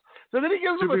hip toss. So then he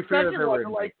gives him a second one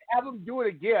to have him do it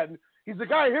again. He's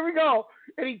like, all right, here we go.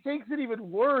 And he takes it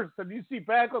even worse. And you see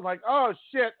Backlund like, oh,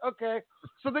 shit, okay.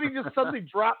 So then he just suddenly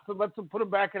drops and lets him put him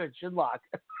back in a chin lock.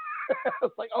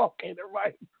 It's like, oh, okay, never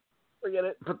mind. Forget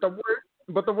it.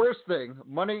 But the worst thing,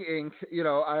 Money Inc.,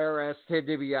 IRS, Ted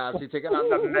DiBiase taking on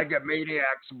the Mega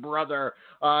Maniac's brother.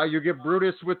 You get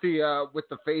Brutus with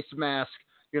the face mask,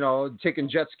 taking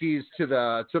jet skis to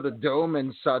the dome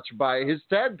and such by his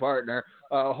tag partner,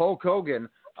 Hulk Hogan.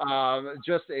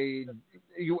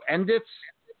 You end it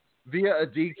via a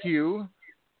DQ,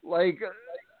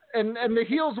 and the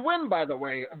heels win, by the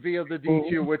way, via the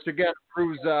DQ, which again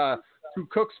proves to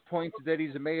Cook's point that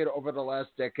he's made over the last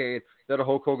decade that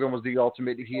Hulk Hogan was the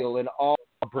ultimate heel in all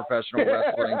professional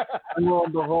wrestling. And lo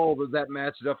and behold, that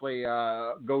match definitely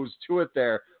goes to it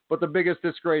there. But the biggest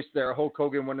disgrace there, Hulk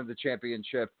Hogan winning the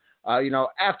championship.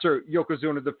 After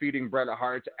Yokozuna defeating Bret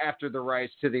Hart, after the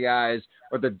rice to the eyes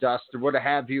or the dust or what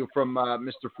have you from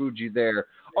Mr. Fuji there.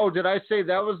 Oh, did I say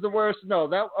that was the worst? No,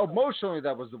 that emotionally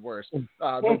that was the worst.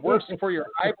 The worst for your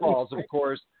eyeballs, of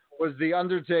course, was The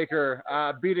Undertaker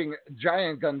beating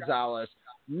Giant Gonzalez.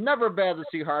 Never bad to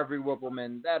see Harvey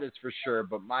Whippleman, that is for sure.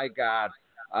 But my God,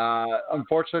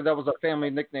 unfortunately, that was a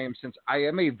family nickname since I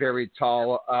am a very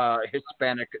tall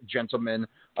Hispanic gentleman,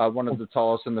 one of the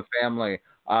tallest in the family.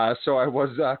 So I was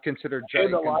considered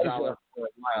Giant Gonzalez for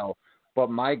a while.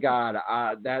 But my God,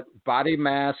 that body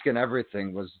mask and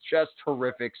everything was just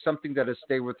horrific. Something that has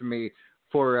stayed with me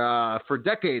for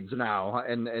decades now,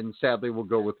 and sadly will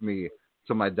go with me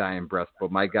to my dying breath.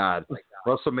 But my God,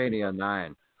 WrestleMania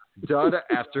 9, dud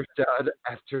after dud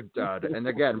after dud, and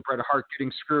again, Bret Hart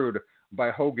getting screwed by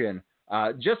Hogan,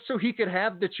 just so he could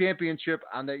have the championship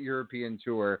on that European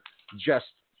tour, just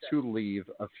to leave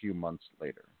a few months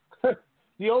later.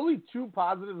 The only two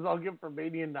positives I'll give for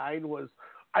Mania 9 was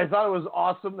I thought it was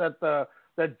awesome that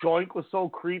that Doink was so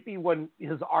creepy when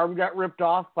his arm got ripped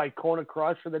off by Kona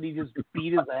Crush, and then he just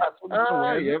beat his ass with the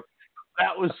win. Yep.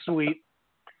 That was sweet.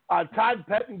 Todd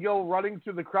Pettengill running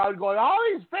through the crowd going, all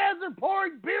these fans are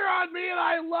pouring beer on me, and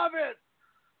I love it.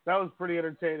 That was pretty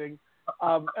entertaining.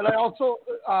 And I also,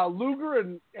 Luger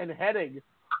and Hennig.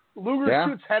 Luger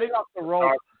shoots Hennig off the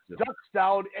rope, ducks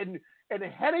down, and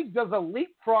Hennig does a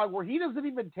leapfrog where he doesn't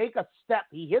even take a step.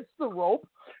 He hits the rope,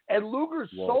 and Luger's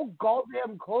so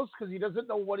goddamn close because he doesn't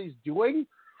know what he's doing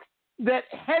that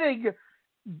Hennig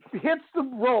hits the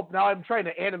rope. Now I'm trying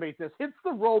to animate this. Hits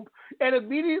the rope and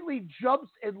immediately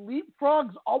jumps and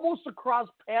leapfrogs almost across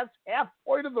past half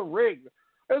point of the ring.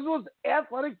 This was the most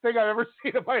athletic thing I've ever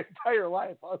seen in my entire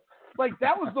life. Like,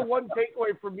 that was the one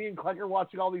takeaway for me and Klecker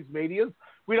watching all these Manias.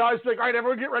 We'd always be like, all right,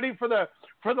 everyone get ready for the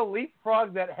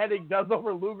leapfrog that Hennig does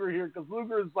over Luger here, because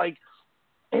Luger is like,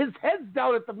 his head's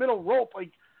down at the middle rope.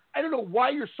 Like, I don't know why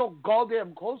you're so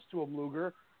goddamn close to him,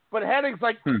 Luger. But Hennig's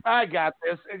like, I got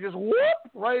this, and just whoop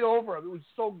right over him. It was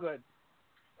so good.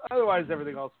 Otherwise,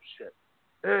 everything else was shit.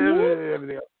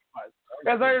 Everything else was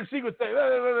fine. As Iron Sheik would say,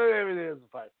 everything else was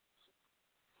fine.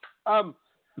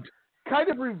 Kind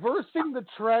of reversing the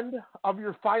trend of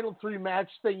your final three match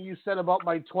thing you said about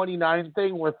my 29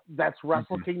 thing, where that's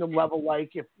Wrestle Kingdom level,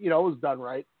 like if it was done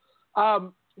right.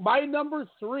 My number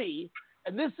 3,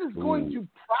 and this is going to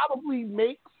probably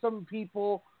make some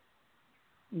people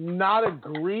not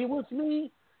agree with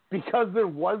me because there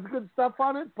was good stuff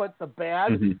on it, but the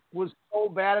bad was so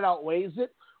bad it outweighs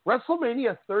it.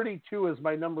 WrestleMania 32 is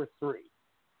my number 3.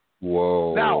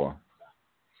 Whoa. Now,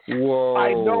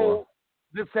 I know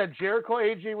this had Jericho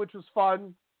AJ, which was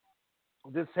fun.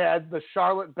 This had the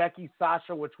Charlotte, Becky,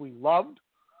 Sasha, which we loved.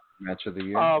 Match of the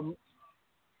year.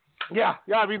 Yeah.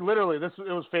 I mean, literally, it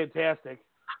was fantastic.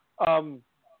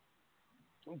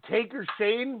 Taker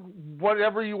Shane,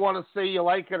 whatever you want to say, you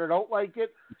like it or don't like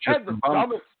it, had the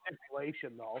dumbest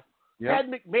stipulation, though. Yep.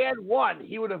 Had McMahon won,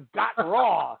 he would have gotten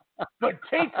Raw, but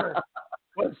Taker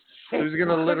was... He was going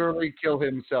to literally kill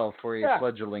himself for a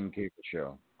fledgling Taker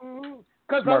show.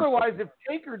 Because otherwise, if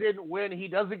Taker didn't win, he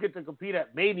doesn't get to compete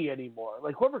at Mania anymore.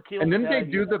 Like, whoever killed him. And then they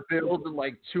do the build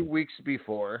like 2 weeks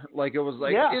before. Like, it was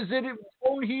like,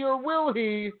 won't he or will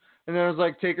he? And then it was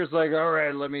like, Taker's like, all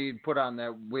right, let me put on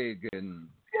that wig. And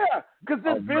yeah, because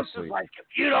then Vince is like, if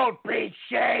you don't beat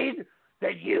Shane,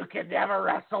 then you can never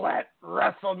wrestle at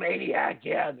WrestleMania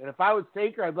again. And if I was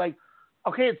Taker, I'd be like,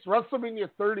 okay, it's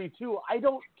WrestleMania 32. I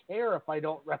don't care if I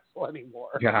don't wrestle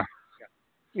anymore. Yeah.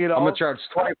 You know, I'm gonna charge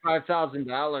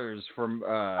 $25,000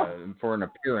 for an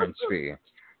appearance fee.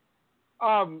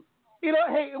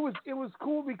 Hey, it was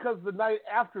cool because the night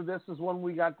after this is when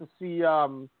we got to see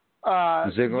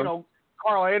Ziggler?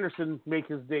 Carl Anderson make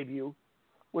his debut,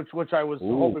 which I was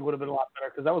hoping would have been a lot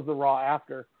better because that was the Raw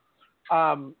after.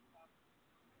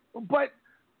 But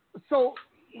so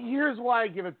here's why I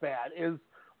give it bad is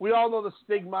we all know the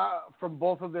stigma from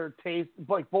both of their tastes,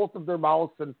 like both of their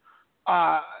mouths, and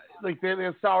like they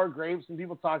have sour grapes and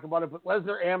people talk about it. But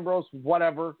Lesnar, Ambrose,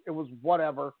 whatever, it was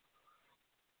whatever.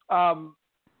 I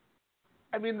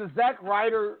mean, the Zack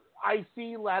Ryder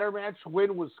IC ladder match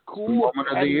win was cool, Moment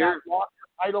of the year. Lost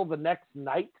the title the next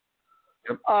night.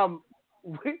 Yep.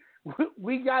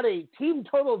 We got a Team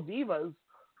Total Divas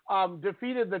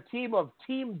defeated the team of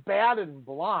Team Bad and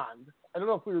Blonde. I don't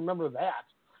know if we remember that.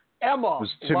 Emma, Was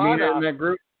Tamina Lana, in that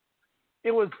group?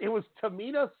 It was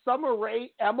Tamina, Summer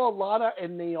Rae, Emma, Lana,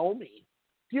 and Naomi.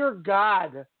 Dear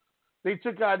God. They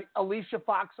took on Alicia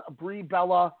Fox, Brie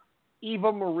Bella,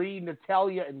 Eva Marie,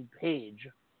 Natalia, and Paige.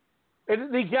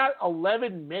 And they got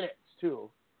 11 minutes, too.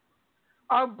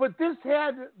 But this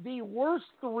had the worst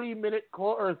 3-minute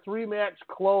or 3-match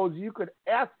close you could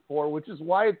ask for, which is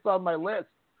why it's on my list.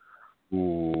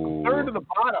 Ooh. Third to the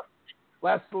bottom.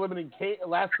 Last eliminating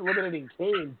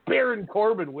Kane, Baron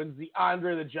Corbin wins the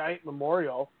Andre the Giant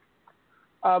Memorial.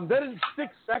 Then in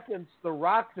 6 seconds, The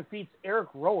Rock defeats Eric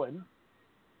Rowan.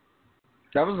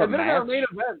 That was a and then match? Our main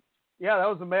event. Yeah, that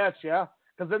was a match, yeah.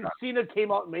 Because then Cena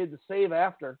came out and made the save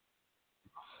after.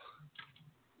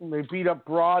 And they beat up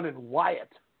Braun and Wyatt.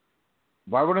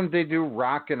 Why wouldn't they do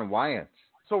Rock and Wyatt?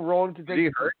 So Rowan could take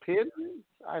the pin?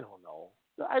 I don't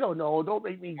know. Don't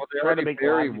make me try to make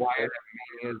very Wyatt and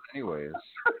Manias anyways.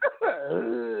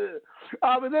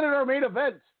 And then in our main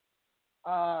event,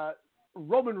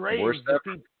 Roman Reigns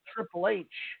defeats Triple H.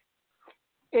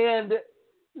 And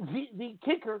the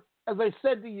kicker, as I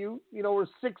said to you, we're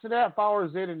 6.5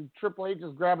 hours in and Triple H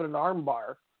is grabbing an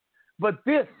armbar. But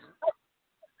this,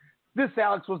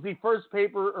 Alex, was the first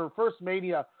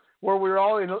Mania where we were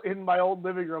all in my old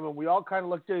living room and we all kind of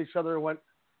looked at each other and went,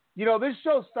 this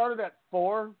show started at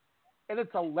 4 and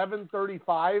it's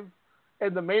 11:35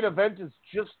 and the main event is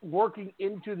just working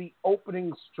into the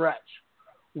opening stretch.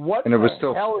 What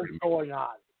the hell is going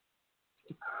on?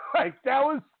 Like that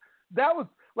was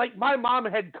like my mom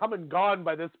had come and gone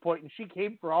by this point, and she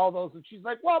came for all those, and she's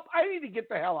like, "Well, I need to get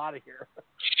the hell out of here."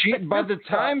 By the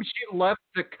time she left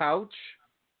the couch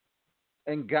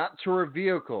and got to her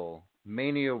vehicle,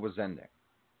 Mania was ending.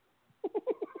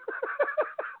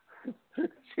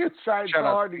 She was trying so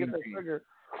hard to get that trigger.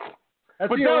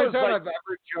 That's the only time I've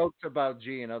ever joked about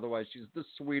Jean. Otherwise, she's the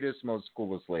sweetest, most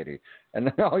coolest lady. And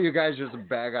then all you guys just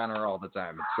bag on her all the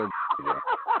time. It's so cool.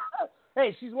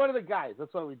 Hey, she's one of the guys.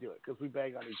 That's why we do it, because we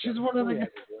bag on each other. She's one of the guys.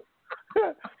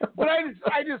 But I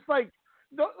just like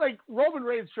Roman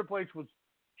Reigns Triple H was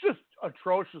just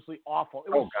atrociously awful.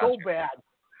 It was so bad.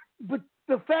 But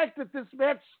the fact that this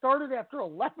match started after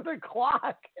 11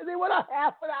 o'clock and they went a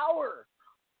half an hour.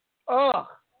 Ugh.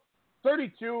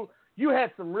 32. You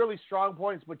had some really strong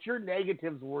points, but your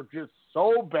negatives were just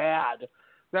so bad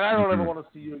that I don't ever want to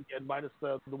see you again, minus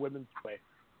the women's way.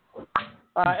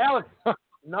 Alex,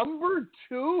 number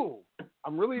 2.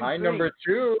 I'm really intrigued. My number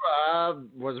 2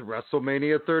 was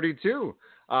WrestleMania 32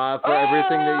 for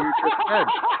everything that you just said.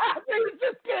 You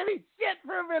just gave me shit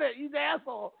for a minute, you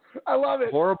asshole. I love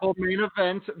it. Horrible main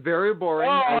event, very boring.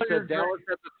 I said Dallas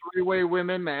had the 3-way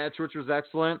women match, which was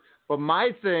excellent. But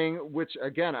my thing, which,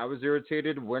 again, I was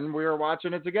irritated when we were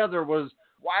watching it together, was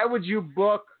why would you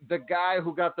book the guy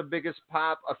who got the biggest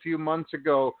pop a few months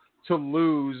ago to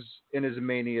lose in his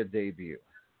Mania debut?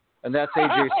 And that's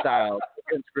AJ Styles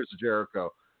against Chris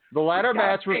Jericho. The ladder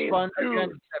match was fun. Again,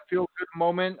 that feel-good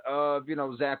moment of,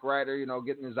 Zack Ryder,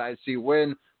 getting his IC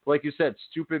win. Like you said,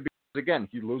 stupid because, again,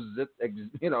 he loses it,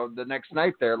 the next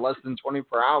night there, less than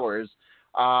 24 hours.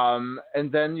 And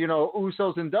then,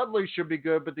 Usos and Dudley should be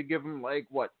good, but they give them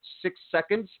 6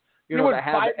 seconds, to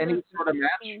have any sort of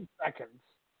match. Seconds.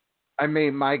 I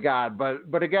mean, my God,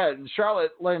 but again,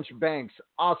 Charlotte Lynch Banks,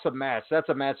 awesome match. That's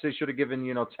a match they should have given,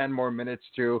 10 more minutes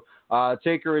to.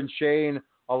 Taker and Shane,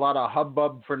 a lot of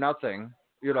hubbub for nothing,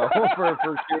 for Shane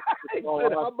to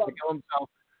kill himself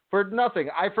for nothing.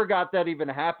 I forgot that even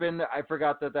happened. I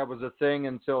forgot that was a thing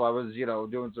until I was,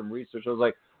 doing some research. I was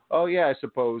like, oh, yeah, I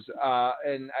suppose.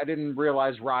 And I didn't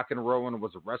realize Rock and Rowan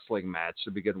was a wrestling match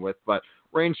to begin with. But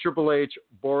Reigns Triple H,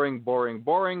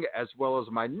 boring, as well as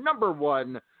my number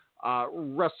 1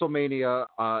 WrestleMania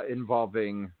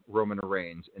involving Roman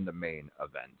Reigns in the main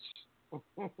event.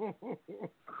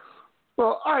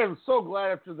 Well, I am so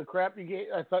glad after the crap you gave,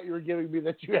 I thought you were giving me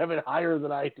that you have it higher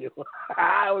than I do. It was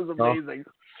amazing.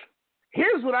 Oh.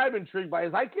 Here's what I'm intrigued by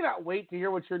is I cannot wait to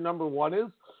hear what your number 1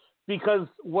 is. Because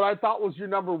what I thought was your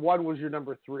number 1 was your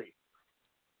number 3.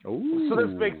 Ooh, so this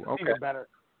makes it even better.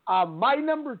 My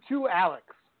number 2, Alex,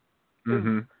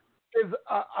 is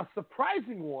a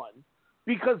surprising one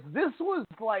because this was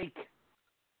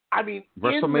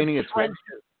WrestleMania 20.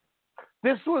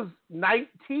 This was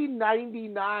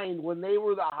 1999 when they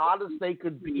were the hottest they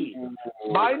could be.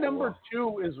 My number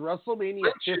 2 is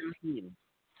WrestleMania 15.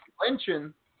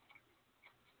 Lynching.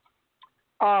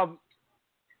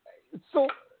 So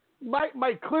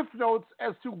my cliff notes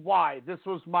as to why this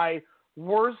was my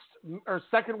worst or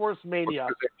second worst Mania.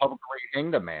 Because they publicly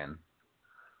hanged a man.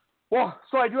 Well,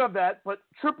 so I do have that, but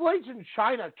Triple H in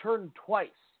China turned twice.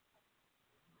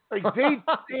 Like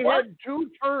they had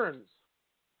 2 turns.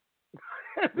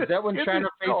 Was that when China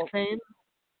faced Kane?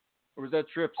 Or was that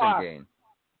Trips and Kane?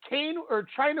 Kane or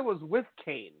China was with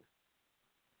Kane.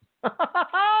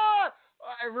 I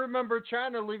remember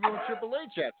China leaving with Triple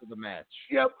H after the match.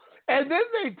 Yep. And then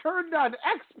they turned on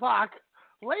X-Pac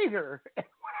later and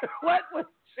went with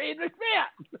Shane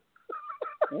McMahon.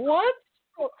 What?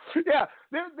 Yeah,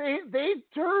 they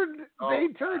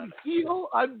turned heel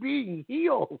on being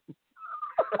heel.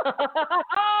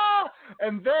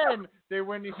 And then they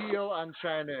went heel on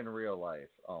China in real life.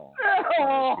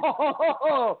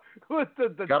 With the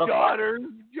daughter's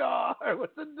jar.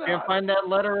 With the daughter. Can't find that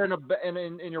letter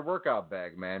in your workout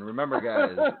bag, man. Remember,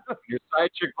 guys, your side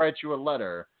chick writes you a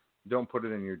letter. Don't put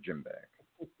it in your gym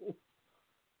bag.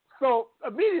 So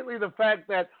immediately, the fact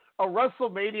that a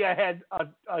WrestleMania had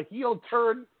a heel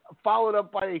turn followed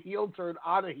up by a heel turn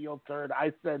on a heel turn,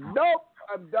 I said, nope,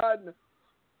 I'm done.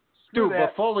 Dude,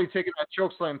 but Foley taking that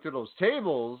chokeslam through those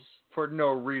tables for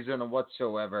no reason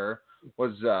whatsoever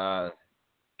was,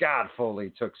 God,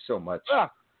 Foley took so much. Yeah,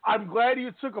 I'm glad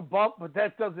you took a bump, but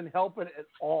that doesn't help it at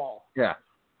all. Yeah.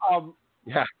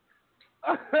 Yeah.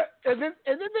 and then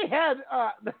they had,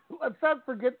 let's not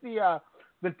forget the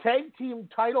tag team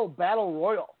title battle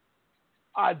royal.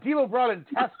 D'Lo Brown and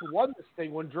Test won this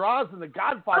thing when Droz and the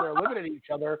Godfather eliminated each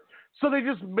other, so they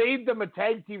just made them a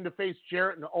tag team to face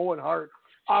Jarrett and Owen Hart.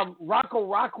 Rocco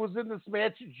Rock was in this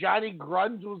match. Johnny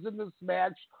Grunge was in this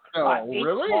match. Oh,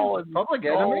 really? Public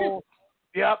Enemy?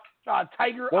 Yep.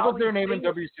 Tiger. What was Ali their name Singh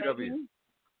in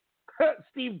WCW?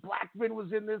 Steve Blackman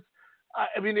was in this.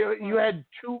 You had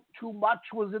too much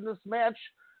was in this match.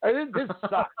 This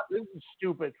sucks. This is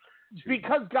stupid.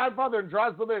 Because Godfather and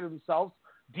Droz limited themselves,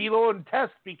 D'Lo and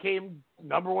Test became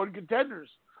number 1 contenders.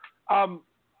 Then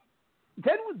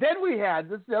we had,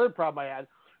 this is the other problem I had.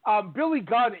 Billy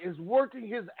Gunn is working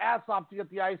his ass off to get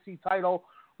the IC title.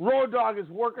 Road Dogg is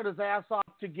working his ass off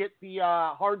to get the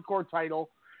hardcore title.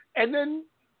 And then,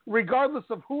 regardless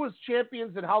of who was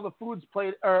champions and how the feuds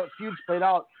played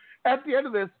out, at the end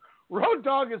of this, Road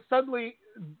Dogg is suddenly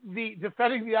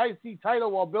defending the IC title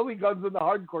while Billy Gunn's in the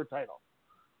hardcore title.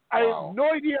 Wow. I have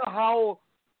no idea how.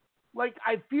 Like,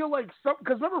 I feel like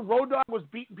because remember Road Dogg was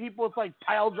beating people with like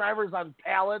pile drivers on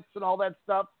pallets and all that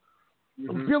stuff.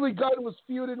 Mm-hmm. Billy Gunn was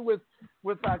feuding with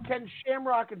Ken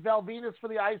Shamrock and Val Venus for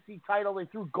the IC title. They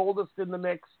threw Goldust in the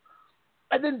mix,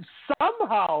 and then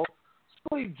somehow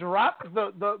somebody dropped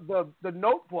the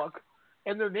notebook,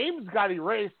 and their names got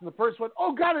erased. And the person went,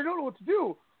 "Oh God, I don't know what to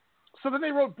do." So then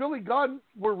they wrote Billy Gunn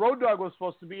where Road Dogg was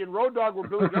supposed to be, and Road Dogg where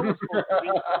Billy Gunn was supposed to be.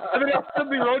 And then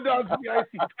suddenly Road Dogg's in the IC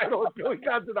title, and Billy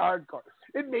Gunn's in the hardcore.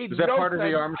 It made Was that no part sense. of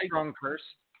the Armstrong curse?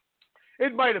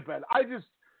 It might have been.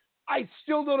 I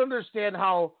still don't understand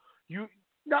how you.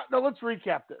 Now let's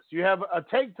recap this. You have a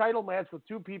tag title match with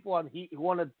 2 people on Heat who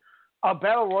wanted a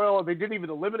battle royal, and they didn't even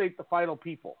eliminate the final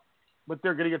people, but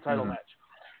they're getting a title match.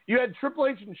 You had Triple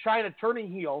H and Chyna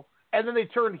turning heel, and then they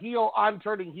turned heel on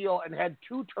turning heel and had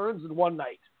 2 turns in one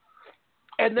night.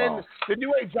 And then the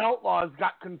New Age Outlaws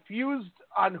got confused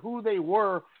on who they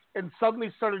were and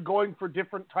suddenly started going for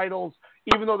different titles,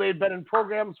 even though they had been in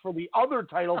programs for the other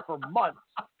title for months.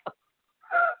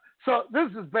 So this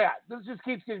is bad. This just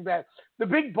keeps getting bad. The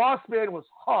Big Boss Man was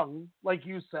hung, like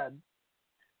you said.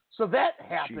 So that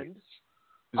happened.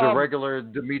 He's a regular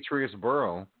Demetrius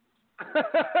Burrow.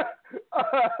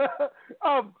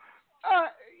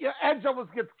 Edge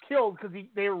almost gets killed because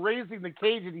they were raising the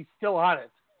cage and he's still on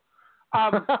it.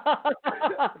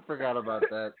 I forgot about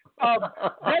that.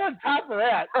 Then on top of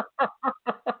that,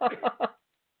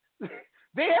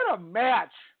 they had a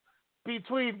match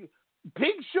between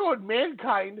Big Show and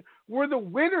Mankind where the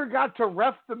winner got to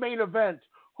ref the main event.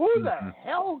 Who the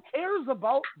hell cares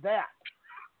about that?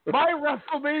 My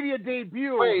WrestleMania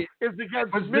debut is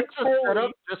against Mick Foley. Set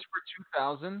up just for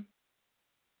 2000?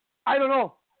 I don't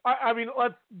know. I mean,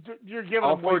 you're giving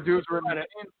all them 4 dudes were in it.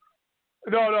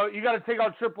 No, you got to take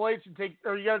out Triple H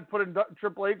or you got to put in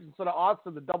Triple H instead of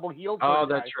Austin, the double heel. Oh,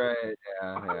 that's right.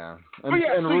 Yeah.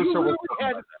 And Russo you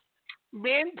had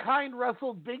Mankind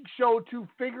wrestled Big Show to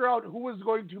figure out who was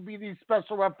going to be the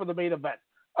special rep for the main event.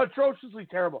 Atrociously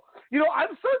terrible.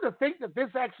 I'm starting to think that this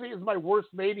actually is my worst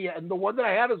Mania, and the one that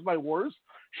I have as my worst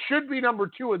should be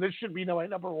number 2, and this should be my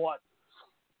number 1.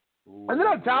 Ooh, and then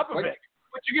on top of it,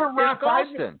 but you get Rock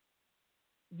Austin.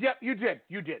 Yep, you did,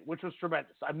 which was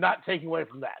tremendous. I'm not taking away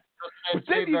from that. But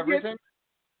then you everything.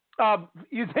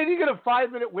 You get a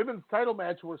 5-minute women's title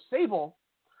match where Sable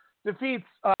defeats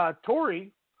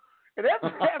Tori, and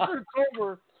after it's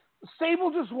over,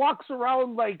 Sable just walks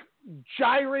around like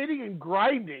gyrating and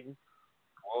grinding.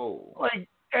 Whoa!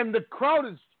 And the crowd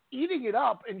is eating it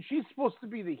up, and she's supposed to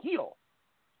be the heel.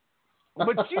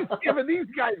 But she's giving these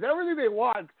guys everything they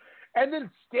want. And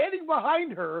then standing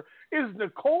behind her is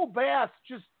Nicole Bass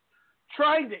just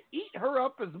trying to eat her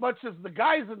up as much as the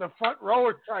guys in the front row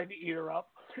are trying to eat her up.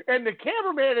 And the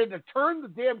cameraman had to turn the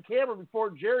damn camera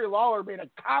before Jerry Lawler made a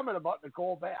comment about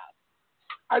Nicole Bass.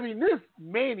 I mean, this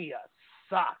Mania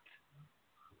sucked.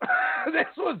 This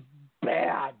was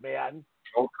bad, man.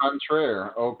 Au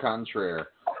contraire.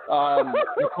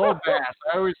 Nicole Bass,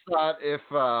 I always thought if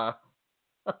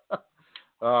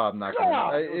I'm not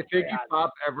gonna. If Iggy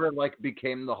Pop ever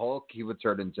became the Hulk, he would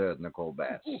turn into Nicole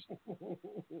Bass.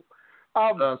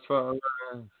 That's fun.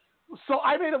 So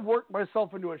I made him work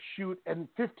myself into a shoot, and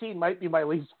 15 might be my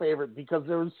least favorite because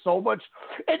there was so much.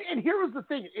 And here was the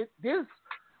thing: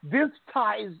 this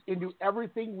ties into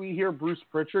everything we hear Bruce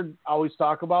Pritchard always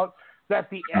talk about. That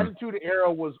the Attitude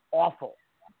Era was awful,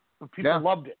 but people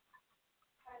loved it.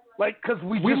 Because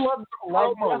we loved the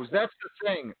promos. That's the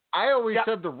thing. I always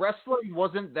said the wrestling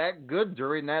wasn't that good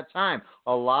during that time.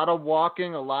 A lot of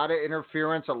walking, a lot of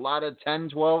interference, a lot of 10,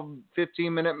 12,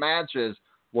 15-minute matches.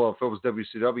 Well, if it was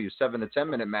WCW, 7 to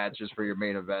 10-minute matches for your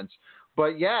main events.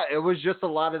 But, yeah, it was just a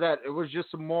lot of that. It was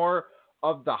just more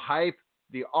of the hype,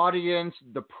 the audience,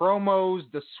 the promos,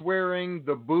 the swearing,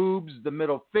 the boobs, the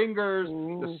middle fingers,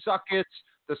 the suckets,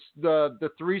 the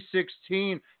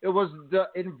 316. It was the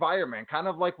environment, kind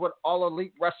of like what All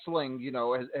Elite Wrestling,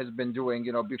 has been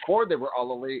doing, before they were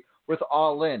All Elite with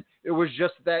All In. It was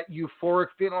just that euphoric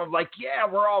feeling of yeah,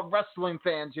 we're all wrestling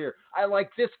fans here. I like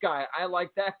this guy. I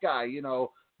like that guy.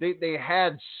 They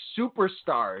had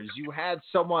superstars. You had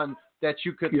someone that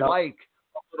you could like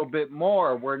a little bit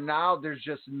more, where now there's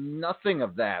just nothing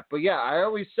of that. But yeah, I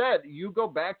always said, you go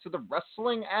back to the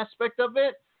wrestling aspect of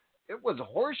it, it was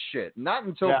horse shit. Not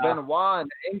until Benoit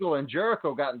and Angle and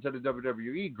Jericho got into the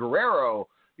WWE, Guerrero,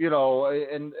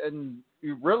 and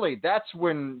really that's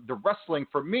when the wrestling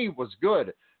for me was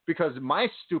good, because my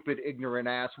stupid ignorant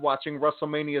ass watching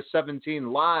WrestleMania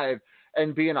 17 live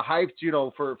and being hyped,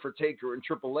 for Taker and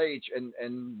Triple H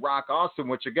and Rock Austin,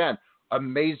 which again,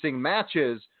 amazing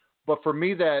matches. But for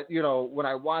me, that, when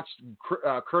I watched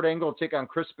Kurt Angle take on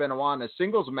Chris Benoit in a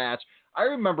singles match, I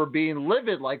remember being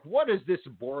livid, what is this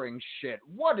boring shit?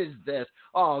 What is this?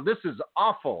 Oh, this is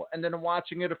awful. And then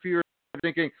watching it a few years later,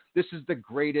 thinking, this is the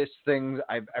greatest thing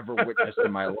I've ever witnessed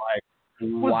in my life.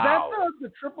 Was that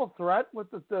the triple threat with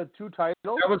the two titles?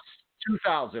 That was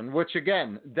 2000, which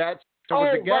again, right.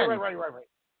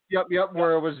 Yep.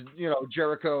 Where it was,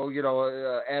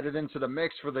 Jericho, added into the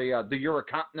mix for the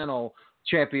Eurocontinental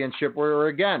Championship, where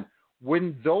again,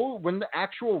 when the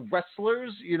actual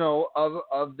wrestlers,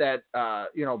 of that,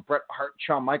 Bret Hart,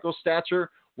 Shawn Michaels stature,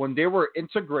 when they were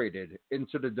integrated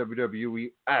into the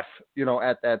WWF,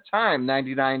 at that time,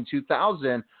 99,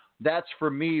 2000, that's for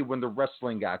me when the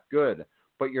wrestling got good.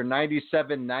 But your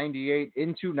 97, 98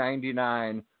 into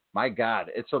 99, my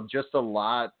God, it's just a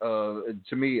lot of,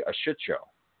 to me, a shit show.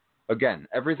 Again,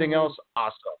 everything else,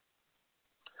 awesome.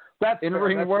 That's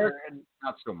in-ring work,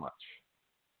 not so much.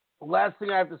 Last thing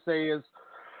I have to say is,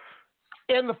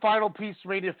 in the final piece,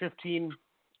 Mania 15,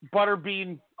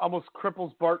 Butterbean almost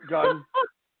cripples Bart Gunn.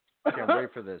 Can't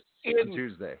wait for this. On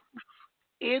Tuesday.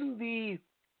 In the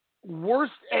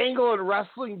worst angle in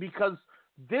wrestling, because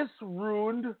this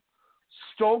ruined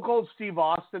Stone Cold Steve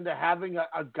Austin to having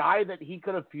a guy that he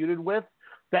could have feuded with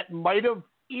that might have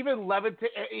even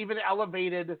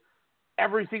elevated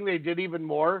everything they did even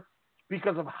more,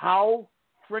 because of how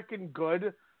freaking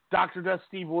good Dr. Death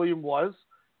Steve Williams was,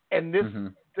 and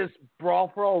this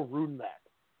Brawl for All ruined that.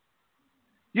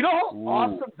 You know how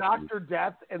awesome Dr.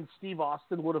 Death and Steve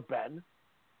Austin would have been?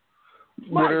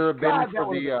 Would it have been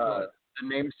for the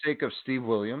namesake of Steve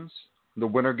Williams? The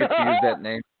winner gets to use that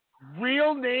name.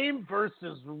 Real name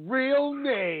versus real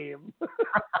name.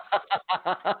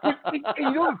 And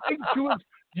you know the thing too is,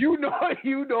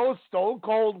 you know Stone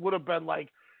Cold would have been like,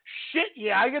 shit,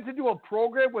 yeah, I get to do a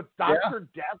program with Dr.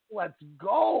 Death. Let's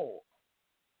go.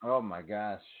 Oh, my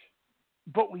gosh.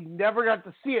 But we never got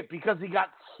to see it because he got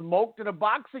smoked in a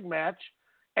boxing match,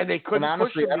 and they couldn't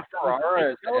honestly, push him.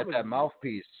 At that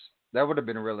mouthpiece, that would have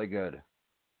been really good.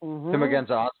 Him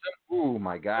against Austin? Ooh,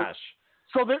 my gosh.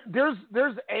 So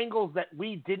there's angles that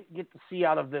we didn't get to see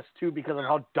out of this, too, because of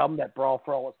how dumb that Brawl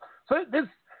for All was. So this,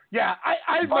 yeah,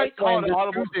 I might call it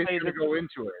audible. To go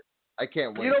into it. I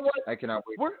can't wait. You know what? I cannot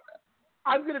wait.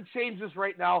 I'm going to change this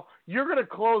right now. You're going to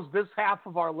close this half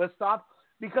of our list off,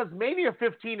 because Mania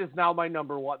 15 is now my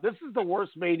number one. This is the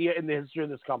worst Mania in the history of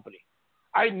this company.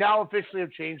 I now officially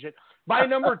have changed it. My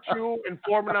number 2 and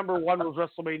former number 1 was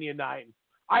WrestleMania 9.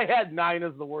 I had 9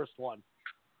 as the worst one.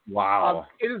 Wow.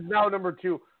 It is now number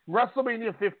 2.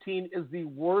 WrestleMania 15 is the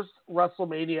worst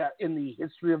WrestleMania in the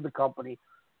history of the company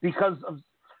because of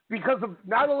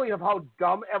not only of how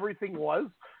dumb everything was,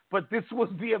 but this was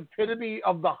the epitome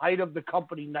of the height of the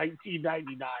company,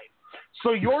 1999.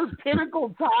 So your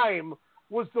pinnacle time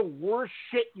was the worst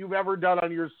shit you've ever done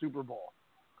on your Super Bowl.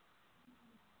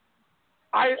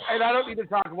 I don't need to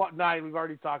talk about 9. We've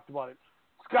already talked about it.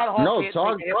 Scott Hall. No,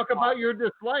 talk about your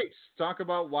dislikes. Talk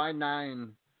about why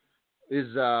 9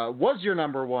 was your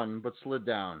number 1 but slid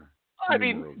down. I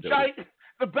mean,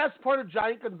 the best part of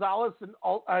Giant Gonzalez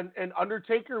and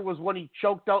Undertaker was when he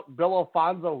choked out Bill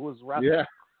Alfonso, who was wrestling. Yeah.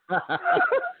 I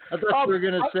thought you were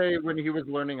going to say when he was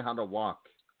learning how to walk.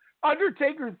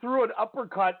 Undertaker threw an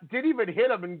uppercut, didn't even hit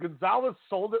him, and Gonzalez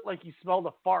sold it like he smelled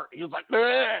a fart. He was like,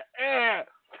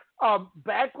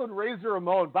 Backlund, Razor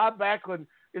Ramon. Bob Backlund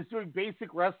is doing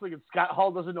basic wrestling, and Scott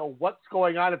Hall doesn't know what's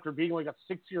going on after being like a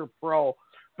 6-year pro.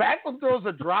 Backlund throws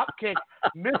a drop kick,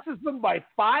 misses them by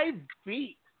 5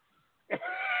 feet.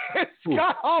 And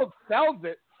Scott Hall sells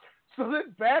it. So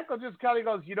then Backlund just kind of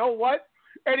goes, you know what?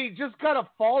 And he just kind of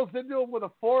falls into him with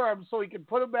a forearm so he can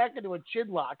put him back into a chin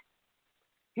lock.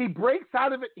 He breaks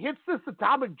out of it, hits this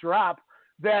atomic drop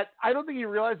that I don't think he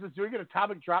realizes doing an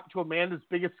atomic drop to a man as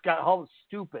big as Scott Hall is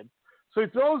stupid. So he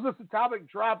throws this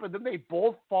atomic drop, and then they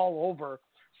both fall over.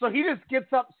 So he just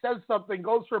gets up, says something,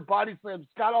 goes for a body slam.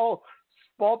 Scott Hall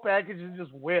small package and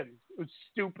just wins. It was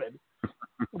stupid.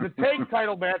 The tag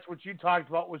title match, which you talked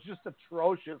about, was just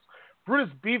atrocious.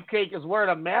 Brutus Beefcake is wearing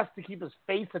a mask to keep his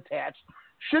face attached.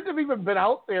 Shouldn't have even been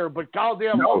out there, but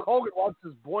goddamn, Hulk Hogan wants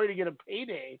his boy to get a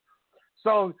payday.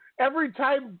 So every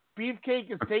time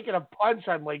Beefcake is taking a punch,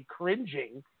 I'm like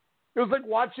cringing. It was like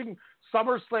watching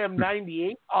SummerSlam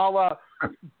 '98 a la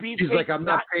Beefcake. He's like, I'm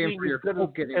not paying for your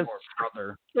Coke anymore,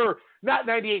 brother. Or not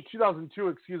 '98, 2002,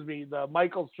 excuse me, the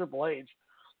Michaels Triple H.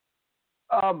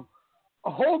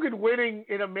 Hogan winning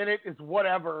in a minute is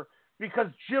whatever because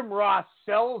Jim Ross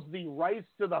sells the rice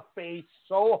to the face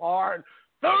so hard.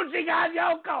 Fuji got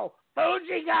Yoko!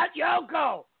 Fuji got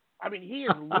Yoko! I mean, he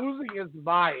is losing his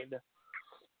mind.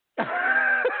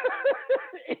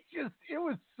 It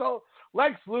was so.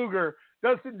 Lex Luger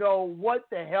doesn't know what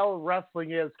the hell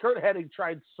wrestling is. Kurt Hennig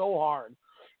tried so hard.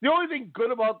 The only thing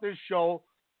good about this show,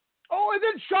 and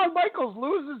then Shawn Michaels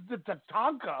loses to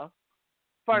Tatanka,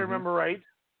 if I remember right.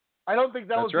 I don't think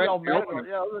that was right. the Almanac.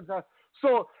 Yeah,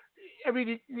 so, I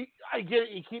mean, I get it.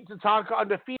 You keep Tatanka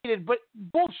undefeated, but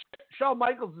bullshit. Shawn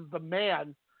Michaels is the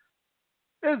man.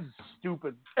 It's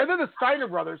stupid. And then the Steiner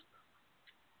brothers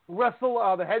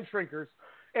wrestle the Head Shrinkers,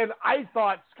 and I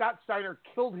thought Scott Steiner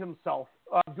killed himself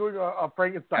doing a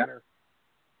Frankensteiner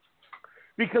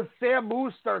because Sam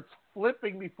Moose starts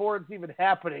flipping before it's even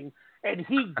happening, and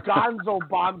he gonzo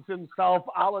bombs himself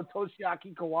a la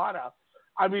Toshiaki Kawada.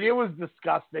 I mean, it was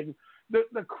disgusting.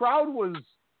 The crowd was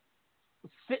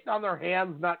sitting on their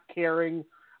hands, not caring.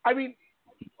 I mean,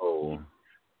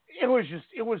 it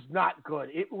was not good.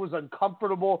 It was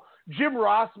uncomfortable. Jim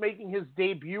Ross making his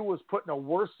debut was put in a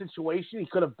worse situation he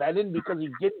could have been in because he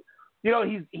didn't,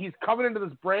 he's coming into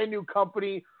this brand new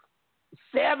company.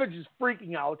 Savage is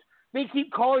freaking out. They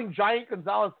keep calling Giant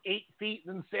Gonzalez 8 feet,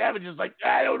 and then Savage is like,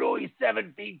 I don't know, he's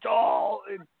 7 feet tall.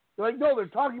 And they're like, no, they're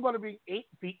talking about him being 8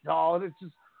 feet tall, and it's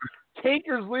just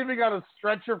Taker's leaving on a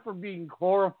stretcher from being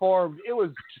chloroformed. It was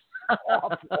just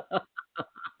awful.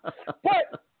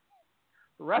 But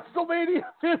WrestleMania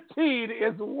 15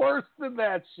 is worse than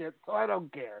that shit, so I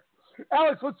don't care.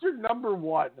 Alex, what's your number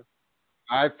 1?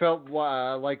 I felt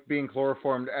like being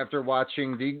chloroformed after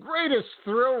watching the greatest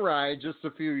thrill ride just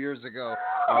a few years ago,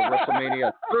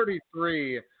 WrestleMania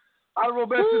 33.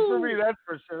 Honorable mention for me, that's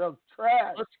for sure. That was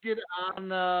trash. Let's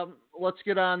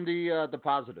get on the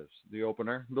positives. The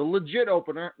opener, the legit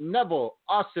opener, Neville,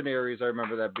 Austin Aries. I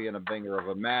remember that being a banger of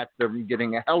a match. They're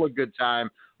getting a hella good time.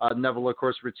 Neville, of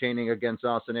course, retaining against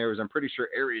Austin Aries. I'm pretty sure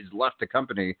Aries left the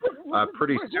company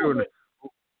pretty soon.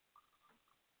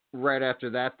 Right after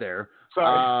that, there.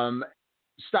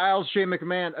 Styles, Shane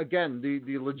McMahon, again,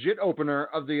 the legit opener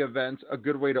of the event, a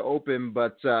good way to open,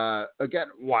 but again,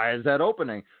 why is that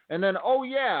opening? And then,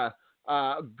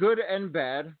 good and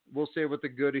bad. We'll say with the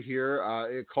good here,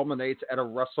 it culminates at a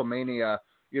WrestleMania,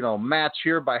 match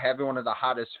here by having one of the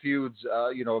hottest feuds,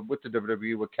 with the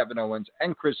WWE with Kevin Owens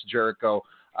and Chris Jericho.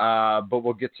 But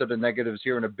we'll get to the negatives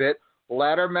here in a bit.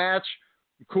 Ladder match.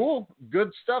 Cool,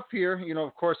 good stuff here.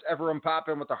 Of course, everyone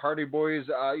popping with the Hardy Boys,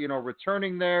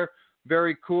 returning there.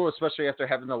 Very cool, especially after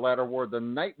having the ladder war the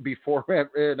night before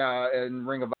in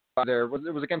Ring of Honor.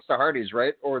 It was against the Hardys,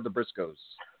 right? Or the Briscoes,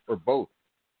 or both.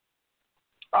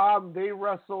 They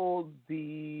wrestled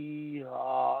it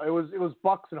was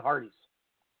Bucks and Hardys.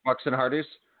 Bucks and Hardys.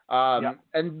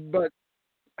 But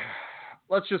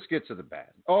let's just get to the bad.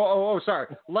 Sorry.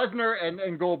 Lesnar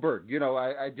and Goldberg. You know,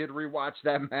 I did rewatch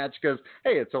that match because,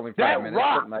 hey, it's only 5 minutes.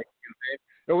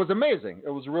 It was amazing. It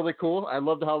was really cool. I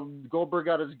loved how Goldberg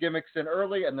got his gimmicks in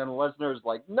early, and then Lesnar's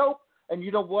like, nope. And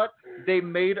you know what? They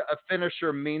made a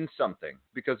finisher mean something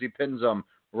because he pins him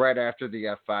right after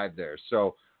the F5 there.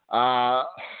 So, I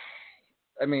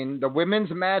mean, the women's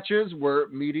matches were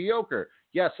mediocre.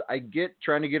 Yes, I get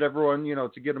trying to get everyone, you know,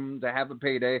 to get them to have a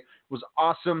payday. It was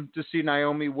awesome to see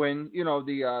Naomi win, you know,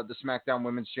 the SmackDown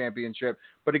Women's Championship.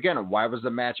 But again, why was the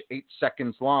match 8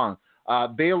 seconds long?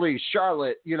 Bayley,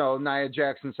 Charlotte, you know, Nia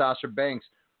Jax, Sasha Banks.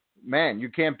 Man, you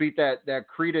can't beat that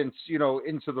credence, you know,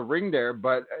 into the ring there.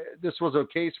 But this was a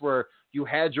case where you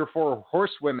had your 4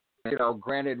 horsewomen. You know,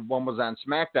 granted, one was on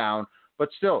SmackDown, but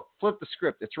still, flip the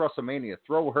script. It's WrestleMania.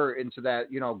 Throw her into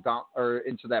that, you know,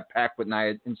 into that pack with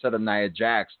Nia instead of Nia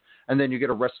Jax, and then you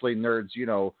get a wrestling nerds,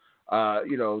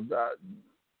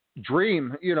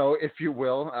 dream, you know, if you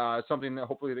will, something that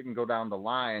hopefully they can go down the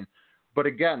line. But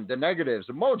again, the negatives: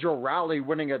 Mojo Rawley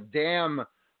winning a damn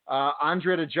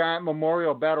Andre the Giant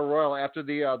Memorial Battle Royal after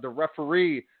the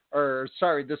referee.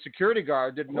 The security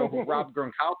guard didn't know who Rob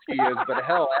Gronkowski is, but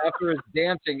hell, after his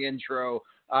dancing intro,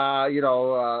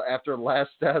 after last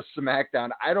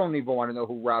SmackDown, I don't even want to know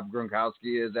who Rob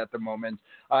Gronkowski is at the moment.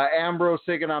 Ambrose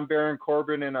taking on Baron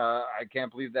Corbin in a I can't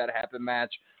believe that happened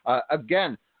match.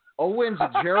 Again, Owens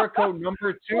Jericho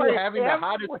number 2 having the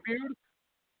hottest feud.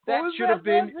 That should have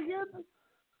been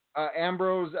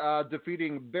Ambrose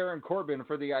defeating Baron Corbin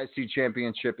for the IC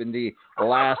Championship in the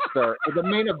last, the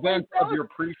main event of your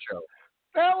pre-show.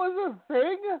 That was a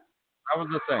thing? That was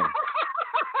the thing.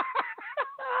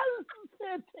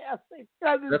 Fantastic.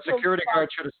 That security guard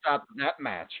should have stopped that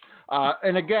match.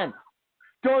 And again,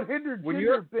 don't hinder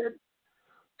Ginger, Ben.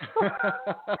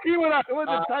 He went on to win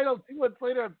the title 2 months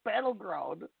later at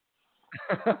Battleground.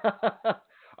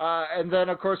 And then,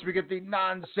 of course, we get the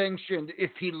non-sanctioned.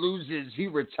 If he loses, he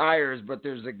retires. But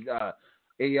there's a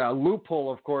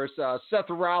loophole, of course. Seth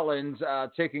Rollins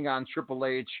taking on Triple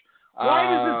H. Why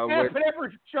does this happen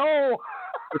every show?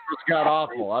 This just got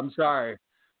awful. I'm sorry.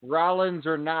 Rollins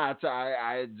or not,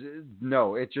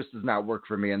 no, it just does not work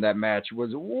for me. And that match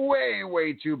was way,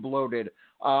 way too bloated.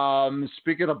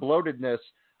 Speaking of bloatedness,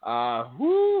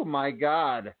 my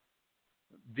God.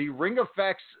 The ring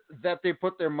effects that they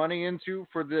put their money into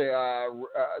for the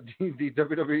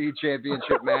WWE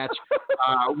Championship match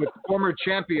with former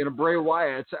champion Bray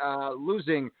Wyatt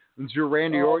losing to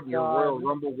Randy Orton, your Royal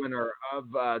Rumble winner of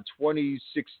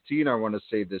 2016, I want to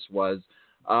say this was.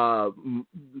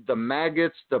 The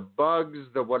maggots, the bugs,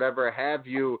 the whatever have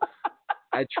you.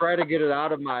 I try to get it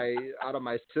out of my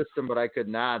system, but I could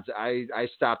not. I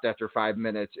stopped after 5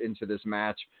 minutes into this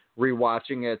match,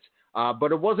 rewatching it.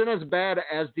 But it wasn't as bad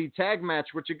as the tag match,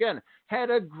 which, again, had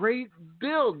a great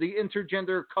build. The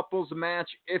intergender couples match,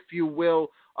 if you will.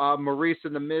 Maurice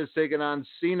and The Miz taking on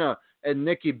Cena and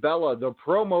Nikki Bella. The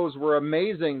promos were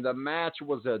amazing. The match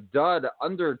was a dud,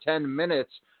 under 10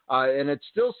 minutes. And it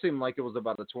still seemed like it was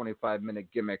about a 25-minute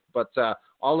gimmick. But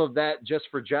all of that just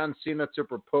for John Cena to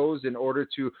propose in order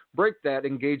to break that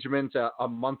engagement a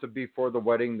month before the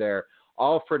wedding there.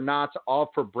 All for naught, all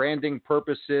for branding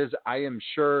purposes, I am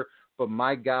sure. But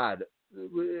my God,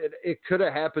 it could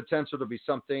have had potential to be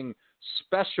something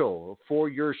special for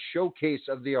your showcase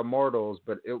of the Immortals,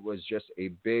 but it was just a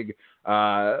big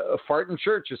fart in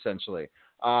church, essentially.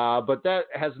 But that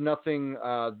has nothing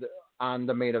on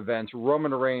the main event.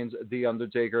 Roman Reigns, The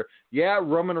Undertaker. Yeah,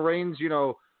 Roman Reigns,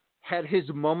 had his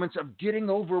moments of getting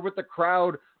over with the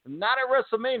crowd, not at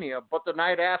WrestleMania, but the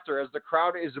night after, as the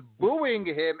crowd is booing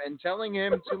him and telling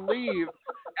him to leave,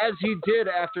 as he did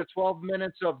after 12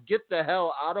 minutes of get the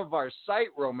hell out of our sight,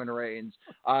 Roman Reigns,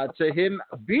 to him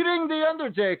beating The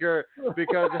Undertaker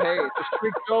because, hey, the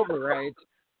streak's over, right?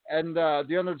 And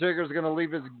The Undertaker's going to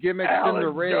leave his gimmicks in the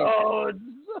ring.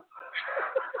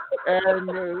 And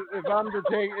if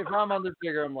I'm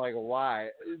Undertaker, I'm like, why?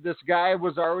 This guy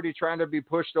was already trying to be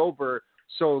pushed over,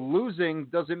 so losing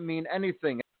doesn't mean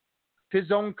anything.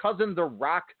 His own cousin, The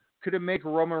Rock, couldn't make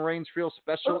Roman Reigns feel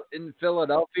special in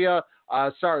Philadelphia.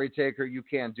 Sorry, Taker, you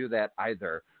can't do that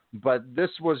either. But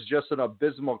this was just an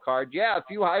abysmal card. Yeah, a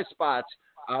few high spots.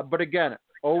 But again,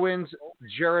 Owens,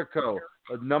 Jericho,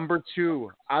 number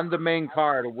 2 on the main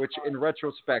card, which in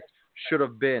retrospect should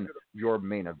have been your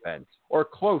main event or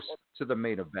close to the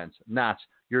main event, not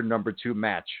your number 2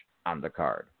 match on the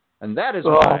card. And that is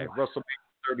why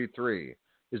WrestleMania 33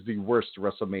 is the worst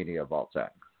WrestleMania of all time.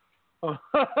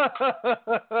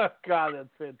 God, that's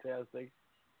fantastic.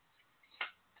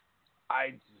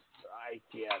 I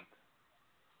can't.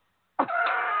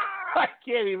 I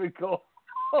can't even go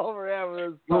over having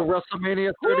this. Will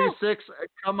WrestleMania 36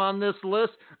 come on this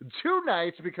list? 2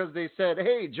 nights because they said,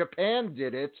 hey, Japan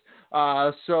did it.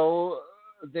 So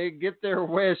they get their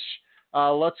wish.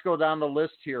 Let's go down the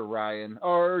list here, Ryan.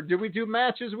 Or did we do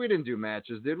matches? We didn't do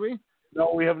matches, did we?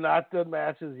 No, we have not done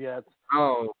matches yet.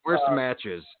 Oh, where's the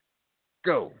matches?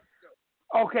 Go.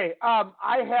 Okay,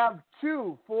 I have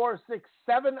 2, 4, 6,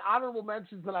 7 honorable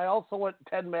mentions, and I also went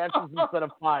 10 matches instead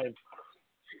of 5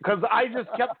 because I just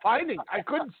kept finding. I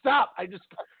couldn't stop. It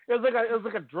was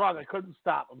like a drug. I couldn't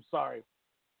stop. I'm sorry.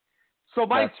 So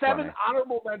my That's 7 funny.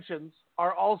 honorable mentions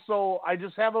are also. I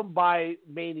just have them by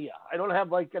Mania. I don't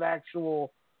have like an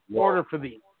actual order for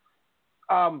these.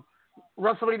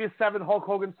 WrestleMania 7, Hulk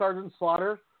Hogan, Sergeant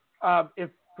Slaughter. If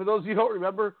for those of you who don't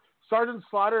remember, Sergeant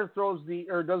Slaughter does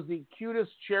the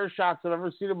cutest chair shots I've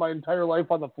ever seen in my entire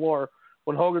life on the floor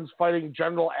when Hogan's fighting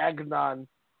General Aghanon.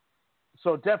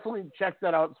 So definitely check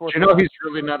that out. Do you know he's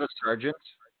really not a sergeant,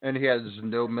 and he has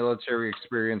no military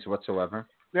experience whatsoever?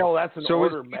 No, that's an so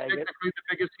order, is he maggot. technically the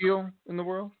biggest heel in the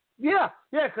world? Yeah,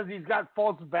 because he's got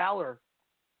false valor,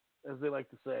 as they like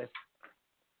to say.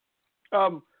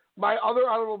 My other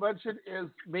honorable mention is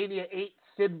Mania 8,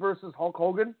 Sid versus Hulk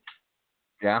Hogan.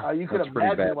 Yeah, you can that's pretty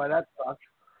imagine bad. why that sucks.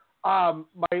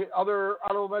 My other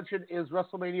honorable mention is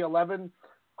WrestleMania 11,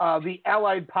 the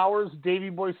Allied Powers, Davey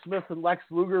Boy Smith and Lex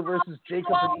Luger versus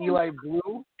Jacob and Eli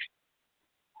Blue.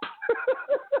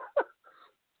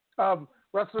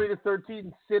 WrestleMania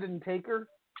 13, Sid and Taker.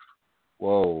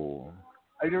 Whoa.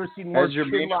 I've never seen more As your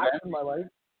chin main locks event? in my life.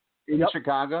 In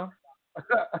Chicago?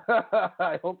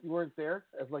 I hope you weren't there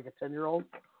as like a 10-year-old.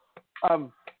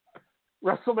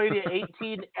 WrestleMania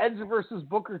 18, Edge versus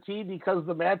Booker T, because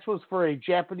the match was for a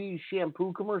Japanese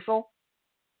shampoo commercial.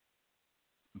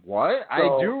 What?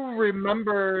 So, I do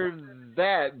remember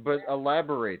that, but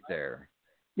elaborate there.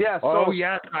 Yeah. So,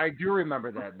 yes, I do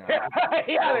remember that now.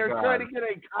 Yeah, they were trying to get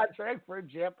a contract for a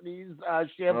Japanese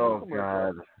shampoo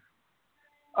commercial.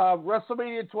 God.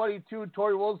 WrestleMania 22,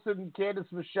 Tori Wilson,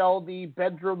 Candice Michelle, the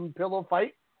bedroom pillow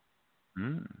fight.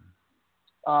 And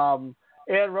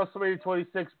WrestleMania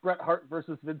 26, Bret Hart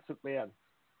versus Vince McMahon.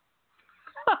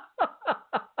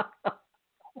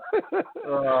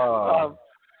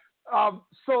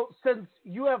 So since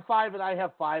you have 5 and I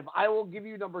have 5, I will give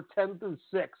you number 10 through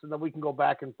 6, and then we can go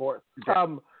back and forth.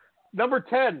 Okay. Number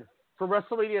 10 for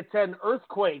WrestleMania 10,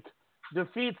 Earthquake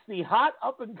defeats the hot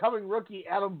up-and-coming rookie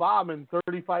Adam Bomb in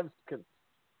 35 seconds.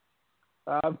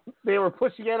 They were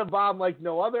pushing Adam Bomb like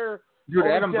no other. Dude,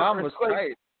 Adam Bomb was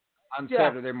tight on Yeah.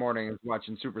 Saturday mornings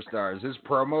watching Superstars. His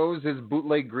promos, his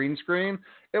bootleg green screen,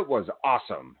 it was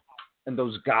awesome. And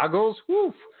those goggles,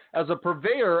 woof. As a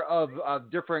purveyor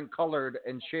of different colored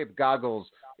and shaped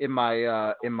goggles in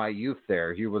my youth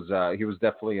there, he was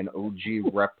definitely an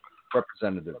OG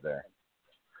representative there.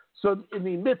 So in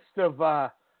the midst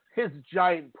of his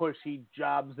giant push, he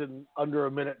jobs in under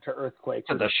a minute to Earthquake.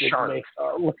 To the shark. Makes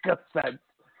look of sense.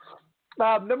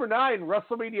 Number 9,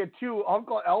 WrestleMania 2,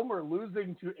 Uncle Elmer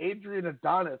losing to Adrian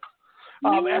Adonis.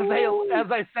 As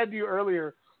I said to you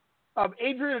earlier,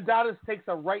 Adrian Adonis takes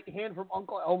a right hand from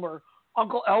Uncle Elmer.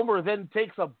 Uncle Elmer then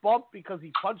takes a bump because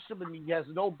he punched him and he has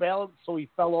no balance, so he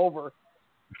fell over.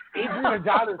 Adrian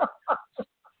Adonis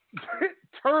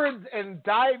turns and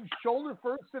dives shoulder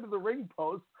first into the ring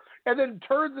post, and then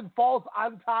turns and falls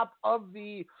on top of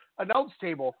the announce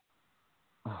table.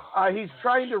 He's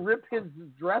trying to rip his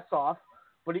dress off,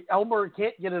 but Elmer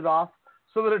can't get it off,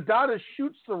 so that Adonis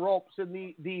shoots the ropes in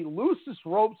the loosest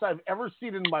ropes I've ever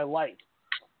seen in my life.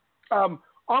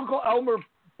 Uncle Elmer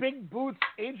big boots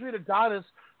Adrian Adonis,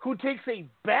 who takes a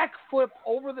backflip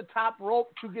over the top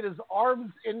rope to get his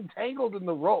arms entangled in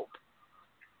the rope.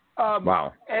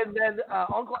 Wow. And then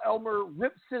Uncle Elmer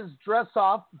rips his dress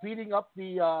off, beating up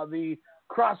the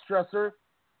cross-dresser,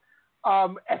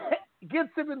 gets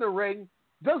him in the ring,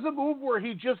 does a move where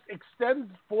he just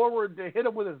extends forward to hit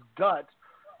him with his gut,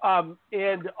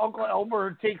 and Uncle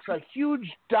Elmer takes a huge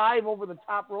dive over the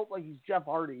top rope like he's Jeff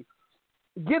Hardy,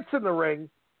 gets in the ring.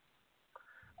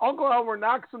 Uncle Elmer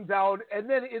knocks him down, and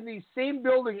then in the same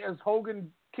building as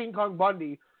Hogan, King Kong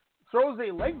Bundy, throws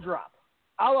a leg drop.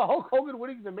 A la Hulk Hogan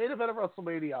winning the main event of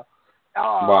WrestleMania.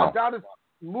 Wow. Adonis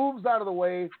moves out of the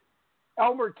way.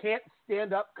 Elmer can't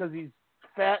stand up because he's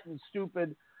fat and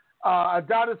stupid.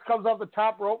 Adonis comes off the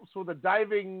top ropes with a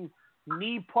diving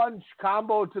knee punch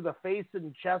combo to the face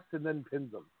and chest and then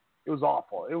pins him. It was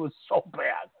awful. It was so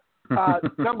bad.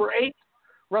 Number 8,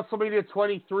 WrestleMania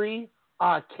 23,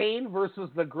 Kane versus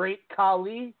the Great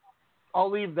Khali. I'll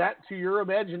leave that to your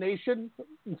imagination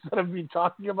instead of me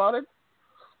talking about it.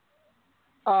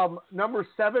 Number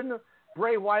 7,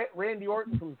 Bray Wyatt, Randy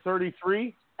Orton from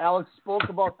 33. Alex spoke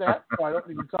about that, so I don't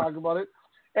need to talk about it.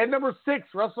 And number 6,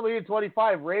 WrestleMania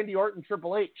 25, Randy Orton,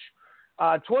 Triple H.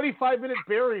 25-minute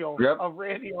burial of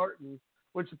Randy Orton,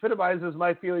 which epitomizes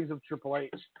my feelings of Triple H.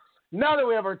 Now that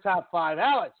we have our top 5,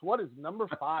 Alex, what is number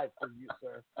 5 for you,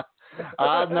 sir?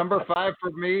 Number 5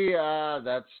 for me,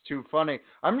 that's too funny.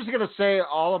 I'm just going to say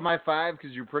all of my 5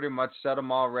 because you pretty much said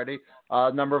them already.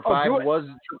 Number 5 was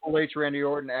Triple H, Randy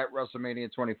Orton at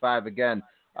WrestleMania 25. Again,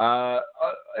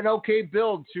 an okay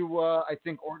build to, I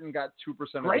think Orton got 2%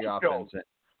 of the offense in.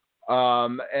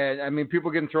 And I mean,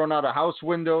 people getting thrown out of house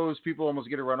windows, people almost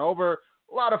getting run over.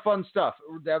 A lot of fun stuff.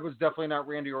 That was definitely not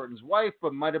Randy Orton's wife,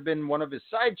 but might have been one of his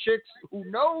side chicks. Who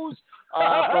knows?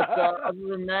 But other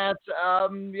than that,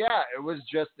 it was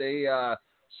just a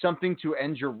something to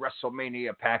end your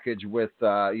WrestleMania package with,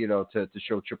 to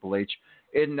show Triple H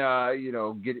in,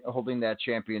 holding that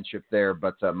championship there.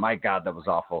 But my God, that was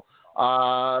awful.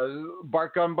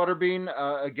 Bart Gunn Butterbean,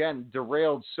 again,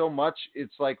 derailed so much.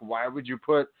 It's like, why would you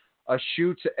put a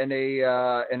shoot and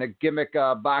a gimmick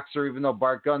boxer, even though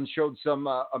Bart Gunn showed some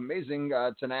amazing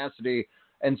tenacity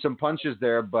and some punches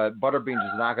there, but Butterbean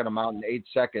just knocking him out in 8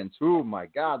 seconds. Oh my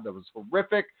God, that was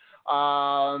horrific.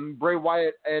 Bray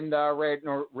Wyatt and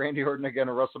Randy Orton again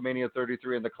at WrestleMania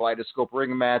 33 in the Kaleidoscope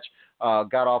ring match.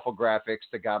 God awful graphics,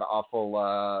 the god awful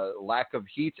lack of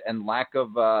heat and lack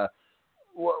of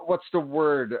what's the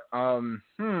word?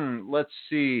 Let's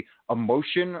see,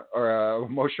 emotion or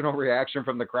emotional reaction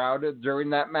from the crowd during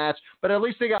that match. But at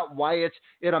least they got Wyatt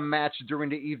in a match during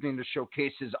the evening to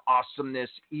showcase his awesomeness,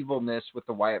 evilness with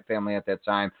the Wyatt family at that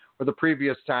time. Where the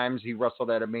previous times he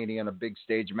wrestled at a Mania in a big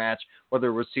stage match, whether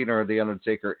it was Cena or The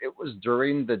Undertaker, it was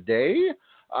during the day.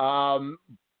 And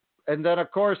then,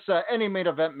 of course, any main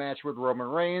event match with Roman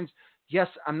Reigns. Yes,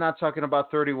 I'm not talking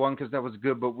about 31 because that was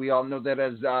good, but we all know that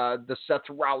as the Seth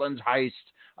Rollins heist,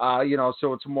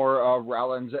 so it's more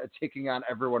Rollins taking on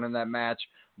everyone in that match.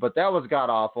 But that was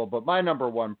god-awful. But my number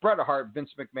 1, Bret Hart,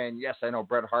 Vince McMahon. Yes, I know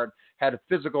Bret Hart had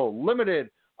physical limited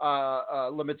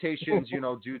limitations, due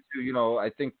to, I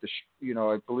think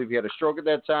I believe he had a stroke at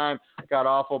that time.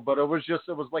 God-awful. But it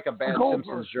was like a bad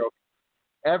Simpsons joke.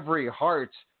 Every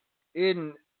Hart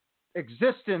in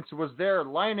existence was there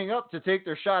lining up to take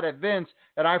their shot at Vince,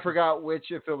 and I forgot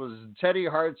which, if it was Teddy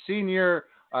Hart Sr.,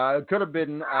 it could have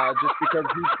been just because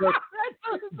he took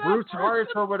Bruce Hart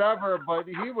or whatever, but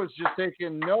he was just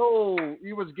giving no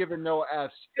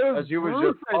F's as he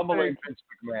was just pummeling Vince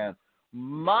McMahon.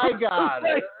 My God.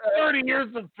 30 years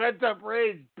of pent-up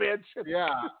rage, bitch. Yeah.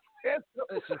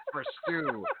 This is for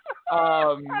Stu.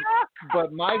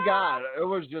 But my God, it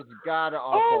was just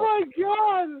god-awful. Oh, my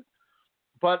God.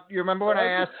 But you remember when I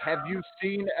asked, have you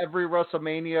seen every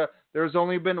WrestleMania? There's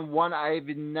only been one I've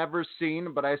never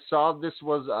seen, but I saw this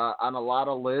was on a lot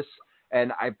of lists,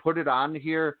 and I put it on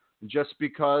here just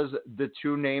because the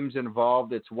 2 names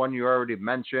involved. It's one you already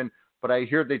mentioned, but I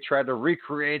hear they tried to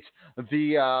recreate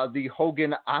the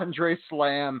Hogan-Andre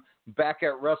Slam back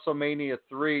at WrestleMania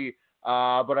 3,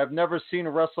 but I've never seen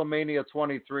WrestleMania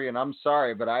 23, and I'm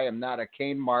sorry, but I am not a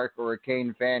Kane mark or a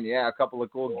Kane fan. Yeah, a couple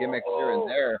of cool gimmicks here and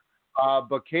there.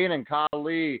 But Kane and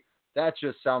Khali, that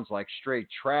just sounds like straight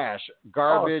trash.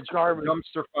 Garbage,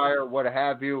 dumpster fire, what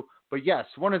have you. But yes,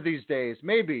 one of these days,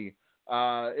 maybe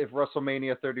if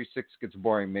WrestleMania 36 gets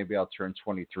boring, maybe I'll turn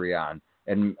 23 on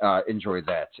and enjoy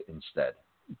that instead.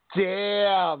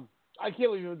 Damn. I can't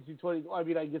believe you haven't seen 20. I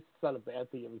mean, I guess it's not a bad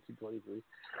thing you haven't seen 23.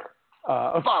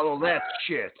 Follow that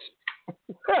shit.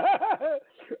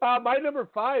 My number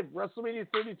 5, WrestleMania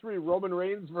 33, Roman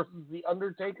Reigns versus The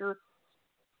Undertaker.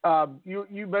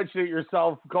 You mentioned it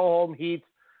yourself. Go home, Heat.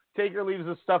 Taker leaves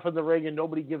his stuff in the ring, and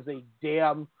nobody gives a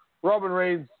damn. Roman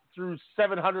Reigns threw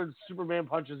 700 Superman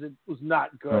punches. It was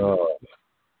not good.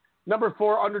 Number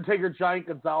 4, Undertaker, Giant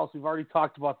Gonzalez. We've already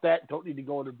talked about that. Don't need to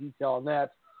go into detail on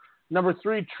that. Number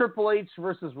 3, Triple H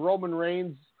versus Roman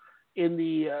Reigns in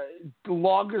the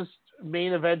longest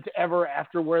main event ever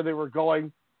after where they were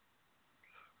going.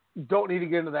 Don't need to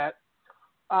get into that.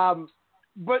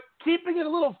 But keeping it a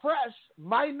little fresh,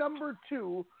 my number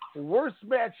 2 worst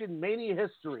match in Mania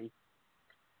history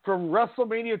from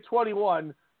WrestleMania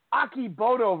 21, Aki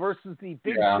Bono versus the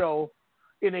Big Show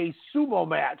in a sumo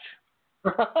match.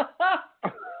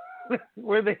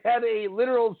 Where they had a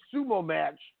literal sumo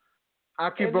match.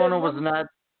 Aki Bono was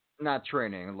not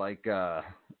training,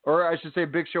 or I should say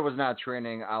Big Show was not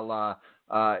training a la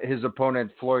his opponent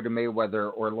Floyd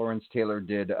Mayweather or Lawrence Taylor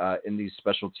did in these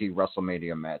specialty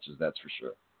WrestleMania matches, that's for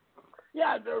sure.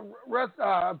 Yeah,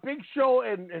 the Big Show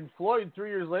and Floyd 3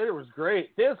 years later was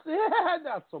great. This,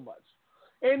 not so much.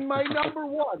 And my number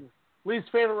 1 least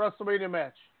favorite WrestleMania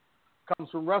match comes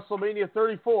from WrestleMania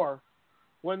 34,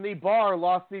 when the Bar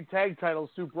lost the tag titles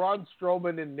to Braun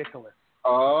Strowman and Nicholas.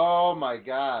 Oh my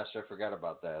gosh, I forgot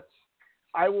about that.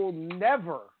 I will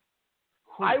never.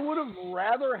 I would have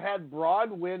rather had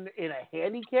Braun win in a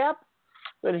handicap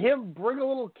than him bring a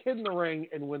little kid in the ring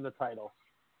and win the title.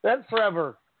 That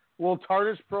forever will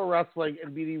tarnish pro wrestling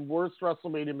and be the worst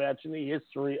WrestleMania match in the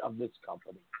history of this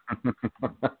company.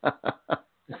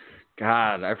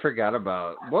 God, I forgot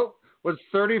about what was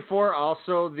 34.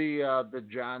 Also, the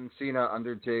John Cena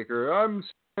Undertaker. I'm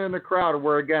in the crowd.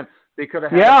 Where again they could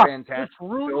have had a fantastic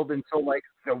build until like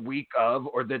the week of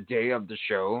or the day of the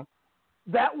show.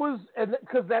 That was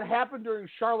because that happened during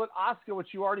Charlotte Asuka, which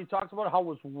you already talked about how it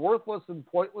was worthless and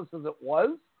pointless as it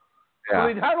was. Yeah.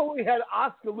 So they not only had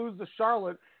Asuka lose to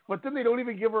Charlotte, but then they don't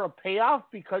even give her a payoff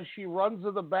because she runs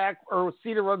to the back, or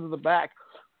Cena runs to the back.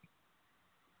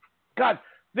 God,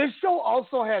 this show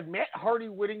also had Matt Hardy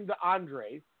winning the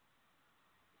Andre.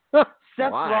 Seth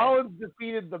Rollins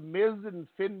defeated The Miz and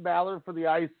Finn Balor for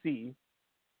the IC.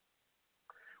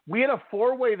 We had a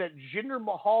four-way that Jinder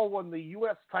Mahal won the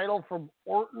U.S. title from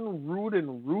Orton, Rude,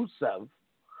 and Rusev.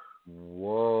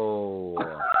 Whoa.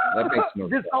 That makes no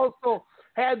sense. This also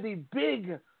had the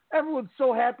big, everyone's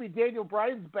so happy Daniel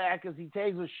Bryan's back as he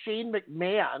tags with Shane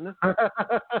McMahon.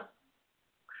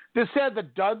 This had the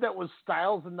dud that was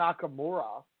Styles and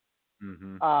Nakamura.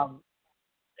 Mm-hmm.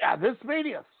 This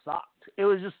Mania sucked. It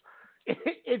was just,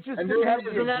 it just didn't have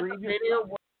the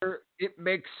ingredients. It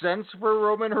makes sense for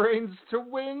Roman Reigns to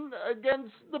win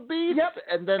against the Beast,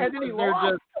 and then he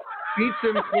just beats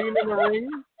him clean in the ring.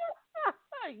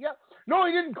 Yep. No,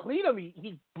 he didn't clean him.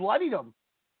 He bloodied him.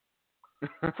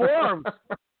 Forearms.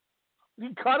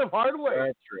 He cut him hard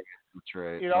way. That's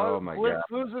right. You know, oh my Bliss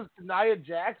God. loses to Nia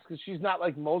Jax because she's not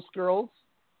like most girls.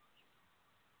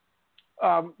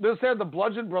 This had the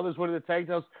Bludgeon Brothers winning the tag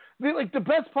titles. The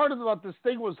best part about this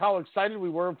thing was how excited we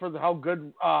were for how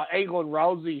good Angle and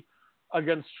Rousey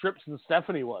against Trips and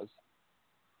Stephanie was.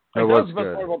 That was the best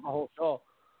good. part about the whole show.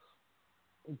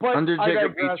 But Undertaker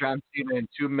beat John Cena in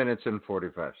 2 minutes and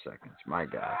 45 seconds. My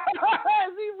God.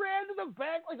 As he ran to the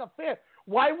back like a fan.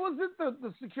 Why wasn't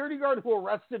the security guard who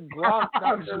arrested Gronk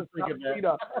down there to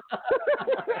Cena?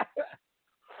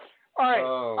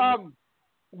 All right.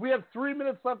 We have 3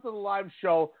 minutes left of the live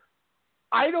show.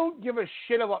 I don't give a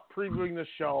shit about previewing the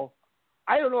show.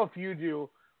 I don't know if you do,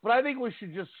 but I think we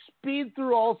should just speed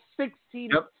through all 16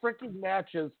 freaking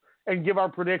matches and give our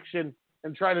prediction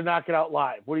and try to knock it out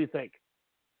live. What do you think?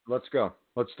 Let's go.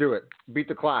 Let's do it. Beat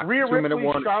the clock. Rhea 2 minute Ripley,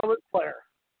 warning. Charlotte Flair.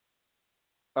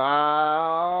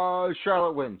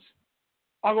 Charlotte wins.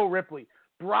 I'll go Ripley.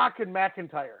 Brock and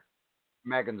McIntyre.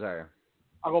 McIntyre.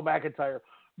 I'll go McIntyre.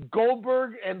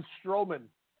 Goldberg and Strowman.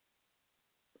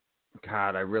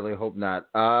 God, I really hope not.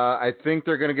 I think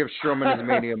they're going to give Strowman his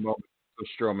Mania moment. So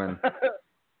Strowman.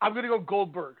 I'm going to go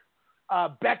Goldberg.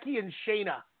 Becky and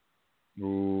Shayna.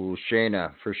 Ooh,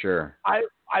 Shayna, for sure.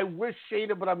 I wish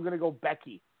Shayna, but I'm going to go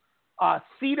Becky.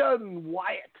 Cena and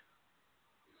Wyatt.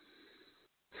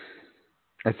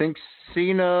 I think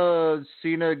Cena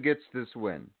gets this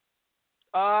win.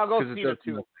 I'll go Cena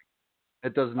too.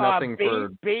 It does nothing for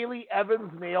Bailey,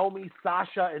 Evans, Naomi,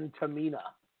 Sasha, and Tamina.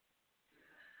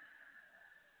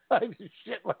 I just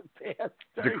shit my pants.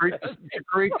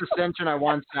 Decrease Ascension. I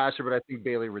want Sasha, but I think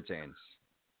Bailey retains.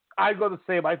 I go the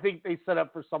same. I think they set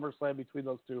up for SummerSlam between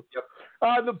those two.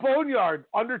 Yep. The Boneyard,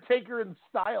 Undertaker and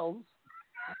Styles.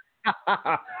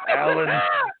 Alan.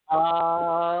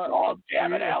 Oh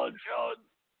damn it, Alan Jones.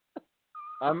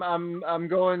 I'm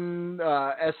going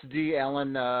SD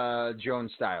Alan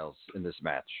Jones Styles in this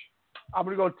match. I'm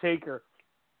gonna go Taker.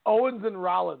 Owens and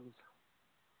Rollins.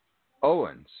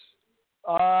 Owens.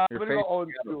 I'm gonna go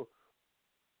Owens too.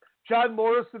 John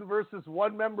Morrison versus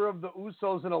one member of the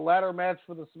Usos in a ladder match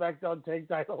for the SmackDown Tag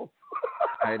Titles.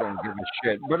 I don't give a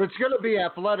shit, but it's gonna be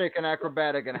athletic and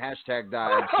acrobatic and hashtag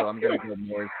dive, so I'm gonna go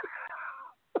Morrison.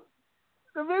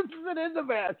 The Vince is in the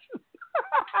match.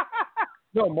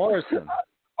 No, Morrison.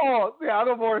 Oh, yeah, I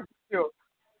know Morrison too.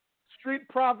 Street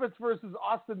Profits versus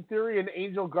Austin Theory and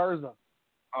Angel Garza.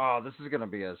 Oh, this is going to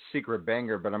be a secret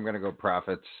banger, but I'm going to go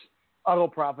Profits. I'll go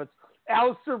Profits.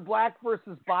 Aleister Black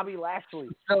versus Bobby Lashley.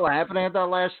 Still happening. I thought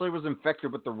Lashley was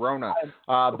infected with the Rona.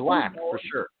 Black, for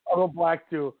sure. I'll go Black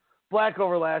too. Black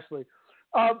over Lashley.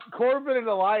 Corbin and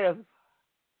Elias.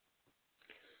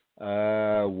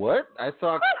 What? I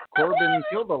thought Corbin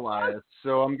killed Elias,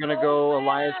 so I'm gonna go.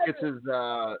 Elias gets his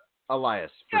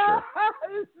Elias for sure.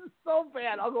 This is so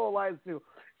bad. I'll go Elias too.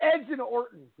 Edge and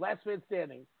Orton, last man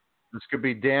standing. This could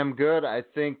be damn good. I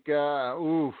think. I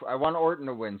want Orton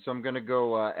to win, so I'm gonna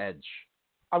go Edge.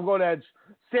 I'm going Edge.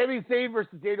 Sami Zayn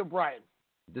versus Daniel Bryan.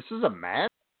 This is a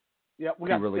match. Yeah, we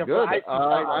got really good.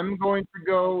 I'm going to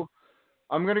go.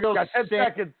 Got 10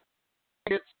 seconds.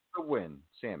 Gets the win,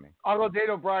 Sammy. I'll go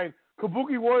Daniel Bryan.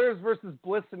 Kabuki Warriors versus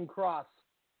Bliss and Cross.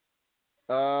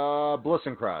 Bliss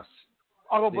and Cross.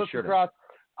 I'll go Bliss and Cross.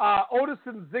 Otis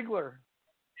and Ziggler.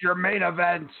 Your main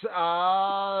event,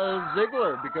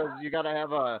 Ziggler, because you got to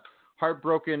have a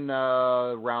heartbroken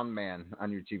round man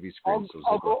on your TV screen.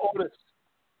 I'll go Otis.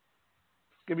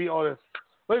 Give me Otis.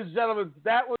 Ladies and gentlemen,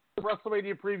 that was the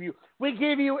WrestleMania preview. We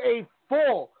gave you a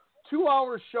full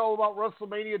 2-hour show about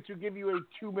WrestleMania to give you a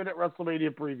 2-minute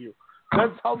WrestleMania preview.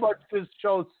 That's how much this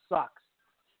show sucks.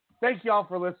 Thank you all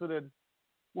for listening.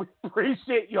 We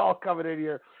appreciate you all coming in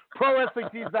here.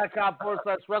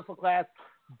 ProWrestlingTees.com/WrestleCast.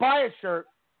 Buy a shirt.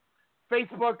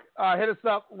 Facebook, hit us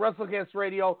up, WrestleCast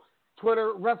Radio.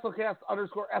 Twitter,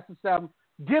 WrestleCast_SSM.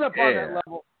 Get up on that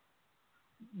level.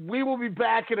 We will be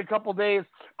back in a couple days.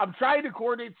 I'm trying to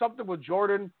coordinate something with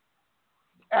Jordan,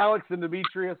 Alex, and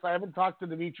Demetrius. I haven't talked to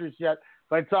Demetrius yet,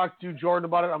 but I talked to Jordan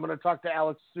about it. I'm going to talk to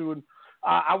Alex soon.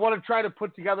 I want to try to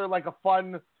put together like a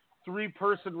fun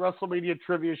 3-person WrestleMania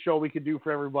trivia show we can do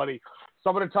for everybody. So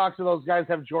I'm going to talk to those guys,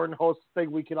 have Jordan host the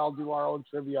thing. We can all do our own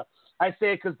trivia. I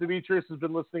say it because Demetrius has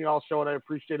been listening all show, and I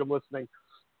appreciate him listening.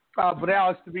 But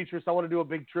Alex, Demetrius, I want to do a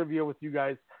big trivia with you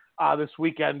guys this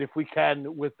weekend, if we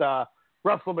can, with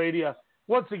WrestleMania.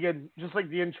 Once again, just like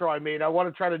the intro I made, I want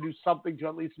to try to do something to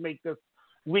at least make this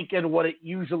weekend what it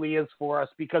usually is for us,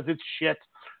 because it's shit.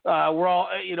 We're all,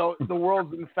 the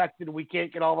world's infected. We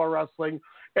can't get all of our wrestling.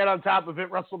 And on top of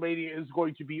it, WrestleMania is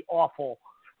going to be awful,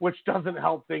 which doesn't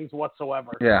help things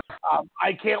whatsoever. Yeah.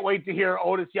 I can't wait to hear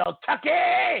Otis yell,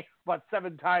 "Tucky!" about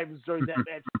 7 times during that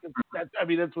match.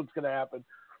 That's what's going to happen.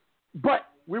 But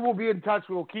we will be in touch.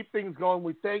 We will keep things going.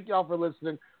 We thank y'all for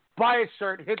listening. Buy a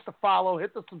shirt, hit the follow,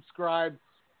 hit the subscribe,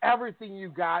 everything you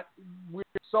got. We're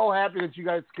so happy that you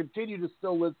guys continue to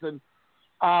still listen.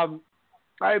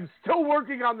 I am still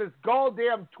working on this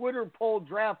goddamn Twitter poll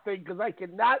draft thing because I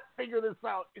cannot figure this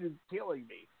out. It is killing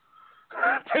me.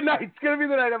 Tonight's going to be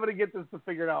the night I'm going to get this to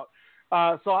figure it out.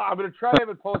 So I'm going to try to have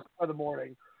it posted by the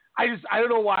morning. I don't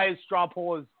know why straw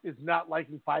poll is not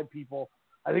liking 5 people.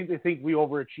 I think they think we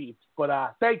overachieved. But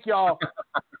thank y'all.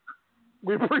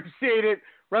 We appreciate it.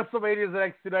 WrestleMania is the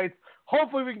next 2 nights.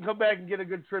 Hopefully we can come back and get a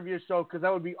good trivia show, because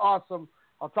that would be awesome.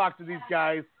 I'll talk to these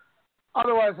guys.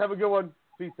 Otherwise, have a good one.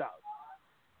 Peace out.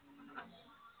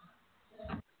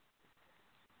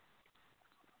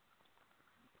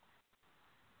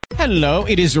 Hello,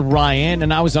 it is Ryan,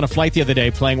 and I was on a flight the other day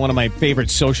playing one of my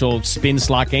favorite social spin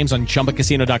slot games on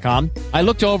ChumbaCasino.com. I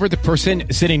looked over at the person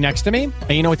sitting next to me, and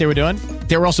you know what they were doing?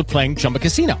 They were also playing Chumba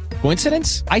Casino.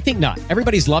 Coincidence? I think not.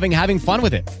 Everybody's loving having fun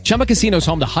with it. Chumba Casino is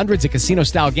home to hundreds of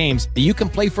casino-style games that you can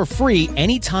play for free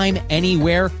anytime,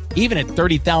 anywhere, even at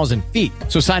 30,000 feet.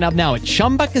 So sign up now at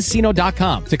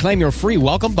ChumbaCasino.com to claim your free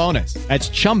welcome bonus. That's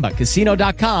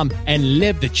ChumbaCasino.com and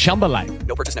live the Chumba life.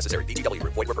 No purchase necessary. VGW.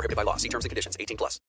 Void where prohibited by law. See terms and conditions. 18+.